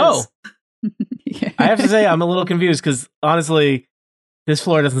this Riz? Oh. Yeah. I have to say, I'm a little confused because honestly, this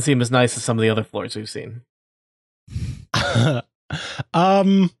floor doesn't seem as nice as some of the other floors we've seen. 2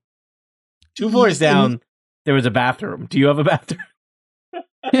 floors down, there was a bathroom. Do you have a bathroom?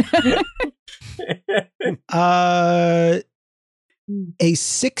 A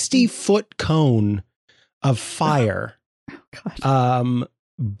 60-foot cone of fire God.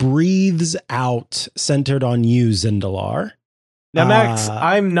 breathes out, centered on you, Zindalar. Now, Max, Uh,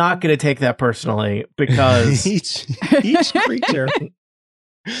 I'm not going to take that personally because each creature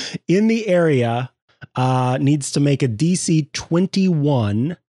in the area needs to make a DC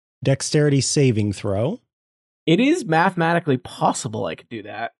 21 dexterity saving throw. it is mathematically possible I could do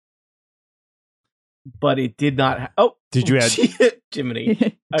that. But it did not. Did you add- shit, Jiminy?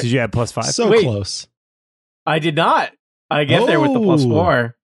 Did you add +5? So Wait. close. I did not. I get there with the Oh.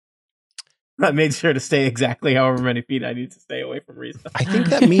 +4. I made sure to stay exactly however many feet I need to stay away from Risa. I think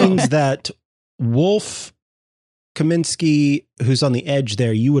that means that Wolf Kaminsky, who's on the edge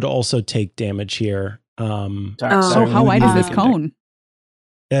there, you would also take damage here. Sorry, So how wide is this cone?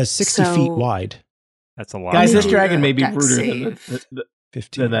 60 feet wide. That's a lot. Guys, this Do dragon the may be dex ruder save. than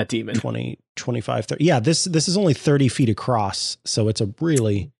 15, than that demon. 20, 25, 30. Yeah, this is only 30 feet across, so it's a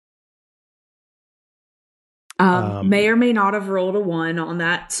really... May or may not have rolled a 1 on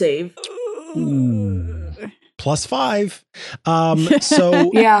that save. +5.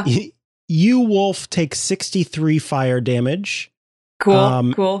 So Yeah. you, Wolf, take 63 fire damage.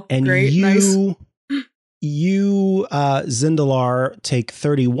 Cool. Cool. And Great. Nice. you, Zindalar, take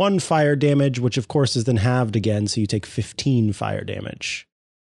 31 fire damage, which of course is then halved again, so you take 15 fire damage.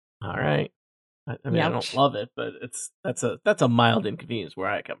 All right. I mean, I don't love it, but that's a mild inconvenience where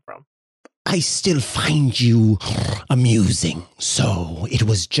I come from. I still find you amusing, so it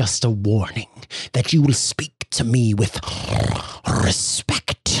was just a warning that you will speak to me with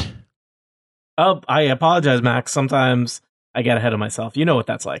respect. Oh, I apologize, Max. Sometimes I get ahead of myself. You know what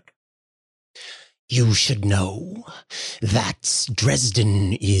that's like. You should know that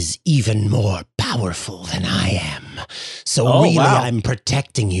Dresden is even more powerful than I am. So wow. I'm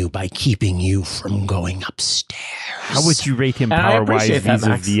protecting you by keeping you from going upstairs. How would you rate him And I power-wise appreciate that,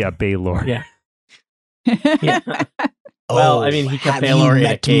 Max. vis-a-vis Baylor? Yeah. Yeah. Well, I mean, he kept Baylor in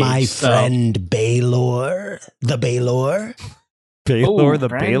a cage, my so- friend Baylor? The Baylor? Baylor Ooh, the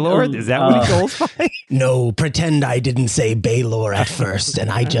Frank, Baylor? Is that what he goes by? No, pretend I didn't say Baylor at first, and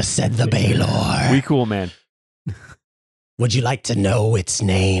I just said the Baylor. We cool, man. Would you like to know its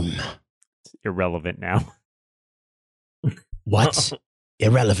name? It's irrelevant now. What?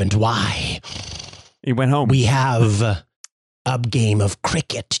 Irrelevant. Why? He went home. We have a game of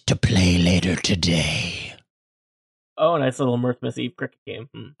cricket to play later today. Oh, nice little Mirthmas Eve cricket game.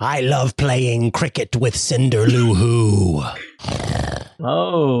 I love playing cricket with Cinderloo Who.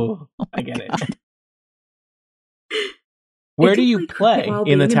 Oh, I get it. Where do you play? While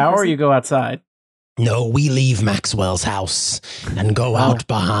In the being in tower or prison. you go outside? No, we leave Maxwell's house and go out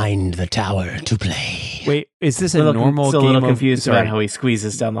behind the tower to play. Wait, is this a Still normal still game a little of confused sorry, about how he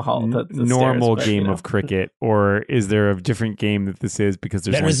squeezes down the hall. The normal stairs, but, game you know. of cricket, or is there a different game that this is because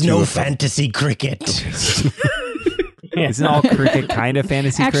there's There only is two no of them? fantasy cricket. Isn't all cricket kind of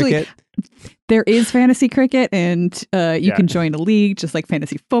fantasy Actually, cricket? There is fantasy cricket, and you Yeah. can join a league just like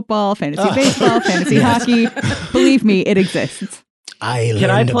fantasy football, fantasy baseball, fantasy hockey. Believe me, it exists. I Can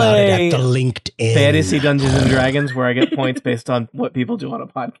I learned about it play at the LinkedIn. Fantasy Dungeons and Dragons, where I get points based on what people do on a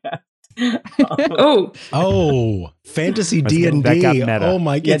podcast. Oh, Fantasy That's- D&D. that got meta. Oh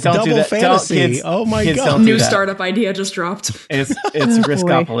my god, Yeah, it's don't do double that. Don't, fantasy. kids- Oh my kids god. don't do new that. startup idea just dropped. It's Oh,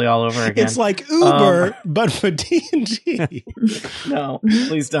 Griscopoly all over again. It's like Uber, but for D&D. No,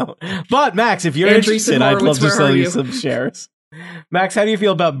 please don't. But Max, if you're Andreessen interested, I'd love Horowitz, to where sell are you you? some shares. Max, how do you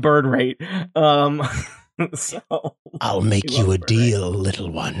feel about burn rate? So, I'll make You you love a burn deal,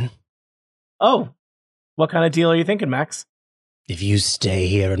 little one. oh, what kind of deal are you thinking, Max? If you stay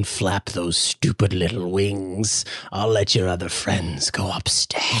here and flap those stupid little wings, I'll let your other friends go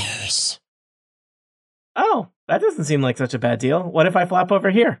upstairs. Oh, that doesn't seem like such a bad deal. What if I flap over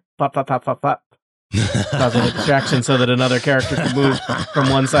here? Flap, flap, flap, flap, flap. Causing a distraction so that another character can move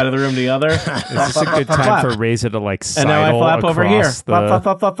from one side of the room to the other. Is this a good time for Reza to like And now I sidle flap over here. across Flap,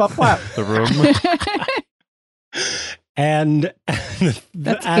 flap, flap, flap, flap, flap. the room? And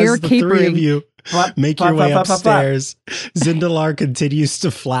That's as air the three capering. of you Flap, make flap, your way flap, flap, flap, flap. upstairs, Zindalar continues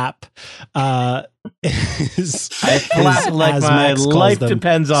to flap. I flap like as my Max calls life them,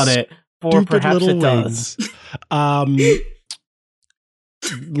 depends on it. Or stupid perhaps little it does. wings.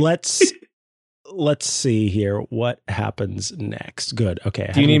 Let's see here what happens next. Good. Okay.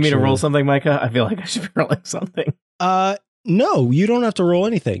 I Do you had need make me to sure- roll something, Micah? I feel like I should be rolling something. No, you don't have to roll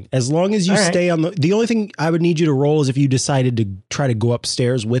anything. As long as you All right. stay on the only thing I would need you to roll is if you decided to try to go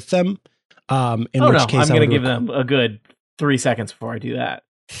upstairs with them. In which case I'm I going to would give them a good 3 seconds before I do that.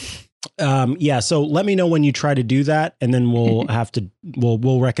 yeah, so let me know when you try to do that, and then we'll have to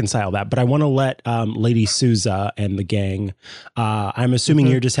we'll reconcile that. But I want to let Lady Souza and the gang. I'm assuming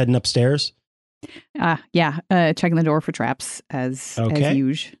Mhm. you're just heading upstairs. Checking the door for traps as Okay.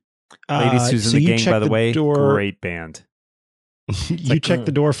 usual. Lady Susan so the you Gang, check by the way, door. great band. You check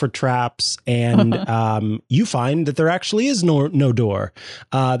the door for traps, and you find that there actually is no door.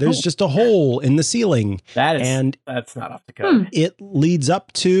 There's just a hole in the ceiling, and That's not off the code. it leads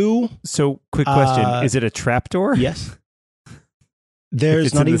up to So, quick question: is it a trapdoor? yes. There's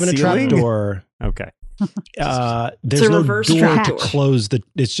It's not in the even a ceiling? trapdoor. Okay. There's a no reverse door trap to door. close the.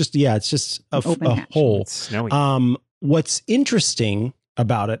 It's just Open a hatch. hole. It's snowy. What's interesting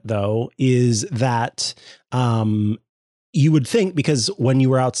about it though is that you would think, because when you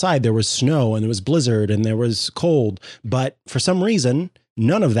were outside, there was snow and there was blizzard and there was cold. But for some reason,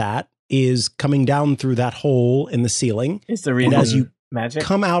 none of that is coming down through that hole in the ceiling. Is the And reason as you magic?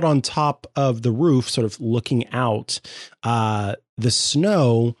 come out on top of the roof, sort of looking out, the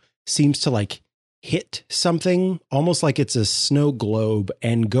snow seems to like hit something almost like it's a snow globe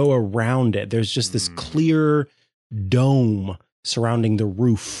and go around it. There's just this clear dome surrounding the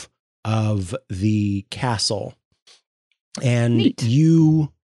roof of the castle. And Neat.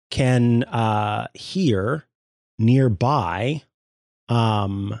 you can hear nearby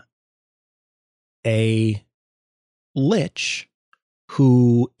a lich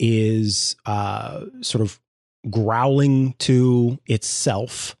who is sort of growling to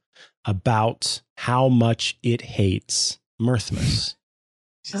itself about how much it hates Mirthmas.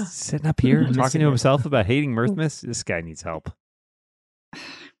 Just sitting up here I'm talking missing to it. himself about hating Mirthmas. This guy needs help.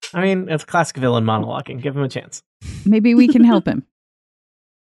 I mean, it's classic villain monologuing. Give him a chance. Maybe we can help him.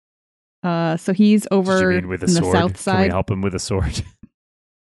 So he's Did you over mean in with a the sword? south Can we side. help him with a sword?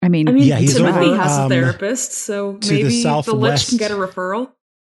 I mean, I mean, Yeah, he's Timothy over, has a um, therapist, so to the maybe the lich southwest. can get a referral.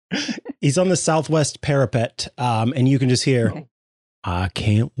 He's on the southwest parapet, and you can just hear, Okay. I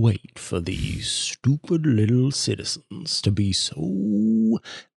can't wait for these stupid little citizens to be so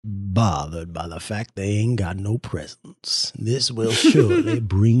bothered by the fact they ain't got no presents. This will surely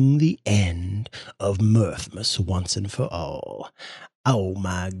bring the end of Mirthmas once and for all. Oh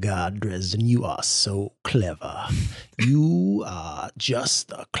my God, Dresden, you are so clever. You are just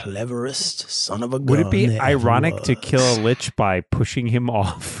the cleverest son of a gun. Would it be there ever ironic to was. kill a lich by pushing him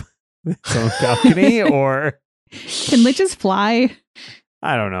off some balcony? Or can liches fly?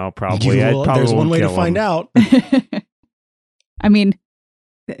 I don't know. Probably. Well, probably there's one won't way to kill find him. out. I mean,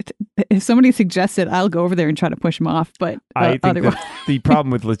 if somebody suggests it, I'll go over there and try to push him off. But I think otherwise, that the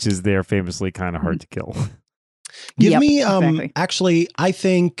problem with liches, they're famously kind of hard to kill. Give Yep, me, exactly. actually, I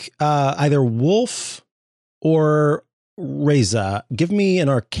think either Wolf or Reza, give me an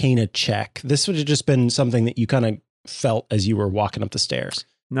Arcana check. This would have just been something that you kind of felt as you were walking up the stairs.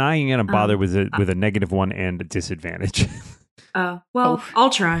 Now I'm going to bother Um, with a -1 and a disadvantage. Well, Oh. I'll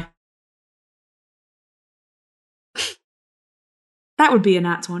try. That would be a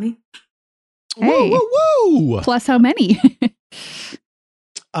nat 20. Hey. Woo, woo, woo! plus how many?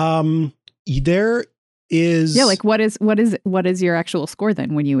 There is... Yeah, like what is your actual score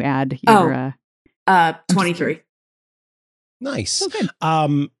then when you add your? Oh. just 23. Nice. Oh,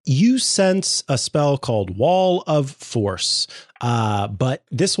 good. You sense a spell called Wall of Force. But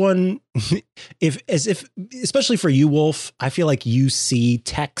this one, especially for you, Wolf, I feel like you see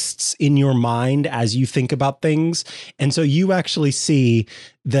texts in your mind as you think about things. And so you actually see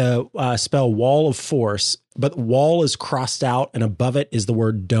the spell Wall of Force, but wall is crossed out and above it is the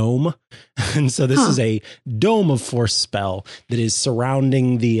word dome. And so this is a Dome of Force spell that is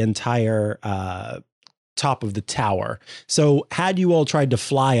surrounding the entire top of the tower. So had you all tried to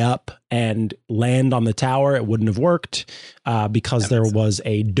fly up and land on the tower, it wouldn't have worked because there was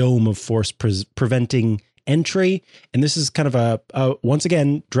a dome of force preventing entry. And this is kind of a once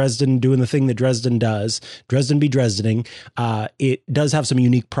again, Dresden doing the thing that Dresden does. Dresden be Dresdening. It does have some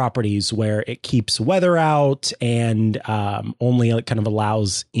unique properties where it keeps weather out and only kind of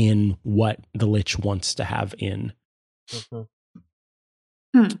allows in what the Lich wants to have in.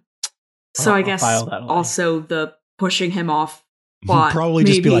 So I I'll guess file that away. also the pushing him off You'd plot. probably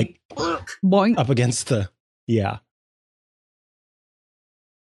just be maybe. like Boing. up against the, yeah.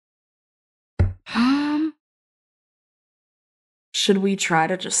 Should we try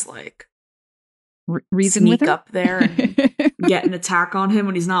to just like Reason sneak with her? up there and get an attack on him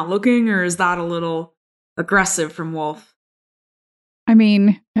when he's not looking, or is that a little aggressive from Wolf? I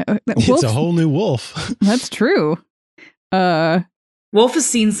mean, It's Wolf, a whole new wolf. that's true. Wolf has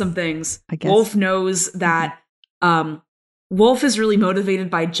seen some things. I guess. Wolf knows that Wolf is really motivated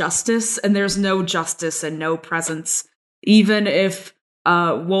by justice, and there's no justice and no presence. Even if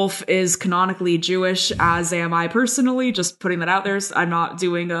Wolf is canonically Jewish, as am I personally, just putting that out there. I'm not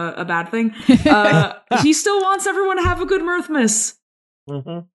doing a bad thing. He still wants everyone to have a good Mirthmas.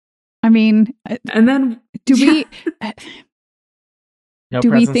 I mean, And then do we No Do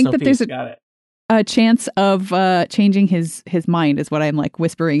we presents, think no that there's peace. a- Got it. a chance of changing his mind? Is what I'm like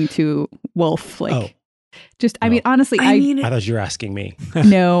whispering to Wolf. Like, just I mean, honestly, I mean, I thought you were asking me.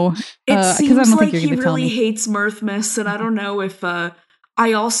 no. it 'cause I seems don't think like you're he gonna tell really me. hates Mirthmas, and I don't know if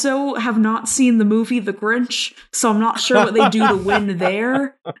I also have not seen the movie The Grinch, so I'm not sure what they do to win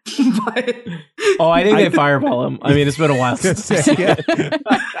there. But Oh, I think they fireball him. I mean, it's been a while since I've seen Yeah. it.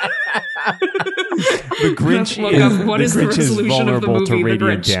 The Grinch Look up, is, what the is the Grinch is resolution of the vulnerable to movie, The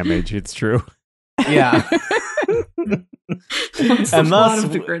radiant Grinch? damage. It's true. Yeah. What's the And plot thus,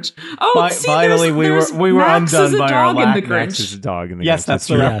 of the Grinch? Oh, see, finally there's we were Max undone is a by our dog in lack. the Grinch. Max is a dog in the Yes, Grinch. that's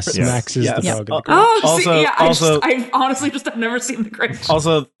the true. reference. Yes, Max is the Yes. dog of the Grinch. Oh, Also- see, yeah, also- I honestly just have never seen the Grinch.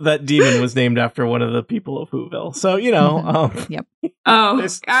 Also, that demon was named after one of the people of Whoville. So, Yep. Oh,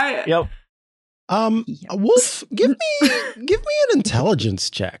 There's- I, yep. Wolf, give me an intelligence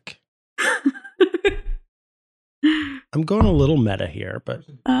check. I'm going a little meta here, but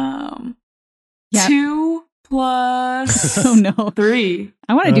Yeah. 2 plus Oh no. 3.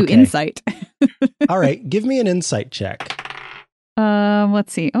 I want to do Okay. insight. all right, give me an insight check.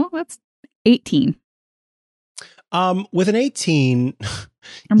 Let's see. Oh, that's 18. With an 18,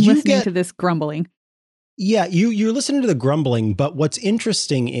 I'm You listening get- to this grumbling. yeah, you're listening to the grumbling, but what's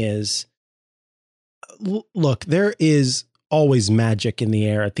interesting is, look, there is always magic in the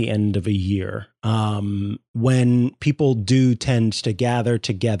air at the end of a year. When people do tend to gather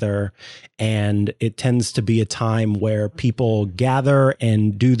together, and it tends to be a time where people gather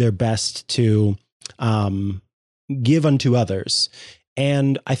and do their best to give unto others.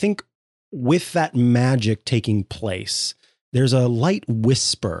 And I think with that magic taking place, there's a light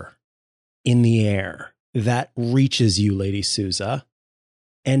whisper in the air that reaches you, Lady Souza,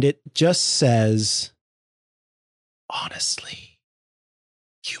 and it just says, honestly,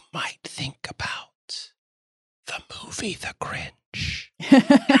 you might think about the movie The Grinch.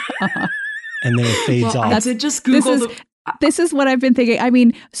 And then it fades Well, off. I did just Google is- the. This is what I've been thinking. I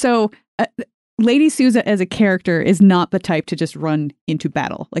mean, so Lady Souza as a character is not the type to just run into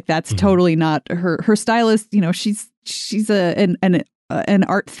battle. Like that's Mhm. totally not her style is, she's an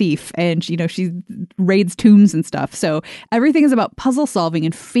art thief, and she raids tombs and stuff. So everything is about puzzle solving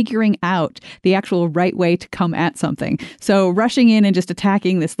and figuring out the actual right way to come at something. So rushing in and just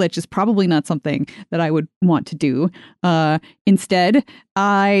attacking this lich is probably not something that I would want to do. Instead,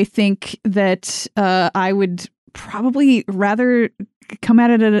 I think that I would probably rather come at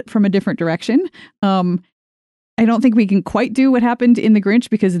it from a different direction. I don't think we can quite do what happened in The Grinch,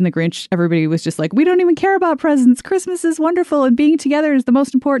 because in The Grinch, everybody was just like, we don't even care about presents. Christmas is wonderful and being together is the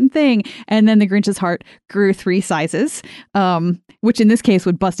most important thing. And then the Grinch's heart grew 3 sizes, which in this case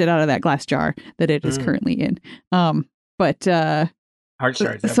would bust it out of that glass jar that it is currently in. But Heart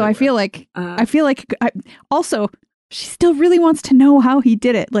shards. so I feel like Uh, also, she still really wants to know how he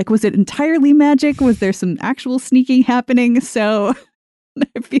did it. Like, was it entirely magic? Was there some actual sneaking happening? So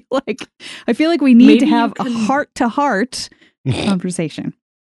I feel like we need Maybe to you have a can- heart-to-heart conversation.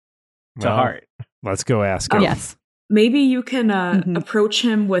 to Well, heart. Let's go ask Oh. him. Yes. maybe you can Mhm. approach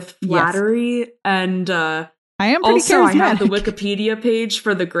him with flattery, and I am pretty also I have the charismatic. Wikipedia page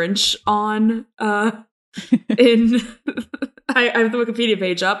for the Grinch on. In I have the Wikipedia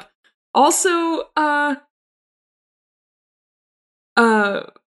page up. Also,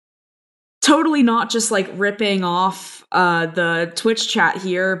 totally not just like ripping off the Twitch chat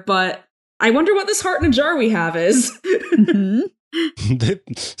here, but I wonder what this heart in a jar we have is. Mhm.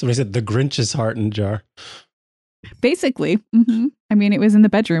 Somebody said the Grinch's heart in a jar. Basically. I mean, it was in the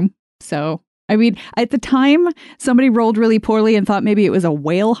bedroom. So, I mean, at the time, somebody rolled really poorly and thought maybe it was a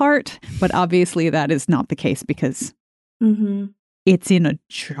whale heart, but obviously that is not the case because Mm-hmm. it's in a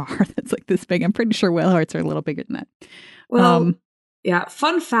jar that's like this big. I'm pretty sure whale hearts are a little bigger than that. Well, yeah,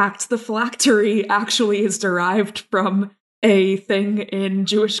 fun fact, the phylactery actually is derived from a thing in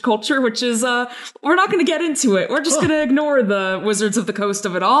Jewish culture, which is, we're not going to get into it. We're just going to ignore the Wizards of the Coast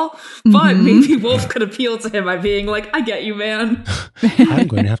of it all. But Mhm. maybe Wolf could appeal to him by being like, I get you, man. I'm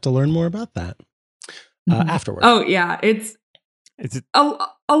going to have to learn more about that Mhm. afterwards. Oh, yeah, it's It's a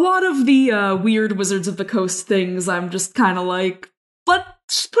lot of the weird Wizards of the Coast things. I'm just kind of like,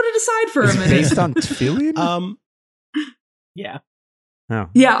 let's put it aside for a is it minute. based on tefillin? Yeah. No.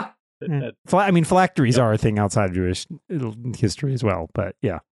 Yeah. I mean, phylacteries are a thing outside of Jewish history as well, but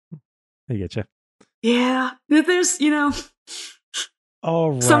yeah, I get you. Yeah. There's,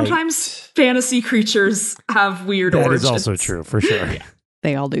 All right. sometimes fantasy creatures have weird That origins. is also true for sure.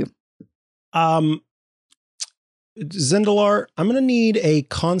 They all do. Zendalar, I'm going to need a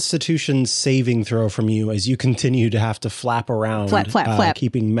Constitution saving throw from you as you continue to have to flap around, Flap.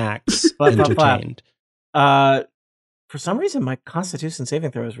 keeping Max Flap, flap, flap. entertained. For some reason, my Constitution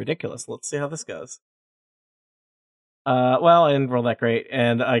saving throw is ridiculous. Let's see how this goes. Well, I didn't roll that great,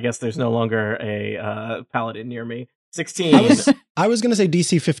 and I guess there's no longer a paladin near me. 16. I was going to say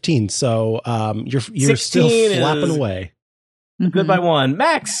DC 15, so you're still 16 flapping is- away. Good by 1.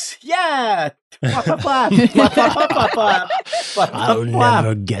 Max! Yeah! Flap, flap, flap. Flap, flap, flap, flap, flap. Flap, I'll flap, flap.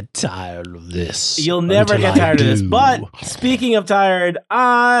 never get tired of this. You'll never until get I tired of this. do. But speaking of tired,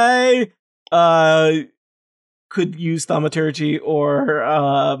 I could use thaumaturgy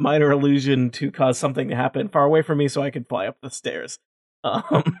or minor illusion to cause something to happen far away from me so I could fly up the stairs.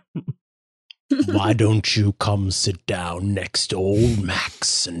 Why don't you come sit down next to old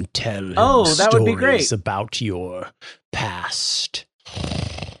Max and tell him that would be great. stories about your past?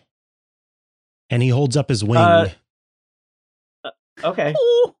 And he holds up his wing. Okay,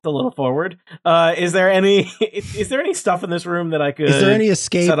 it's a little forward. Is there any stuff in this room that I could? Is there any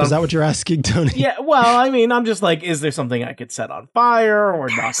escape? Is that what you're asking, Tony? Yeah. Well, I mean, I'm just like, is there something I could set on fire or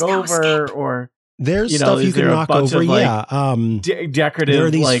knock over or? There's stuff you can knock over. Decorative there are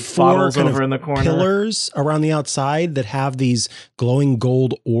these like four bottles kind over of in the corner. Pillars around the outside that have these glowing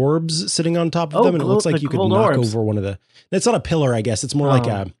gold orbs sitting on top of them, and it looks like you could knock over one of the. It's not a pillar, I guess. It's more like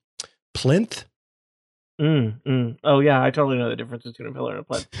a plinth. Oh yeah, I totally know the difference between a pillar and a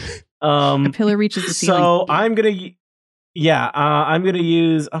plinth. A pillar reaches the ceiling. So I'm gonna use.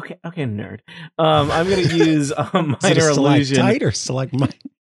 Okay, nerd. I'm gonna use minor illusion. Stalactite or stalagmite?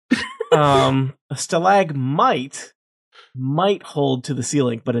 A stalagmite might hold to the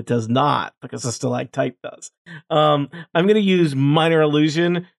ceiling, but it does not because a stalactite does. I'm going to use minor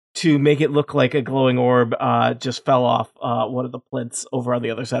illusion to make it look like a glowing orb just fell off one of the plinths over on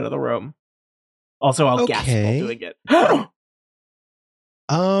the other side of the room. Also, I'll gasp while doing it.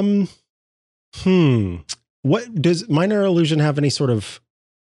 What does minor illusion have any sort of?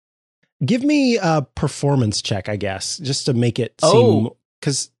 Give me a performance check, I guess, just to make it seem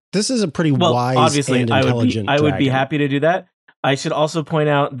because. This is a pretty wise obviously, and intelligent I would be dragon. happy to do that. I should also point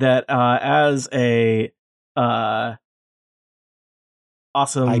out that as a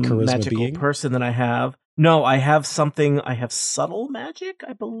awesome magical person that I have, I have subtle magic,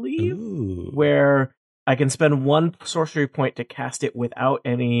 I believe, where I can spend one sorcery point to cast it without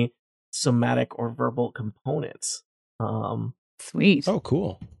any somatic or verbal components. Sweet. Oh,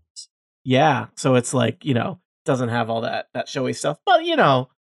 cool. Yeah, so it's like, doesn't have all that showy stuff, but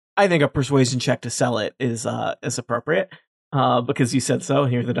I think a persuasion check to sell it is appropriate because you said so.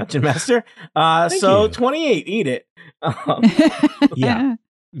 And you're the dungeon master. So 28, eat it. Yeah,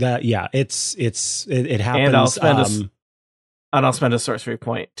 it happens. And I'll spend a sorcery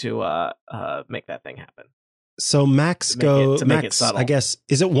point to make that thing happen. So Max make it subtle. I guess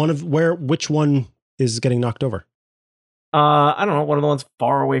is it which one is getting knocked over? I don't know. One of the ones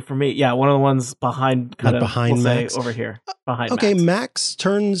far away from me. Yeah, one of the ones behind Max over here. Behind. Okay, Max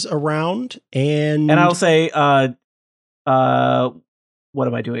turns around and I'll say, what am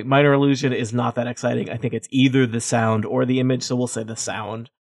I doing? Minor illusion is not that exciting. I think it's either the sound or the image. So we'll say the sound,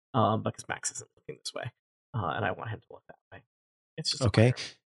 because Max isn't looking this way, and I want him to look that way. It's just okay.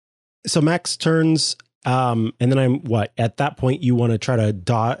 So Max turns, and then at that point you want to try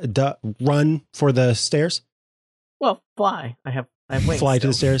to run for the stairs. Well, fly. I have wings. Fly to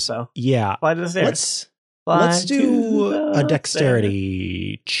the stairs. So yeah, fly to the stairs. Let's do a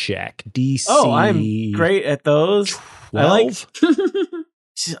dexterity check. DC. Oh, I'm great at those. 12?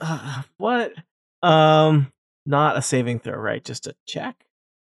 What? Not a saving throw, right? Just a check.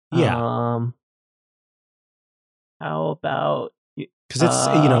 Yeah. How about? Because it's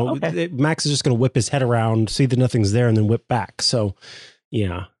Max is just going to whip his head around, see that nothing's there, and then whip back. So,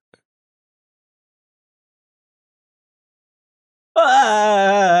 yeah. 2.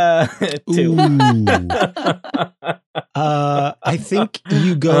 I think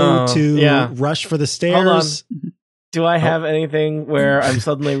you go to rush for the stairs. Do I have anything where I'm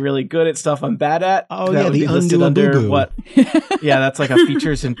suddenly really good at stuff I'm bad at? Oh, that the undo under what? Yeah, that's like a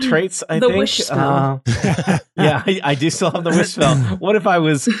features and traits, I think. Wish spell. Yeah, I do still have the wish spell. What if I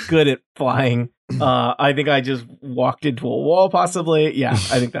was good at flying? I think I just walked into a wall, possibly. Yeah,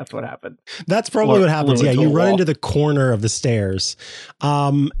 I think that's what happened. That's probably what happens. Yeah, you run into the corner of the stairs,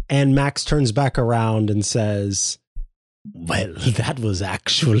 and Max turns back around and says, "Well, that was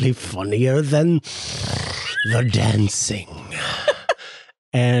actually funnier than the dancing."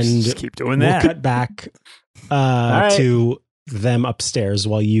 And just keep doing that. We'll cut back to them upstairs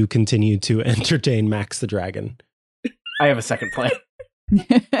while you continue to entertain Max the dragon. I have a second plan.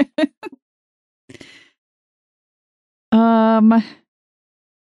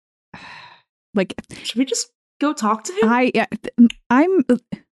 Should we just go talk to him?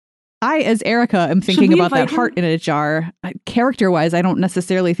 I as Erica am thinking about that heart in a jar. Character wise, I don't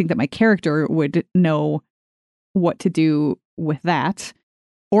necessarily think that my character would know what to do with that,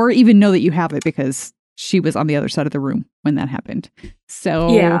 or even know that you have it because she was on the other side of the room when that happened.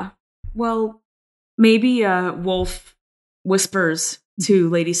 So yeah, well, maybe Wolf whispers to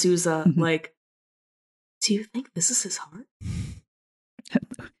Lady Souza, like, "Do you think this is his heart?"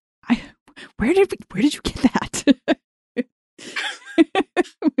 Where did you get that?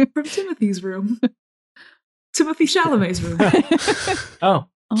 From Timothy's room. Timothy Chalamet's room. Oh,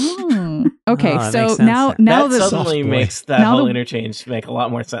 Oh, okay. that So makes sense. now that the suddenly Soft boy. makes that Now whole the- interchange make a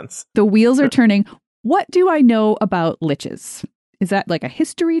lot more sense. the wheels are turning. What do I know about liches? Is that like a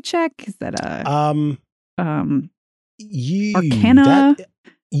history check? Is that a You Arcana?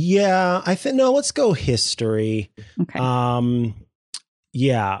 yeah, I think no. Let's go history. okay?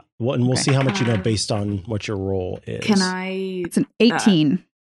 Yeah. Well, and we'll Okay. see how much you know based on what your role is. Can I? It's an 18.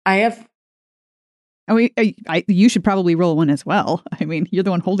 I have. I mean, you should probably roll one as well. I mean, you're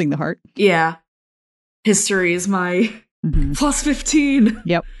the one holding the heart. Yeah. History is my Mhm. plus 15.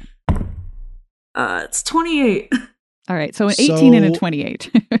 Yep. It's 28. All right. So an 18 and a So- 28.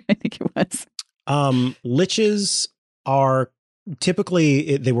 I think it was. Liches are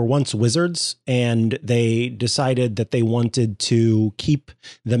typically they were once wizards, and they decided that they wanted to keep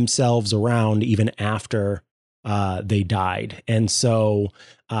themselves around even after they died, and so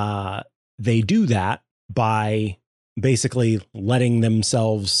they do that by basically letting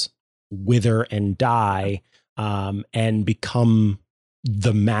themselves wither and die, and become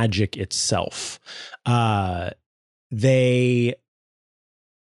the magic itself. They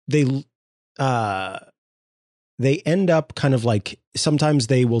end up kind of like, sometimes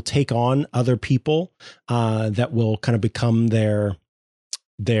they will take on other people that will kind of become their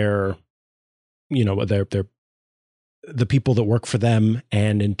the people that work for them,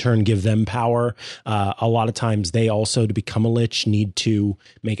 and in turn give them power. A lot of times they also, to become a lich, need to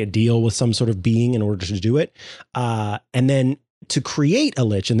make a deal with some sort of being in order to do it. And then to create a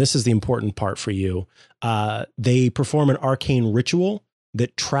lich, and this is the important part for you, they perform an arcane ritual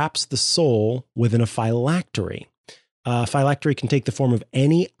that traps the soul within a phylactery. Phylactery can take the form of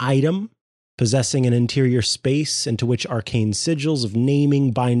any item possessing an interior space into which arcane sigils of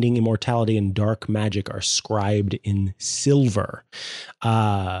naming, binding, immortality, and dark magic are scribed in silver.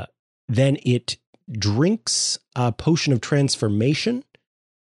 Then it drinks a potion of transformation,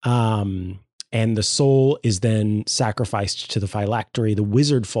 and the soul is then sacrificed to the phylactery. The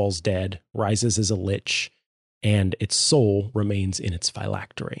wizard falls dead, rises as a lich, and its soul remains in its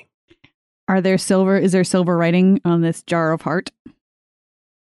phylactery. Is there silver writing on this jar of heart?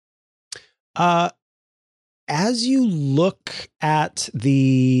 As you look at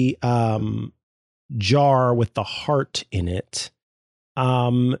the jar with the heart in it,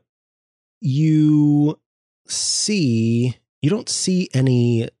 you don't see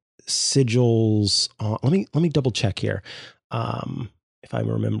any sigils. Let me double check here, if I'm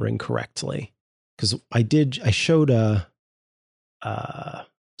remembering correctly, because I showed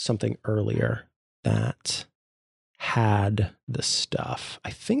something earlier that had the stuff.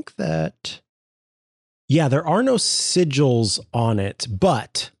 I think that, yeah, there are no sigils on it,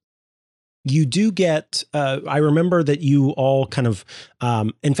 but you do get, I remember that you all kind of,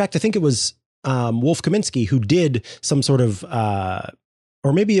 in fact, I think it was Wolf Kaminsky who did some sort of,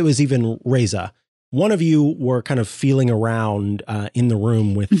 or maybe it was even Reza. One of you were kind of feeling around in the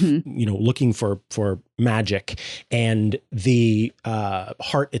room with, looking for magic, and the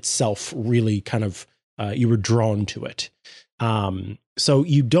heart itself really kind of, you were drawn to it. So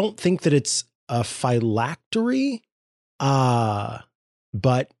you don't think that it's a phylactery,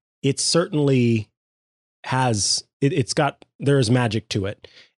 but it certainly has, there is magic to it.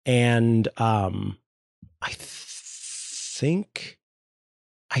 And I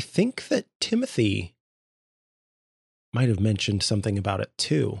think that Timothy might have mentioned something about it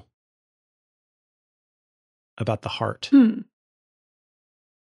too, about the heart.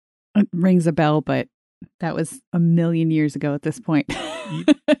 It rings a bell, but that was a million years ago at this point.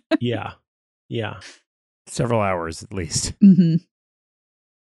 Yeah. Several hours at least. Mm-hmm.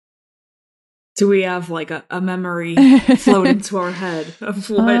 Do we have like a memory float into our head of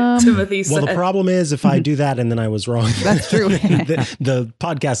what Timothy said? Well, the problem is if I do that and then I was wrong, That's true. the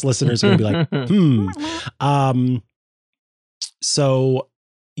podcast listeners are going to be like, So,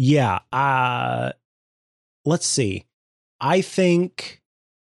 yeah. Let's see. I think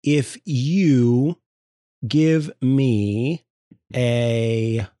if you give me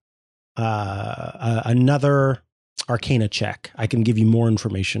another Arcana check, I can give you more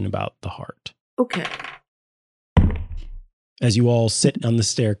information about the heart. Okay. As you all sit on the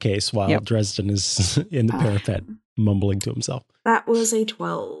staircase while Yep. Dresden is in the parapet, mumbling to himself. That was a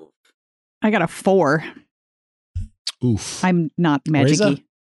 12. I got a 4. Oof. I'm not magic-y. Reza?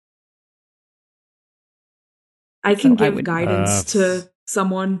 I can So I give would- guidance to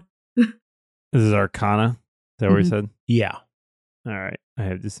someone. This is Arcana. Is that what we Mhm. said? Yeah. All right. I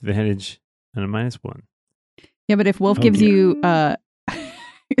have disadvantage and a -1. Yeah, but if Wolf Oh, gives dear. you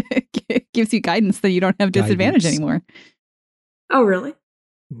gives you guidance, then you don't have disadvantage Guidance. anymore. Oh, really?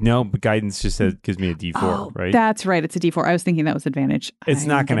 No, but guidance just says gives me a D4, Oh, right? that's right. It's a D4. I was thinking that was advantage. It's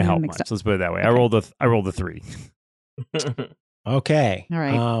not going to help mixed much. up. Let's put it that way. Okay. I rolled a 3. Okay. All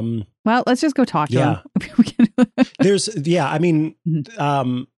right. Well, let's just go talk to yeah. him. I mean,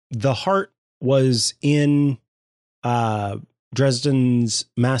 Mhm. the heart was in Dresden's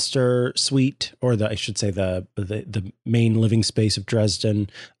master suite, or I should say the main living space of Dresden,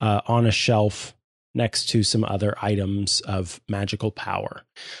 on a shelf next to some other items of magical power.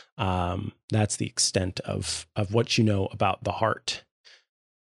 That's the extent of what you know about the heart.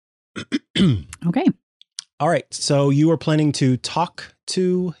 Okay. All right. So you are planning to talk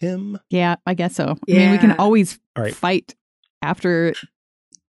to him? Yeah, I guess so. I mean, we can Yeah. always All right. fight after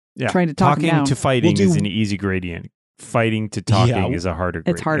Yeah. trying to talk him Talking down. to fighting We'll is do- an easy gradient. Fighting to talking Yeah. is a harder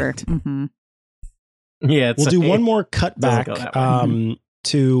gradient. It's harder. Hmm. Yeah, it's We'll do one more cut Doesn't back go that way.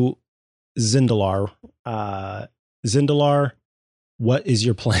 to Zindalar. Zindalar, what is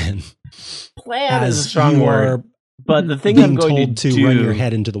your plan? plan is a As strong you word. are But the thing being I'm going told to to do, run your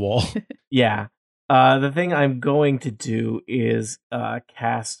head into the wall. Yeah. The thing I'm going to do is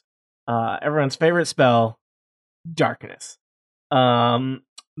cast everyone's favorite spell, Darkness.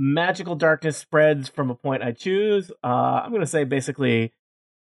 Magical darkness spreads from a point I choose. I'm going to say basically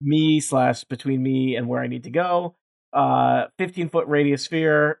between me and where I need to go. 15-foot radius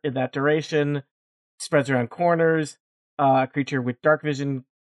sphere in that duration. Spreads around corners. Creature with dark vision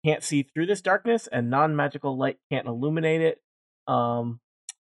can't see through this darkness, and non-magical light can't illuminate it. I'm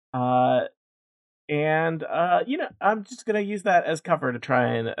just gonna use that as cover to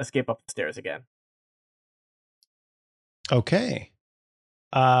try and escape up the stairs again. Okay.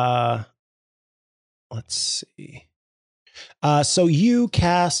 Let's see. So you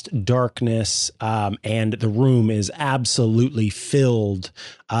cast darkness, and the room is absolutely filled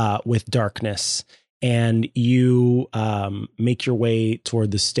with darkness. And you make your way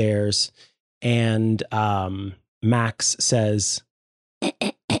toward the stairs, and Max says,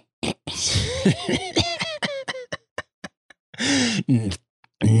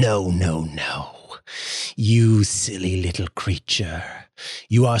 No. You silly little creature.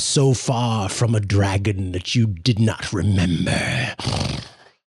 You are so far from a dragon that you did not remember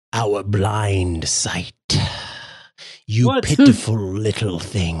our blind sight. You What? pitiful little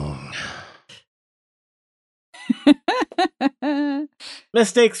thing.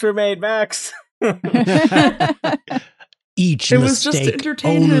 Mistakes were made, Max. Each It was just to mistake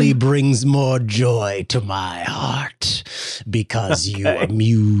entertain only him. brings more joy to my heart because you Okay.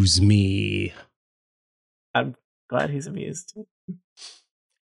 amuse me. I'm glad he's amused.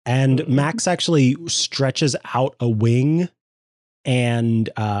 And Max actually stretches out a wing and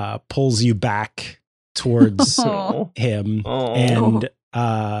pulls you back towards Oh. him Oh. and You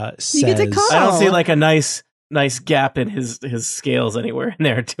get to says, call. I don't see Oh. like a nice gap in his scales anywhere in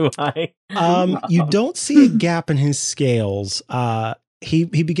there, do I? you don't see a gap in his scales. He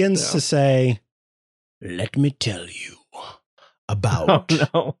begins Yeah. to say, let me tell you Oh about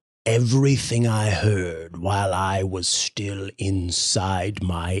no. everything I heard while I was still inside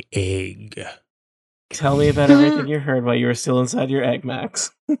my egg. Tell me about everything you heard while you were still inside your egg,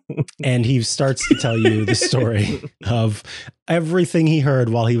 Max. And he starts to tell you the story of everything he heard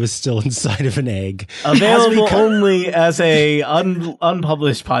while he was still inside of an egg. Available As we only as a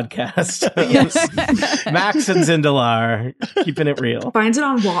unpublished podcast. Yes. Max and Zindalar, keeping it real. Finds it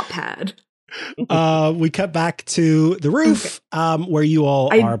on Wattpad. We cut back to the roof, where you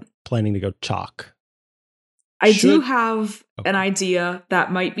all I- are planning to go chalk. I do Should- have Okay. an idea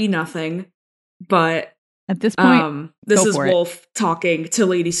that might be nothing, but At this point, this go is for it. Wolf talking to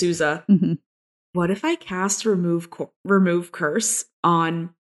Lady Souza. mhm. What if I cast remove curse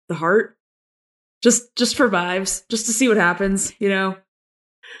on the heart? Just for vibes, just to see what happens, you know?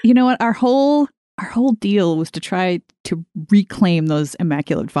 You know what? Our whole deal was to try to reclaim those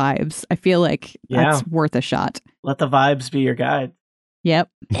immaculate vibes. I feel like that's worth a shot. Let the vibes be your guide. Yep.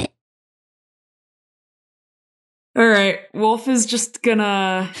 All right, Wolf is just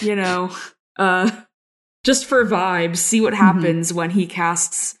gonna, just for vibes, see what happens when he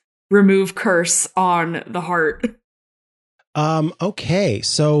casts remove curse on the heart. Okay,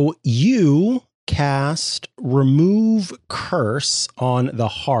 so you cast remove curse on the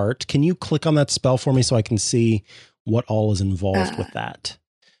heart. Can you click on that spell for me so I can see what all is involved with that?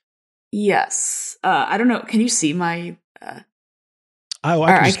 Yes. I don't know. Can you see my? Oh, Or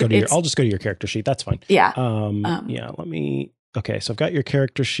I'll just go to your character sheet. That's fine. Yeah. Yeah, let me. Okay, so I've got your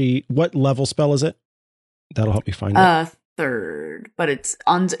character sheet. What level spell is it? That'll help me find it. Third, but it's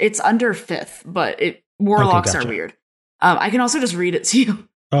under fifth. But warlocks gotcha. are weird. I can also just read it to you,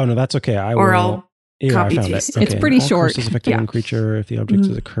 Oh no, that's okay. I or will. I'll Yeah, I copy found it. paste. It's pretty All short. Curses affect Yeah. one creature. If the object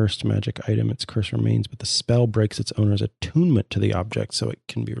Mhm. is a cursed magic item, its curse remains, but the spell breaks its owner's attunement to the object, so it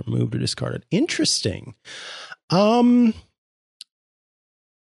can be removed or discarded. Interesting. And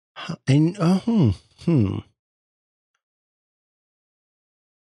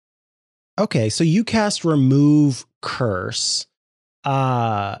Okay, so you cast remove curse,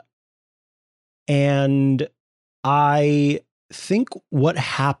 and I think what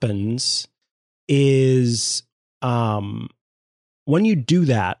happens is when you do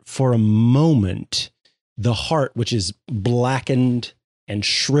that for a moment, the heart, which is blackened and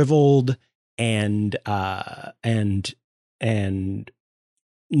shriveled and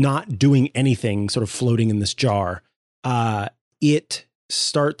not doing anything, sort of floating in this jar, it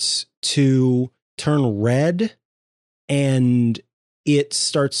starts to turn red and it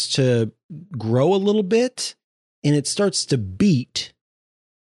starts to grow a little bit and it starts to beat.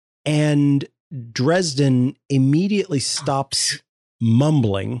 And Dresden immediately stops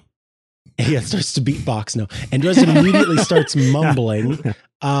mumbling. Yeah, it starts to beatbox now. And Dresden immediately starts mumbling,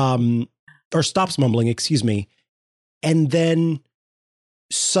 or stops mumbling, excuse me. And then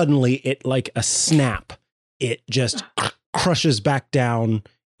suddenly it, like a snap, it just crushes back down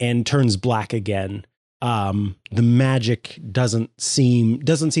and turns black again. The magic doesn't seem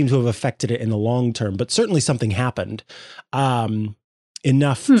to have affected it in the long term, but certainly something happened.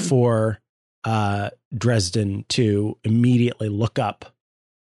 Enough for Dresden to immediately look up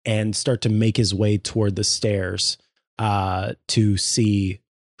and start to make his way toward the stairs to see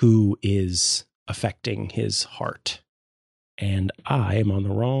who is affecting his heart. And I am on the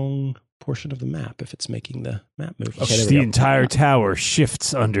wrong portion of the map if it's making the map move. Okay, there we the go. entire tower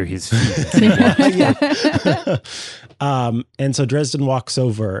shifts under his feet. Yeah. And so Dresden walks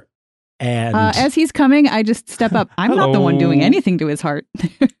over and As he's coming, I just step up. I'm not the one doing Hello. anything to his heart.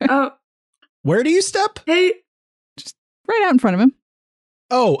 Oh, where do you step? hey, Right out in front of him.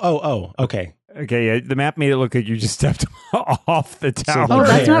 Oh, okay. Okay, yeah, the map made it look like you just stepped off the tower. Oh,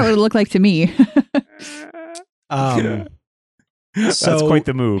 that's there. not what it looked like to me. That's quite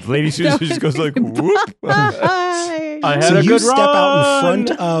the move. Lady Susan just goes like, whoop. I had So a you good step out in run.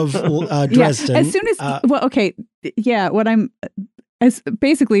 front of Dresden. Yeah, as soon as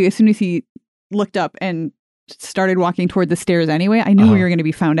as soon as he looked up and started walking toward the stairs anyway, I knew we were going to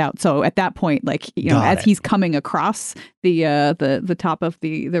be found out. So at that point, like, Got as it. he's coming across the top of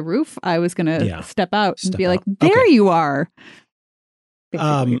the roof, I was going to step out and Step be like, out. "There Okay. you are."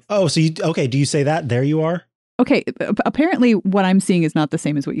 Basically. Do you say that? There you are? Okay, apparently what I'm seeing is not the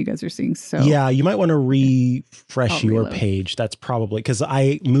same as what you guys are seeing. So Yeah, you might want to refresh I'll your reload. page. That's probably because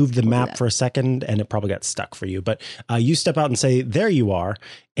I moved the We'll do map that. for a second and it probably got stuck for you. But you step out and say, "There you are."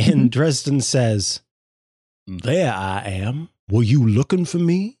 And Mm-hmm. Dresden says, "There I am. Were you looking for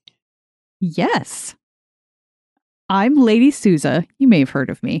me?" Yes. I'm Lady Souza. You may have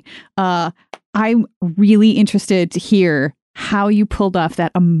heard of me. I'm really interested to hear how you pulled off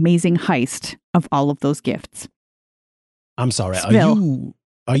that amazing heist of all of those gifts. I'm sorry. Spill.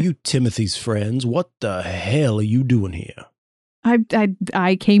 Are you Timothy's friends? What the hell are you doing here?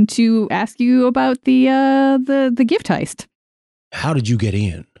 I came to ask you about the gift heist. How did you get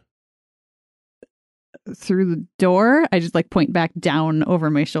in? Through the door, I just like point back down over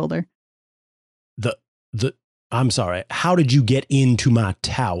my shoulder. I'm sorry. How did you get into my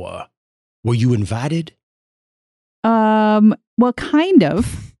tower? Were you invited? Well, kind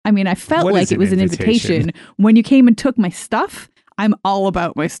of. I mean, I felt What like is it an was an invitation? invitation. When you came and took my stuff, I'm all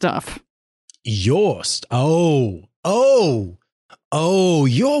about my stuff. Oh,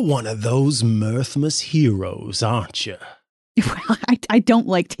 you're one of those Mirthmas heroes, aren't you? Well, I don't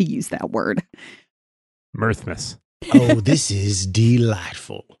like to use that word. Mirthmas. Oh, this is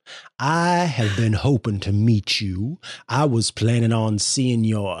delightful. I have been hoping to meet you. I was planning on seeing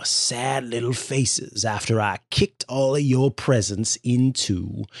your sad little faces after I kicked all of your presents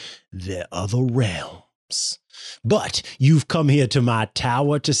into the other realms. But you've come here to my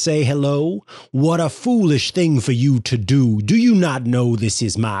tower to say hello? What a foolish thing for you to do. Do you not know this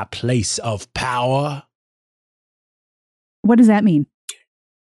is my place of power? What does that mean?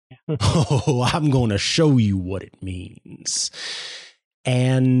 Oh, I'm going to show you what it means.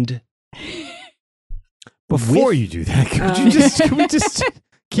 And Before With- you do that, can we just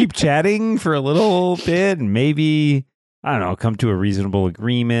keep chatting for a little bit and maybe, I don't know, come to a reasonable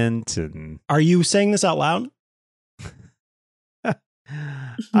agreement and are you saying this out loud?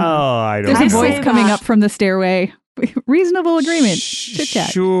 I don't There's I a know. voice say coming that- up from the stairway. Reasonable agreement. Chit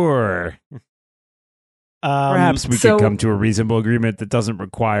chat. Sure. Perhaps we so- could come to a reasonable agreement that doesn't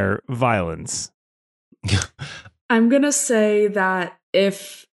require violence. I'm gonna say that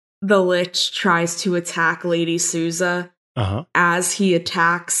if the Lich tries to attack Lady Souza, Uh-huh. as he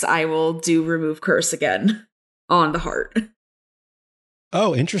attacks, I will do remove curse again on the heart.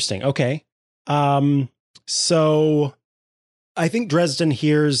 Oh, interesting. Okay. So I think Dresden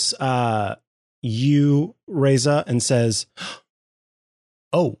hears you, Reza, and says,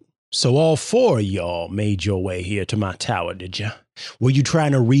 "Oh, so all four of y'all made your way here to my tower, did you? Were you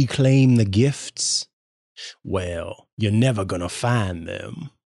trying to reclaim the gifts? Well, you're never gonna find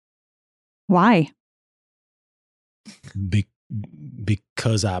them. Why?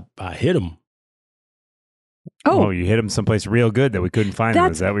 Because I hit them. Oh, you hit him someplace real good that we couldn't find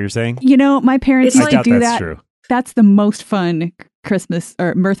him. Is that what you're saying? You know, my parents It's used like- to do that's that. true. That's the most fun Christmas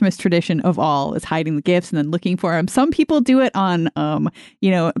or Mirthmas tradition of all, is hiding the gifts and then looking for them. Some people do it on, What?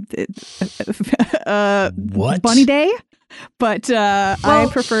 Bunny Day, but I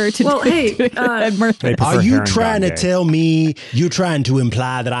prefer to do it at Mirthmas. They prefer Are you Heron trying to Dog Day. tell me you're trying to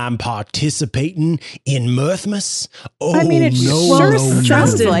imply that I'm participating in Mirthmas? Oh, I mean, it no, sure no,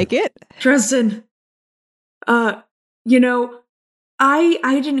 sounds no. like it. Dresden, I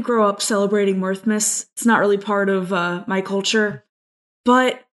didn't grow up celebrating Mirthmas. It's not really part of my culture.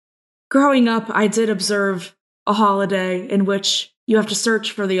 But growing up, I did observe a holiday in which you have to search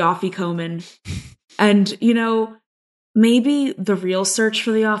for the Afikoman. And, maybe the real search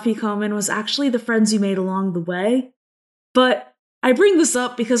for the Afikoman was actually the friends you made along the way. But I bring this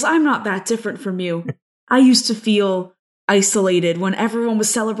up because I'm not that different from you. I used to feel isolated when everyone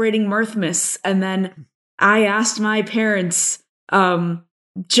was celebrating Mirthmas, and then I asked my parents,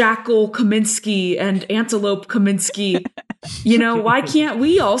 Jackal Kaminsky and Antelope Kaminsky, why can't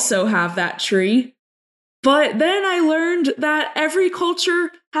we also have that tree? But then I learned that every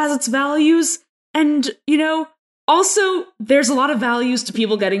culture has its values, and, also there's a lot of values to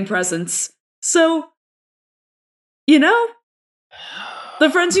people getting presents. So, the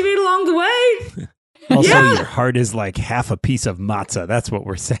friends you made along the way. Also, Yeah. your heart is like half a piece of matzah. That's what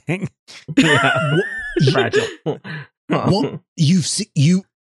we're saying. Yeah. Fragile. Well, you've seen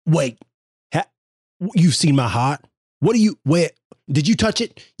my heart. Where did you touch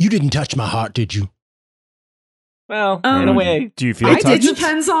it? You didn't touch my heart, did you? Well, in a way. Do you feel It touched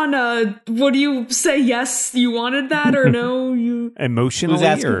depends on, what do you say? Yes, you wanted that, or no, you... emotionally, Who's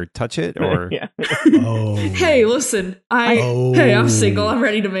asking? or touch it, or Yeah. Oh. Hey, listen, Oh. hey, I'm single, I'm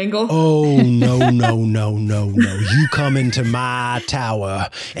ready to mingle. Oh, no. You come into my tower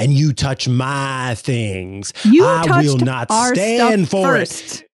and you touch my things. You I touched will not our stand stuff for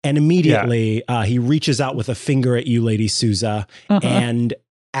first. it. And immediately he reaches out with a finger at you, Lady Souza. And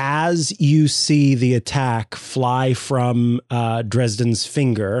as you see the attack fly from Dresden's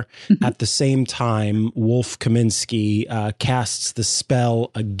finger, at the same time, Wolf Kaminsky casts the spell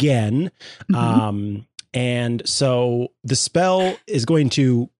again. And so the spell is going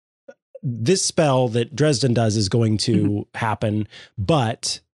to, this spell that Dresden does is going to happen,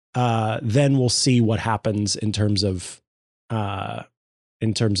 but then we'll see what happens in terms of, we'll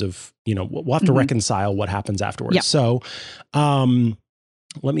have to reconcile what happens afterwards. Yep. So,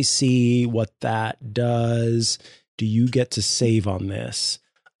 let me see what that does. Do you get to save on this?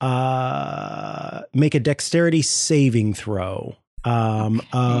 Make a dexterity saving throw.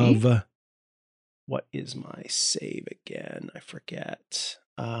 Of what is my save again? I forget.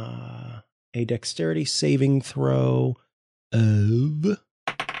 A dexterity saving throw of.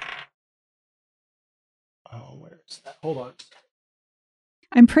 Oh, where is that? Hold on.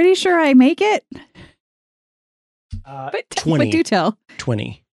 I'm pretty sure I make it, but 20. But do tell.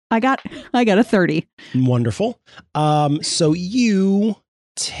 20. I got a 30. Wonderful. So you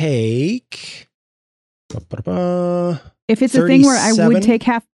take. If it's a thing where I 37? would take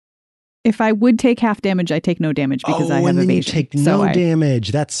half, if I would take half damage, I take no damage because I have and then evasion. you take So no I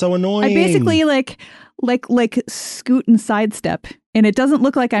damage. That's so annoying. I basically like scoot and sidestep, and it doesn't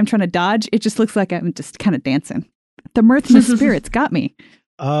look like I'm trying to dodge. It just looks like I'm just kind of dancing. The Mirthmas spirits got me.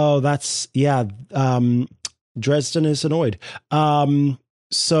 Oh, that's yeah. Dresden is annoyed.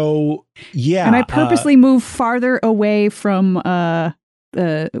 So yeah, And I purposely move farther away from where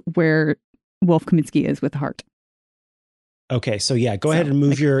Wolf Kaminsky is with the heart. okay, so yeah, go So, ahead and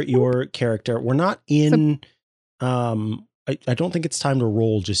move like, your character. We're not in. I don't think it's time to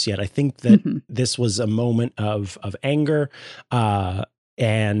roll just yet. I think that this was a moment of anger.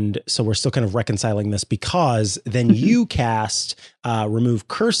 And so we're still kind of reconciling this because then you cast remove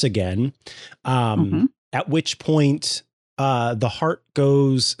curse again, at which point the heart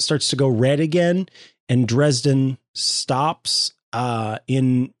starts to go red again, and Dresden stops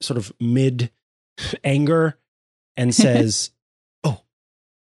in sort of mid anger and says, "Oh,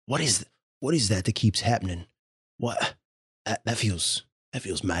 what is that keeps happening? What that feels That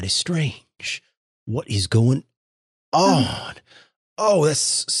feels mighty strange. What is going on? Oh,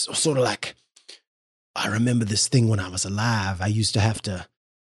 that's sort of like, I remember this thing when I was alive. I used to have to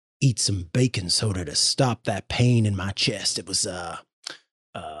eat some baking soda to stop that pain in my chest. It was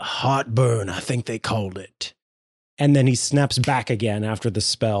heartburn, I think they called it. And then he snaps back again after the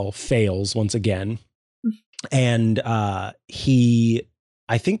spell fails once again. And he,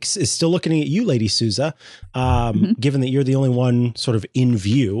 I think, is still looking at you, Lady Souza, given that you're the only one sort of in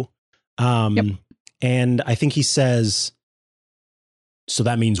view. Yep. And I think he says, so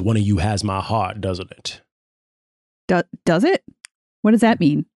that means one of you has my heart, doesn't it? Does it? What does that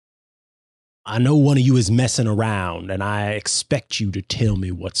mean? I know one of you is messing around, and I expect you to tell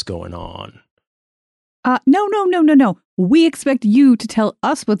me what's going on. No. We expect you to tell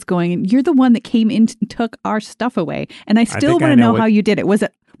us what's going on. You're the one that came in and took our stuff away. And I still want to know how you did it. Was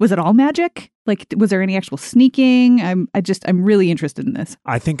it all magic? Like, was there any actual sneaking? I'm really interested in this.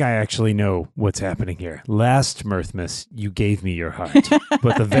 I think I actually know what's happening here. Last Mirthmas, you gave me your heart.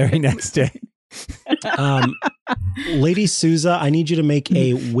 But the very next day. Lady Souza, I need you to make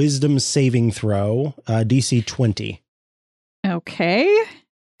a wisdom saving throw, DC 20. Okay.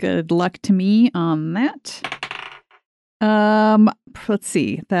 Good luck to me on that. Let's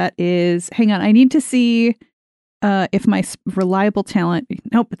see. That is, hang on. I need to see if my reliable talent,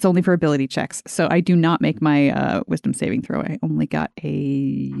 nope, it's only for ability checks. So I do not make my wisdom saving throw. I only got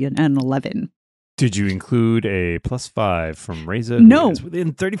an 11. Did you include a +5 from Reza? No. Who is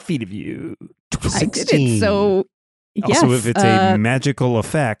within 30 feet of you. 16. I did it. So yes. Also, if it's a magical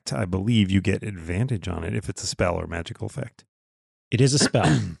effect, I believe you get advantage on it if it's a spell or magical effect. It is a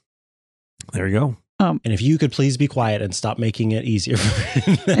spell. There you go. And if you could please be quiet and stop making it easier.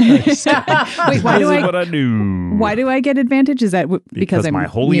 Wait, what I do. Why do I get advantage? Is that because I'm my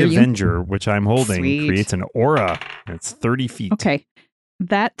Holy near Avenger, you? which I'm holding, Sweet. creates an aura. It's 30 feet. Okay.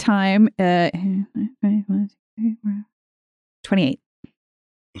 That time, 28.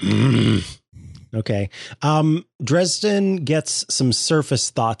 Okay. Dresden gets some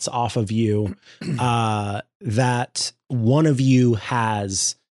surface thoughts off of you that one of you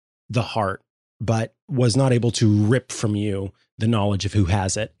has the heart, but was not able to rip from you the knowledge of who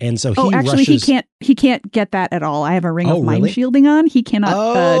has it. And so rushes. he can't get that at all. I have a ring of mind really? shielding on. He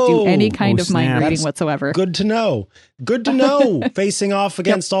cannot do any kind of mind snap. reading whatsoever. Good to know. Good to know. Facing off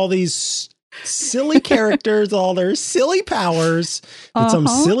against all these silly characters, all their silly powers that some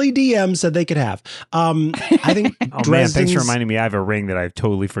silly DM said they could have. I think Oh man, thanks for reminding me. I have a ring that I've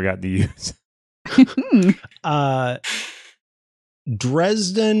totally forgotten to use.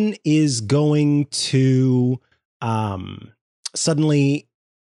 Dresden is going to suddenly,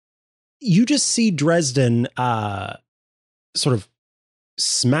 you just see Dresden sort of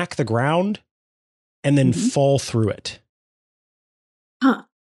smack the ground and then fall through it. Huh.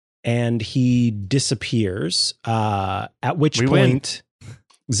 And he disappears, at which We point,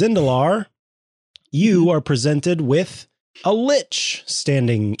 Zindalar, you are presented with a lich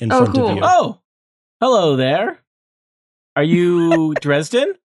standing in front cool. of you. Oh, hello there. Are you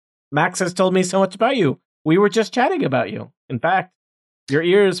Dresden? Max has told me so much about you. We were just chatting about you. In fact, your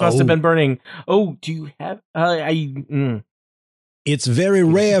ears must have been burning. Oh, do you have... It's very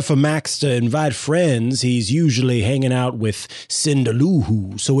rare for Max to invite friends. He's usually hanging out with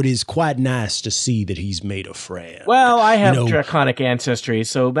Cinderluhu, so it is quite nice to see that he's made a friend. Well, I have draconic ancestry,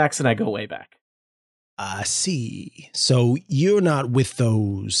 so Max and I go way back. I see. So you're not with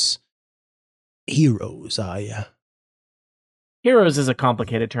those heroes, are you? Heroes is a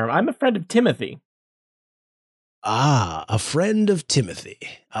complicated term. I'm a friend of Timothy. Ah, a friend of Timothy.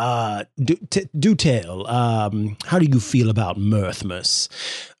 Do tell, how do you feel about Mirthmas?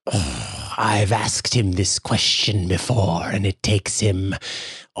 Oh, I've asked him this question before, and it takes him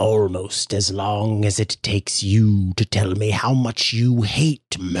almost as long as it takes you to tell me how much you hate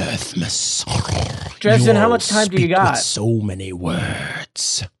Mirthmas. Dresden, how much time do you got? With so many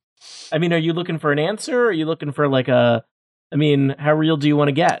words. I mean, are you looking for an answer? Or are you looking for like a... I mean, how real do you want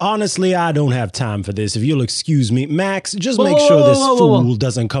to get? Honestly, I don't have time for this. If you'll excuse me, Max, just make sure this fool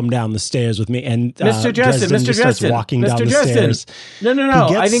doesn't come down the stairs with me. And Mr. Dresden, Mr. Dresden, walking down the stairs. No.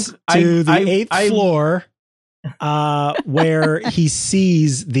 He gets I think to the eighth floor, where he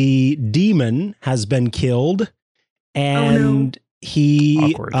sees the demon has been killed, and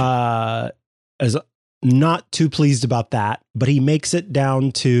he is not too pleased about that, but he makes it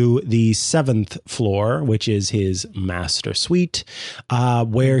down to the 7th floor, which is his master suite,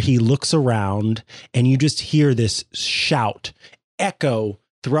 where he looks around and you just hear this shout echo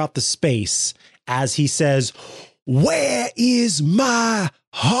throughout the space as he says, "Where is my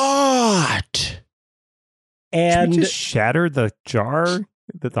heart?" And Should we just shatter the jar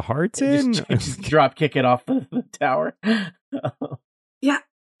that the heart's in? Just drop kick it off the tower. Yeah.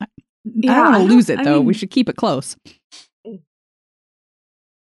 I don't want to lose it, I though. mean- We should keep it close.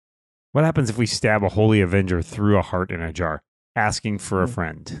 What happens if we stab a holy avenger through a heart in a jar, asking for a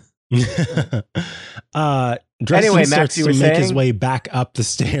friend? Dresden Anyway, Max, starts you to were make his saying? way back up the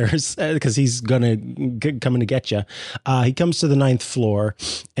stairs because he's gonna coming to get you. He comes to the 9th floor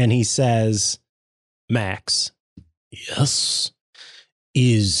and he says, "Max, yes,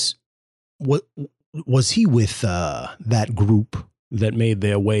 was he with that group that made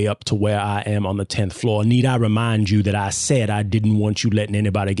their way up to where I am on the 10th floor? Need I remind you that I said I didn't want you letting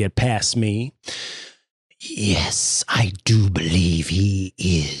anybody get past me?" "Yes, I do believe he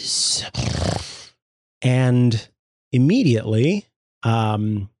is." And immediately,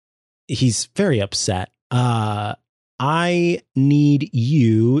 he's very upset. I need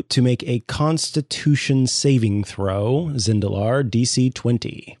you to make a Constitution saving throw, Zindalar, DC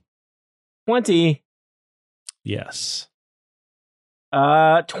 20. 20. Yes.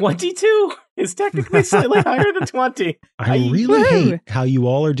 22 is technically slightly higher than 20. I really Woo! hate how you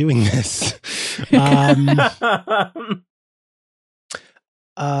all are doing this.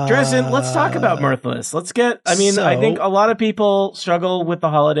 Dresden, let's talk about Mirthless. I think a lot of people struggle with the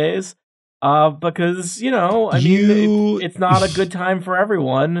holidays because, it's not a good time for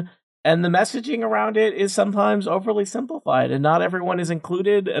everyone. And the messaging around it is sometimes overly simplified and not everyone is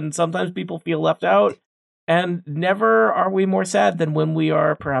included. And sometimes people feel left out. And never are we more sad than when we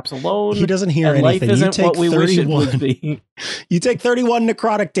are perhaps alone. He doesn't hear and anything. Life You isn't take what we wish it 31. would be. You take 31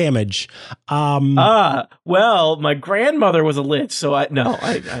 necrotic damage. Well, my grandmother was a lich, so I take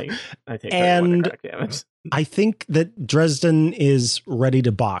And- necrotic damage. I think that Dresden is ready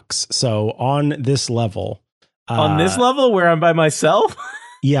to box. So on this level, On this level where I'm by myself?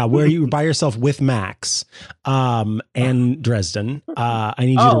 yeah, where you're by yourself with Max, and Dresden, I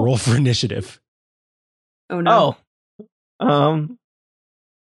need you to Oh. roll for initiative. Oh no.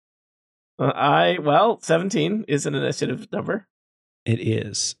 17 is an initiative number. It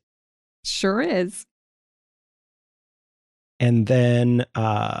is. Sure is. And then,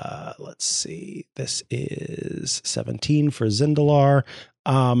 let's see, this is 17 for Zindalar.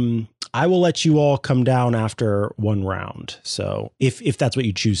 I will let you all come down after one round. So if that's what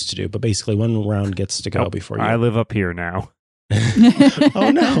you choose to do, but basically one round gets to go Nope, before you. I live up here now.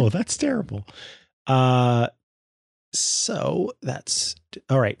 Oh no, that's terrible. So that's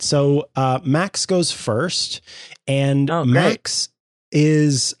all right. So Max goes first, and Oh, great. Max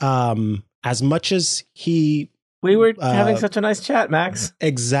is as much as he We were having such a nice chat, Max.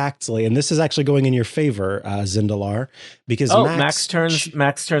 exactly, and this is actually going in your favor, Zindalar, because Max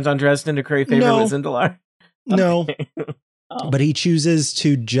turns on Dresden to curry favor No. with Zindalar. No, Okay. Oh. but he chooses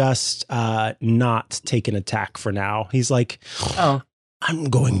to just not take an attack for now. He's like, Oh.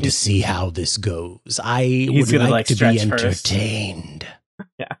 I'm going to see how this goes. I would gonna, like to be stretch first. entertained.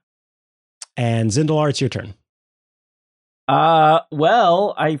 Yeah. And Zindalar, it's your turn.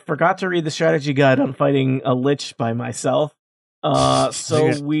 Well, I forgot to read the strategy guide on fighting a lich by myself.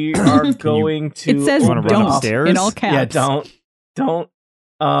 So we are going to. It says wanna run don't upstairs? in all caps. Yeah, don't.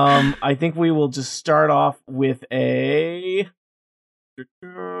 I think we will just start off with a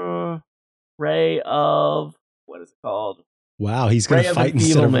ray of what is it called? Wow, he's going Ray to of fight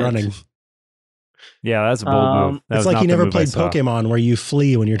instead of Enfeeblement. running. Yeah, that's a bold move. That It's was like not you the never move I played saw. Pokemon where you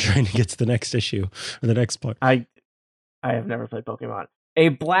flee when you're trying to get to the next issue or the next part. I have never played Pokemon. A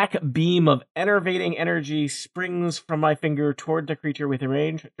black beam of enervating energy springs from my finger toward the creature within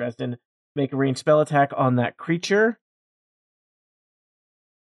range. Dresden, make a ranged spell attack on that creature.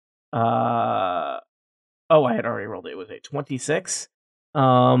 I had already rolled it. It was a 26.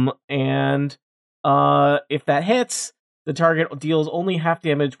 And if that hits, the target deals only half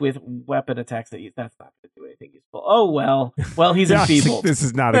damage with weapon attacks that use. That's not going to do anything useful. Oh, well. Well, he's Yeah, I think enfeebled. this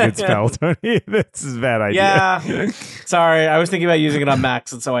is not a good spell, Tony. This is a bad idea. Yeah. Sorry, I was thinking about using it on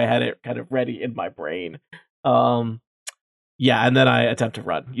Max, and so I had it kind of ready in my brain. Yeah, and then I attempt to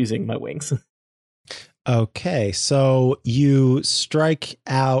run using my wings. Okay, so you strike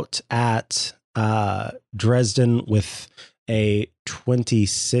out at Dresden with a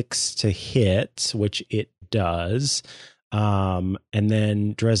 26 to hit, which it does. And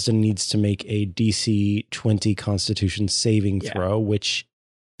then Dresden needs to make a DC 20 Constitution saving throw, which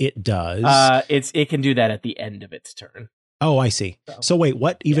it does. It can do that at the end of its turn. Oh, I see. So wait,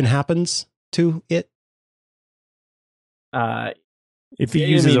 what even happens to it? If he I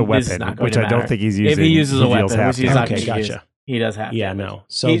uses mean, a this is weapon, not going which to I don't matter. think he's using, If he uses a deals weapon, half which he's damage. not Okay, going to use, gotcha. he does have. Yeah, damage. no.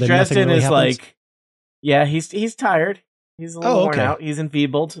 So then nothing Dresden really is happens? he's tired. He's a little worn okay. out. He's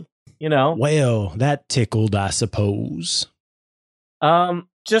enfeebled. you know. Well, that tickled, I suppose.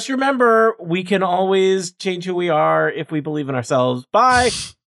 Just remember, we can always change who we are if we believe in ourselves. Bye.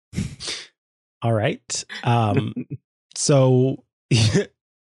 All right. So, you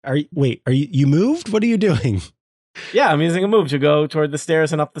moved? What are you doing? Yeah, I'm using a move to go toward the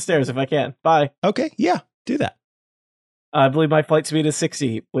stairs and up the stairs if I can. Bye. Okay, yeah, do that. I believe my flight speed is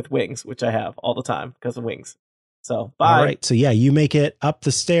 60 with wings, which I have all the time because of wings. So, bye. All right. So, yeah, you make it up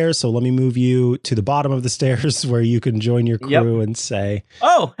the stairs. So let me move you to the bottom of the stairs where you can join your crew and say,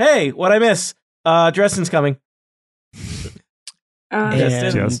 oh, hey, what'd I miss? Dresden's coming. Do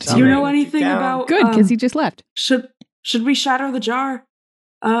you know anything about... Good, because he just left. Should we shatter the jar?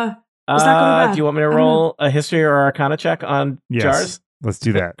 Is that going bad? Do you want me to roll a history or arcana check on jars? Let's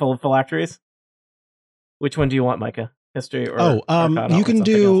do that. Full of phylacteries? Which one do you want, Micah? History or arcana? You can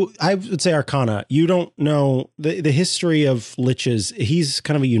do, I would say arcana. You don't know the history of liches. He's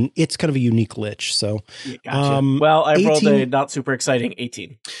kind of it's kind of a unique lich. So, gotcha. Well, I rolled a not super exciting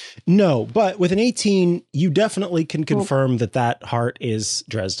 18. No, but with an 18, you definitely can confirm that heart is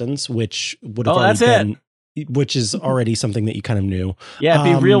Dresden's, which would have already been, which is already something that you kind of knew. Yeah,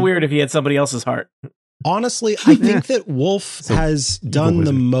 it'd be real weird if he had somebody else's heart. Honestly, I think that Wolf has done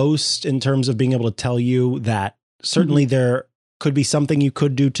the most in terms of being able to tell you that certainly there could be something you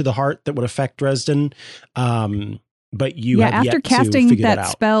could do to the heart that would affect Dresden. But you have after yet casting to figure that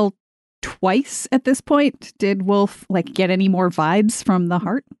out. spell twice at this point, did Wolf get any more vibes from the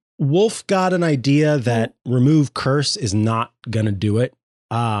heart? Wolf got an idea that remove curse is not going to do it.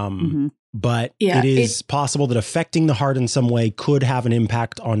 But it is possible that affecting the heart in some way could have an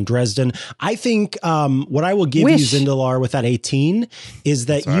impact on Dresden. I think what I will give you, Zindalar, with that 18 is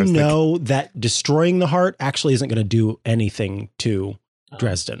that that destroying the heart actually isn't going to do anything to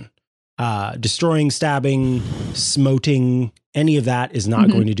Dresden. Destroying, stabbing, smoting, any of that is not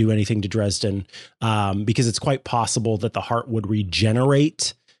going to do anything to Dresden because it's quite possible that the heart would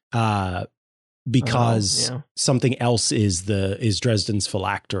regenerate because something else is Dresden's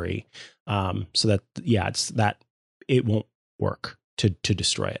phylactery. So that it's that it won't work to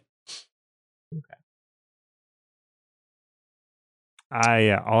destroy it.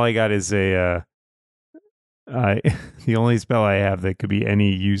 Okay. All I got is the only spell I have that could be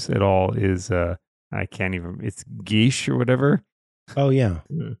any use at all is I can't even. It's Geesh or whatever. Oh yeah,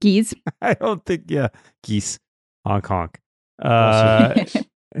 Geese. I don't think Geese. Honk honk.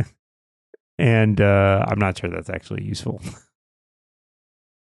 And I'm not sure that's actually useful.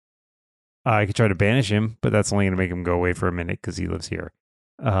 I could try to banish him, but that's only going to make him go away for a minute because he lives here.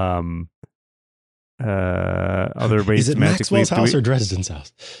 Other ways is it to magically Maxwell's house or Dresden's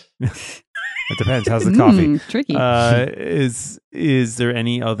house? It depends. How's the coffee? Tricky. Is there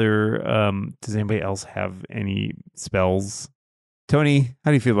any other? Does anybody else have any spells? Tony, how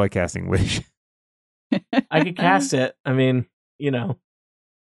do you feel about casting Wish? I could cast it. I mean,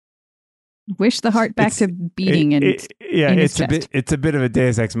 Wish the heart back to beating it's a bit of a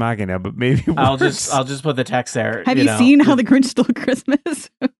Deus Ex Machina, but maybe I'll just put the text there. Have you seen How the Grinch Stole Christmas?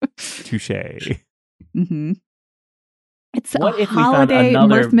 Touché. Mm-hmm. It's what a if we found holiday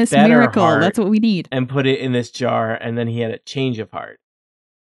another Mirthmas better miracle. heart That's what we need. and put it in this jar, and then he had a change of heart.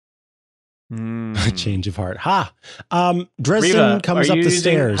 A change of heart. Ha! Dresden Riva, comes up the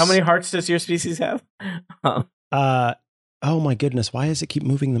stairs. How many hearts does your species have? Oh my goodness! Why does it keep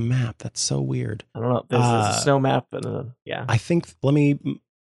moving the map? That's so weird. I don't know. There's a snow map and I think let me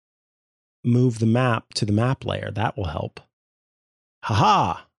move the map to the map layer. That will help.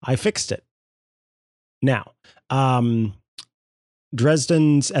 Haha! I fixed it. Now,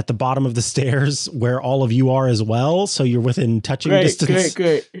 Dresden's at the bottom of the stairs where all of you are as well, so you're within touching distance.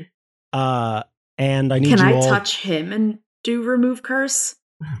 Great. And I need Can you I all... touch him and do remove curse?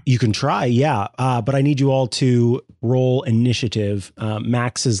 You can try, yeah. But I need you all to roll initiative.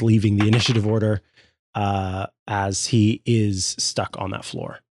 Max is leaving the initiative order as he is stuck on that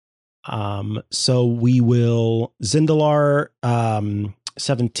floor. So we will Zindalar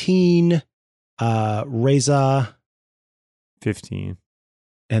 17, Reza 15,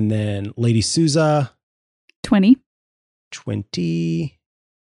 and then Lady Souza 20. 20.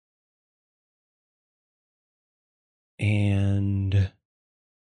 And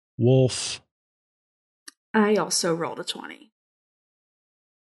Wolf. I also rolled a 20.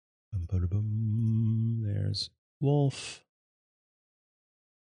 There's Wolf.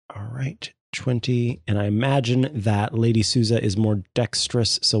 All right, 20. And I imagine that Lady Souza is more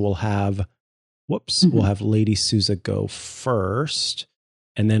dexterous, so we'll have we'll have Lady Souza go first.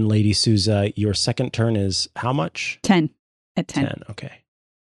 And then Lady Souza, your second turn is how much? 10. At 10. 10, okay.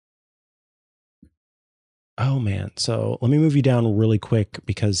 Oh man. So let me move you down really quick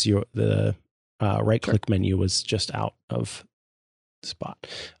because the right click menu was just out of the spot.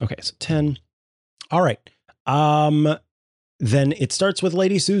 Okay, so 10. All right. Then it starts with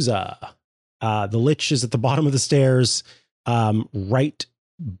Lady Souza. The Lich is at the bottom of the stairs, right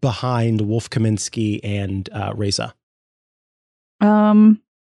behind Wolf Kaminsky and Reza.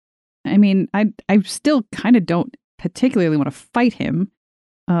 I mean, I still kind of don't particularly want to fight him.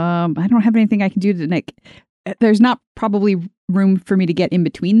 I don't have anything I can do to like. There's not probably room for me to get in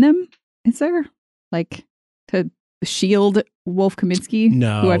between them, is there? Like to shield Wolf Kaminsky,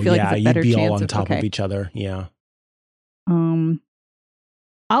 No, who I feel like is a better you'd be chance all on top of each other. Yeah. I'll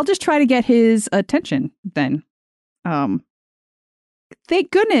just try to get his attention then. Thank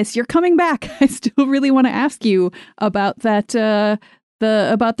goodness you're coming back. I still really want to ask you about that.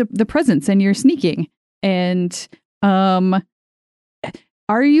 The presence and your sneaking and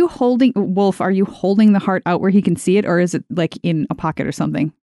are you holding Wolf? Are you holding the heart out where he can see it, or is it like in a pocket or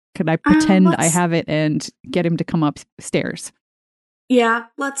something? Could I pretend I have it and get him to come upstairs? Yeah,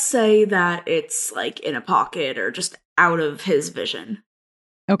 let's say that it's like in a pocket or just out of his vision.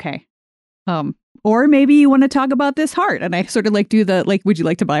 Okay. Or maybe you want to talk about this heart, and I sort of like do the like, would you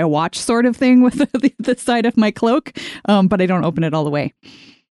like to buy a watch sort of thing with the side of my cloak, but I don't open it all the way.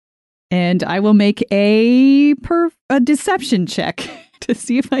 And I will make a deception check to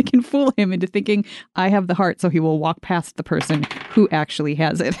see if I can fool him into thinking I have the heart, so he will walk past the person who actually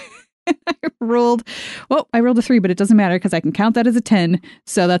has it. I rolled a 3, but it doesn't matter because I can count that as a 10,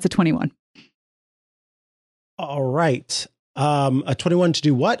 so that's a 21. All right. A 21 to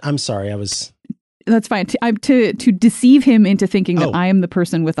do what? I'm sorry, That's fine. To deceive him into thinking that I am the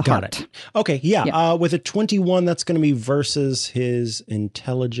person with the got heart. It. Okay, yeah. With a 21, that's going to be versus his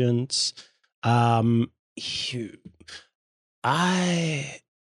intelligence. I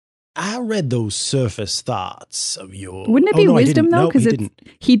read those surface thoughts of yours. Wouldn't it be wisdom though? Because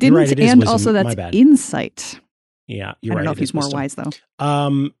he didn't, right, and wisdom. also that's insight. Yeah, I don't know if he's more wise though.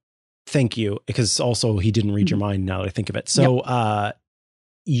 Thank you, because also he didn't read your mind. Now that I think of it, so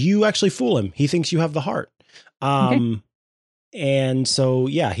you actually fool him. He thinks you have the heart. Okay. And so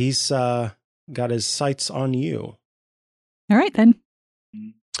he's got his sights on you. All right then.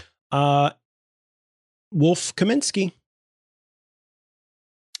 Wolf Kaminsky.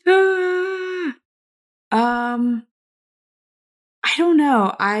 I don't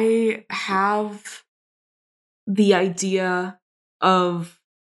know. I have the idea of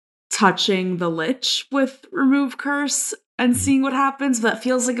touching the Lich with Remove Curse and seeing what happens, but that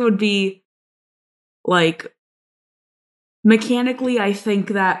feels like it would be like mechanically, I think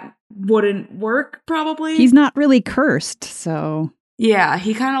that wouldn't work probably. He's not really cursed, so yeah,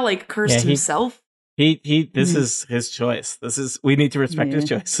 he kind of like cursed himself. This is his choice. We need to respect his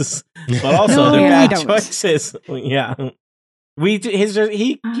choices, but also they're bad choices. Yeah, he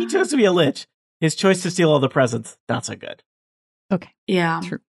chose to be a Lich. His choice to steal all the presents, not so good. Okay. Yeah.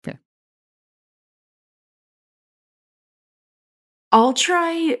 True. Yeah. I'll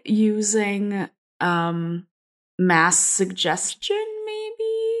try using mass suggestion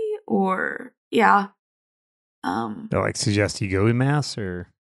maybe, or They'll like suggest you go in mass or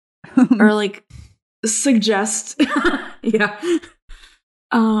like suggest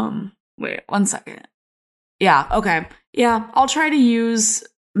wait 1 second. Okay. I'll try to use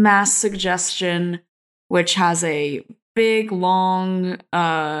mass suggestion, which has a big long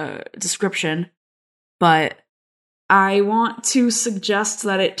description, but I want to suggest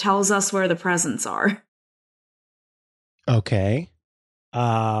that it tells us where the presents are. Okay.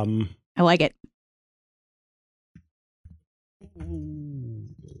 I like it.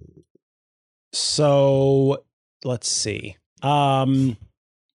 So let's see.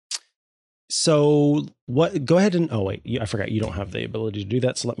 So what? Go ahead and I forgot you don't have the ability to do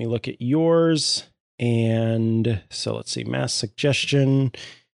that. So let me look at yours. And so let's see, mass suggestion,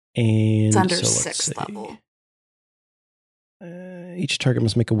 and it's under 6th level. Each target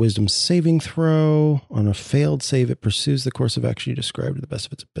must make a wisdom saving throw. On a failed save, it pursues the course of action you described to the best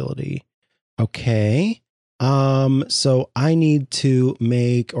of its ability. Okay. So I need to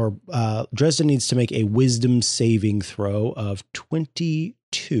make, or Dresden needs to make a wisdom saving throw of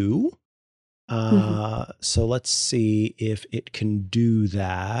 22. So let's see if it can do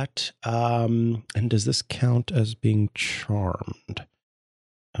that. And does this count as being charmed?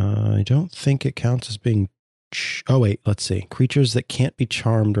 I don't think it counts as being let's see. Creatures that can't be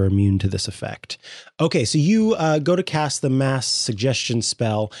charmed are immune to this effect. Okay, so you go to cast the mass suggestion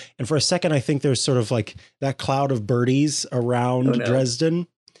spell, and for a second I think there's sort of like that cloud of birdies around Dresden,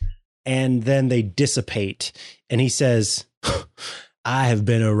 and then they dissipate, and he says, I have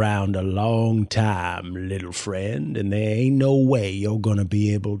been around a long time, little friend, and there ain't no way you're gonna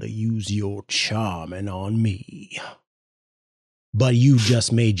be able to use your charming on me. But you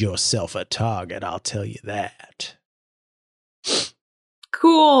just made yourself a target, I'll tell you that.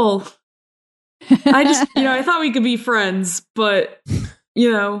 Cool. I thought we could be friends, but,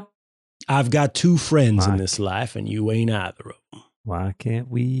 I've got 2 friends in this life, and you ain't either of them. Why can't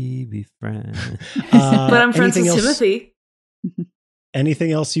we be friends? But I'm friends with Timothy.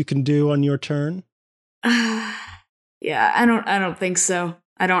 Anything else you can do on your turn? Yeah, I don't think so.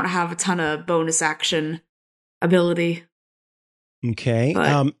 I don't have a ton of bonus action ability. Okay.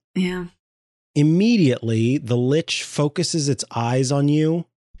 But, yeah. Immediately, the Lich focuses its eyes on you,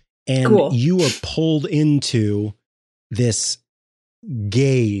 and Cool. you are pulled into this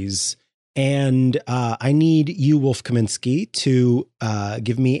gaze. And I need you, Wolf Kaminsky, to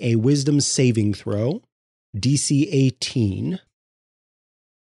give me a wisdom saving throw, DC 18.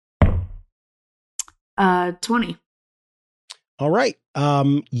 20. All right.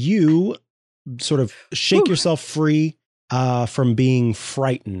 You sort of shake yourself free from being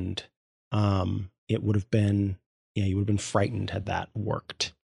frightened. It would have been, you would have been frightened had that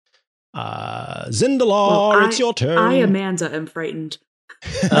worked. Zindalar, it's your turn. I, Amanda, am frightened.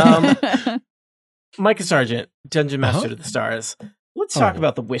 Micah Sargent, Dungeon Master to the Stars. Let's talk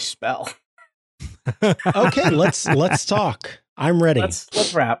about the wish spell. Okay, let's talk. I'm ready.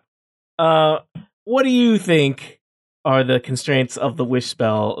 Let's wrap. What do you think are the constraints of the wish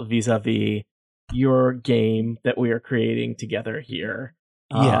spell vis-a-vis your game that we are creating together here?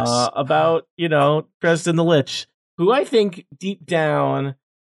 Yes. About, Dresden the Lich, who I think deep down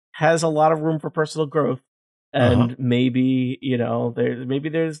has a lot of room for personal growth. And maybe,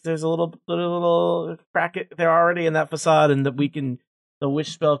 there's a little crack there already in that facade, and that the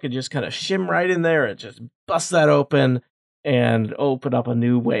wish spell could just kind of shim right in there and just bust that open and open up a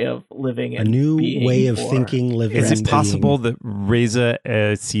new way of living. And a new way of thinking, living. Is it possible that Reza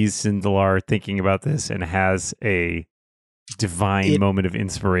sees Zindalar thinking about this and has a divine moment of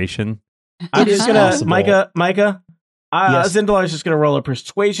inspiration? I'm just gonna, possible. Micah. Yes. Zindalar is just going to roll a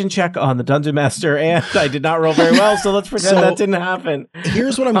persuasion check on the Dungeon Master, and I did not roll very well, so let's pretend that didn't happen.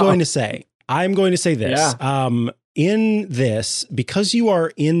 Here's what I'm going to say. I'm going to say this. Yeah. In this, because you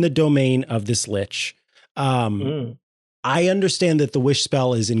are in the domain of this Lich, I understand that the wish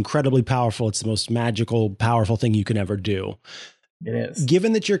spell is incredibly powerful. It's the most magical, powerful thing you can ever do. It is.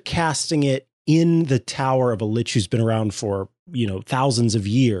 Given that you're casting it in the tower of a Lich who's been around for, thousands of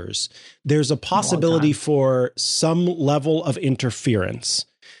years, there's a possibility for some level of interference.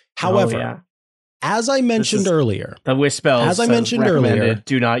 However, as I mentioned earlier, the wish spell, as I mentioned earlier,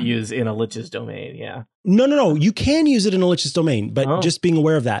 do not use in a Lich's domain. Yeah. No. You can use it in a Lich's domain, but just being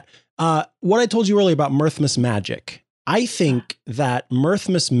aware of that. What I told you earlier about Mirthmas magic, I think that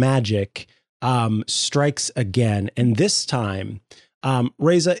Mirthmas magic strikes again, and this time,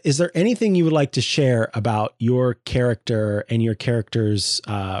 Reza, is there anything you would like to share about your character and your character's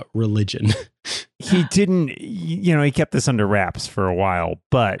religion? He didn't, he kept this under wraps for a while,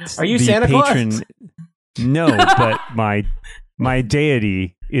 but are you Santa Claus? No, but my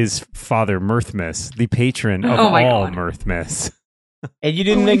deity is Father Mirthmas, the patron of all Mirthmas. And you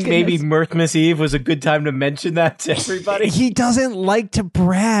didn't think maybe Mirthmas Eve was a good time to mention that to everybody? He doesn't like to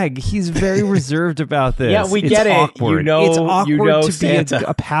brag. He's very reserved about this. Yeah, we get it. Awkward. It's awkward to Santa. be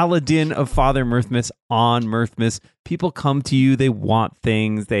a paladin of Father Mirthmas on Mirthmas. People come to you. They want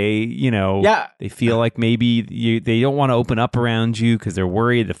things. They, they feel like maybe they don't want to open up around you because they're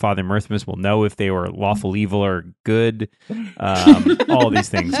worried that Father Mirthmas will know if they were lawful evil or good. All these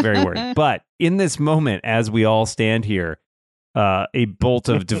things. Very worried. But in this moment, as we all stand here, a bolt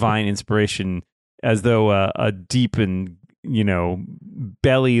of divine inspiration, as though a deep and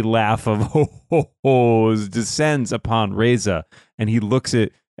belly laugh of ho-ho-hos descends upon Reza, and he looks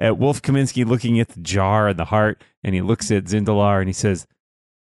at Wolf Kaminsky looking at the jar and the heart, and he looks at Zindalar and he says,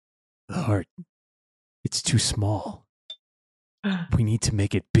 "The heart, it's too small. We need to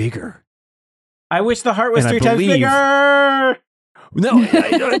make it bigger." I wish the heart was 3 times bigger. No,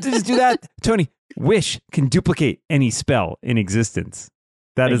 I don't have to just do that, Tony. Wish can duplicate any spell in existence.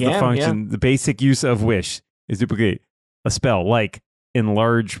 That is the function. The basic use of wish is duplicate a spell, like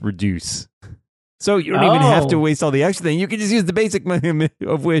enlarge, reduce. So you don't even have to waste all the extra thing. You can just use the basic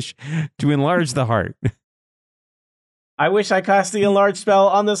of wish to enlarge the heart. I wish I cast the enlarge spell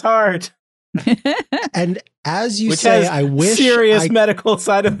on this heart. And as you Which say, has I wish serious medical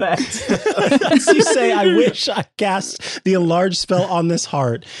side effects. As you say, I wish I cast the enlarge spell on this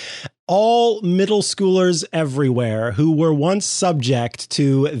heart. all middle schoolers everywhere who were once subject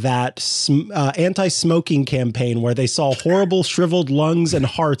to that anti-smoking campaign where they saw horrible shriveled lungs and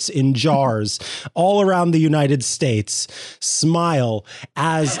hearts in jars all around the United States smile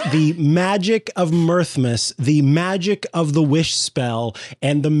as the magic of Mirthmas, the magic of the wish spell,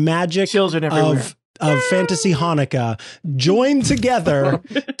 and the magic Children everywhere. of Fantasy Hanukkah join together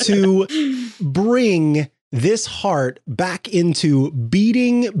to bring this heart back into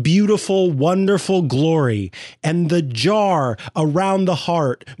beating, beautiful, wonderful glory. And the jar around the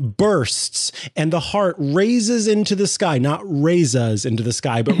heart bursts and the heart raises into the sky, not raises into the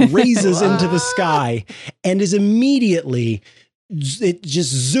sky, but raises into the sky, and is immediately, it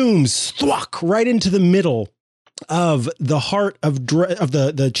just zooms thwack right into the middle of the heart of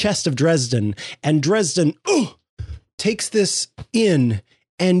the chest of Dresden. And Dresden takes this in,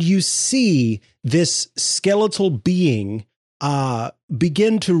 and you see this skeletal being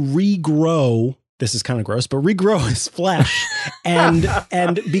begin to regrow. This is kind of gross, but regrow his flesh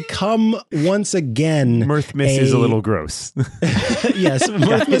and become once again. Mirthmas is a little gross. Yes,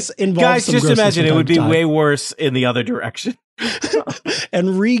 Mirthmas involves Guys, some just grossness imagine from it would time be to time. way worse in the other direction. And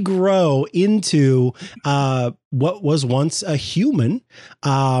regrow into what was once a human.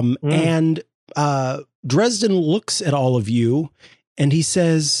 And Dresden looks at all of you and he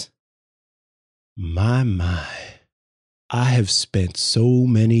says, My, I have spent so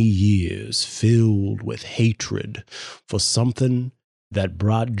many years filled with hatred for something that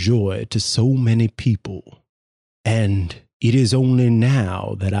brought joy to so many people. And it is only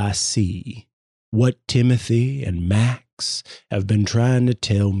now that I see what Timothy and Max have been trying to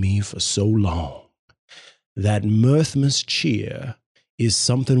tell me for so long, that Mirthmas cheer is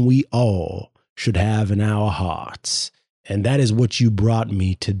something we all should have in our hearts, and that is what you brought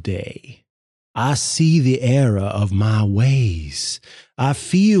me today. I see the error of my ways. I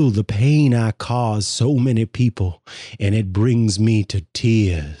feel the pain I cause so many people, and it brings me to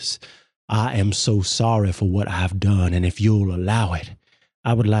tears. I am so sorry for what I've done, and if you'll allow it,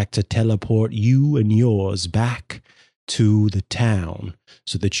 I would like to teleport you and yours back to the town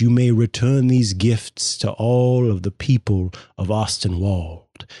so that you may return these gifts to all of the people of Ostenwald,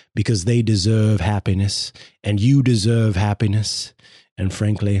 because they deserve happiness, and you deserve happiness, and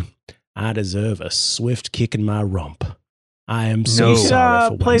frankly, I deserve a swift kick in my rump. I am so sorry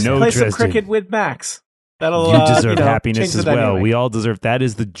for play what No, some Dresden. cricket with Max. That'll You deserve happiness change the as well. dynamic. We all deserve. That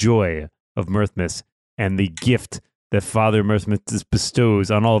is the joy of Mirthmas and the gift that Father Mirthmas bestows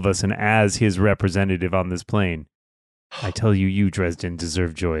on all of us, and as his representative on this plane, I tell you, you, Dresden,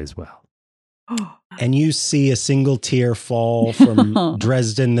 deserve joy as well. And you see a single tear fall from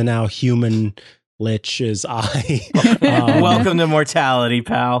Dresden, the now human Lich's eye. Welcome to mortality,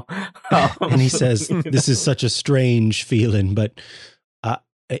 pal. And he says, "This is such a strange feeling, but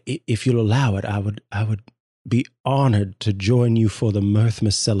if you'll allow it, I would be honored to join you for the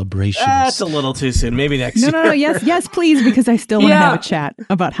Mirthmas celebrations." That's a little too soon. Maybe next year. No, yes, please, because I still want to Yeah. have a chat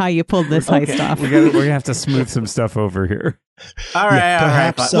about how you pulled this heist off. We're gonna have to smooth some stuff over here. All right, Yeah, all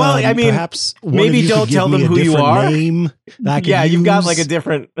right. perhaps, Well, I mean, perhaps one maybe of you don't could give tell them me a who you different are. Name that I could yeah, you've got like a use.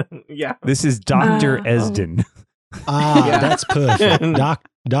 different. Yeah. This is Dr. Oh. Esden. Ah, that's perfect.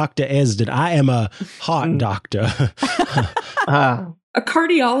 Dr. Esden. I am a heart doctor. A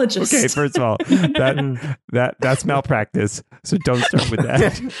cardiologist. Okay, first of all, that's malpractice. So don't start with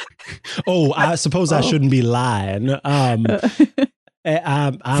that. Oh, I suppose I shouldn't be lying.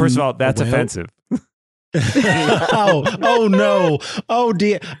 First of all, that's offensive. oh no. Oh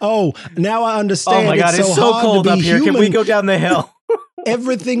dear. Oh, now I understand. Oh my God, it's so hard cold to be up here. Can we human. go down the hill?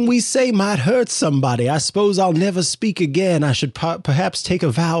 Everything we say might hurt somebody. I suppose I'll never speak again. I should perhaps take a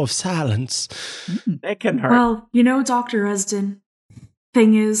vow of silence. It can hurt. Well, you know, Dr. Esden,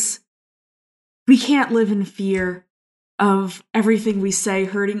 thing is, we can't live in fear of everything we say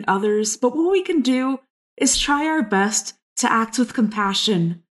hurting others, but what we can do is try our best to act with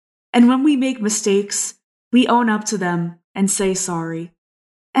compassion. And when we make mistakes, we own up to them and say sorry.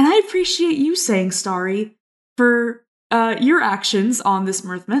 And I appreciate you saying sorry for your actions on this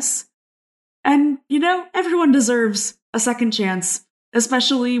Mirthmas. And, you know, everyone deserves a second chance,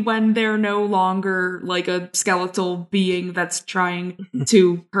 especially when they're no longer like a skeletal being that's trying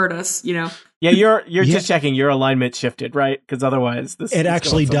to hurt us, you know? Yeah, you're Yeah. just checking your alignment shifted, right? Because otherwise, this It is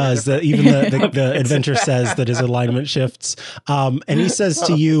actually going somewhere does. Even different. the adventure says that his alignment shifts. And he says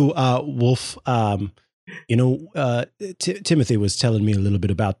to you, Wolf, you know, Timothy was telling me a little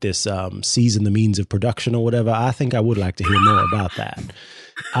bit about this Season the Means of Production or whatever. I think I would like to hear more about that.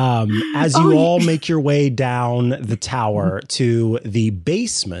 As you all make your way down the tower to the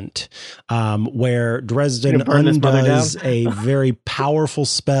basement, where Dresden undoes a very powerful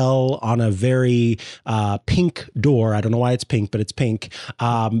spell on a very pink door. I don't know why it's pink, but it's pink,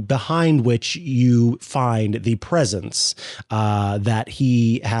 behind which you find the presents that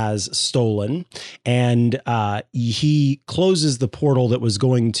he has stolen. And he closes the portal that was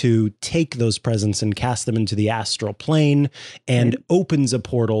going to take those presents and cast them into the astral plane, and opens a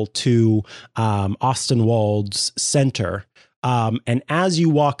portal to Ostenwald's center. And as you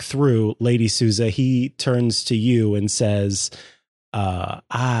walk through, Lady Souza, he turns to you and says,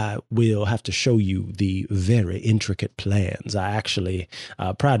 I will have to show you the very intricate plans. I actually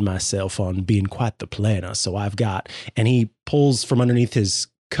pride myself on being quite the planner. So I've got, and he pulls from underneath his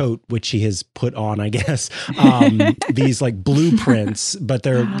coat, which he has put on, I guess, these like blueprints, but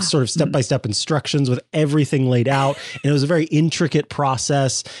they're sort of step-by-step instructions with everything laid out. And it was a very intricate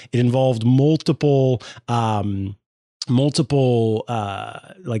process. It involved multiple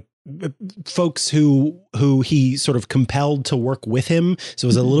like folks who he sort of compelled to work with him. So it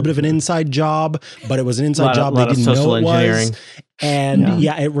was a little bit of an inside job, but it was an inside job they didn't know it was. And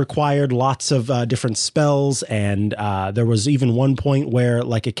it required lots of different spells. And there was even one point where,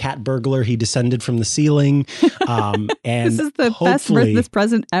 like a cat burglar, he descended from the ceiling. And this is the best Christmas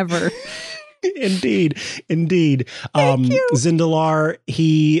present ever. Indeed. Zindalar,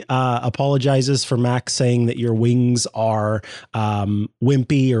 he apologizes for Max saying that your wings are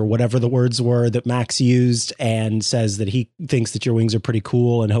wimpy, or whatever the words were that Max used, and says that he thinks that your wings are pretty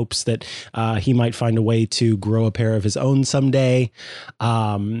cool and hopes that he might find a way to grow a pair of his own someday.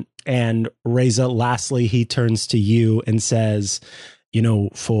 And Reza, lastly, he turns to you and says, you know,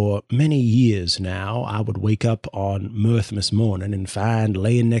 for many years now, I would wake up on Mirthmas morning and find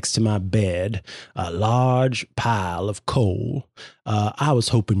laying next to my bed a large pile of coal. I was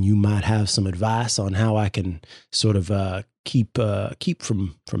hoping you might have some advice on how I can sort of keep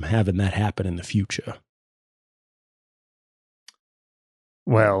from having that happen in the future.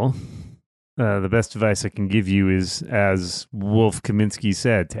 Well, the best advice I can give you is, as Wolf Kaminsky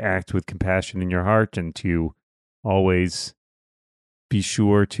said, to act with compassion in your heart and to always be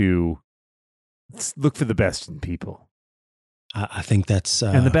sure to look for the best in people. I think that's...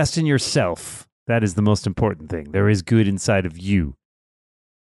 and the best in yourself. That is the most important thing. There is good inside of you.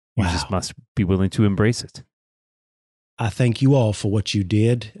 You just must be willing to embrace it. I thank you all for what you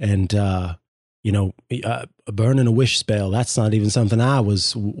did. And, burning a wish spell, that's not even something I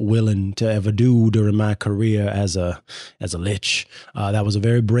was willing to ever do during my career as a lich. That was a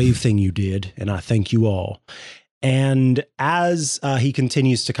very brave thing you did, and I thank you all. And as he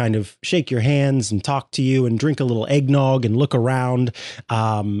continues to kind of shake your hands and talk to you and drink a little eggnog and look around,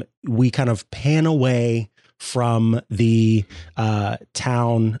 we kind of pan away from the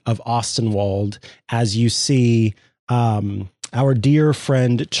town of Ostenwald as you see our dear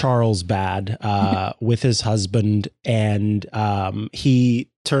friend Charles Bad with his husband, and he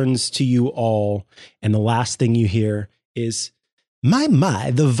turns to you all, and the last thing you hear is,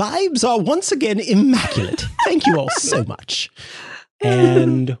 My, the vibes are once again immaculate. Thank you all so much.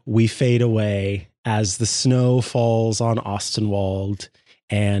 And we fade away as the snow falls on Ostenwald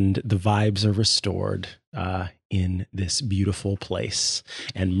and the vibes are restored in this beautiful place.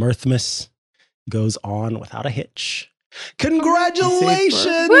 And Mirthmas goes on without a hitch.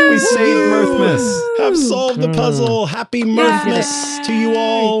 Congratulations! We saved Mirthmas. Have solved the puzzle. Happy Mirthmas to you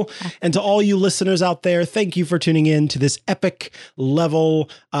all. And to all you listeners out there, thank you for tuning in to this epic level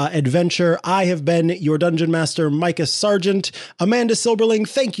adventure. I have been your Dungeon Master, Micah Sargent. Amanda Silberling,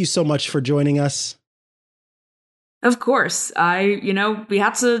 thank you so much for joining us. Of course. We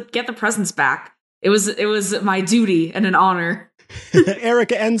had to get the presents back. It was my duty and an honor.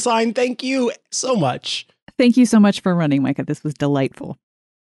 Erica Ensign, thank you so much. Thank you so much for running, Micah. This was delightful.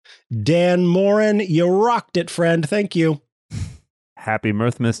 Dan Morin, you rocked it, friend. Thank you. Happy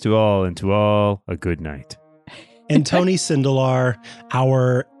Mirthmas to all, and to all a good night. And Tony Sindelar,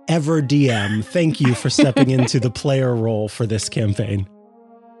 our ever DM, thank you for stepping into the player role for this campaign.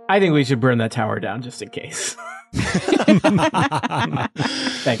 I think we should burn that tower down just in case. Thanks,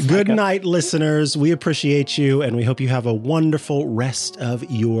 Good Micah. night, listeners. We appreciate you, and we hope you have a wonderful rest of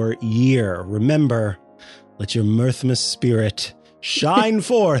your year. Remember, let your Mirthmas spirit shine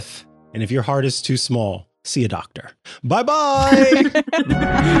forth. And if your heart is too small, see a doctor. Bye-bye.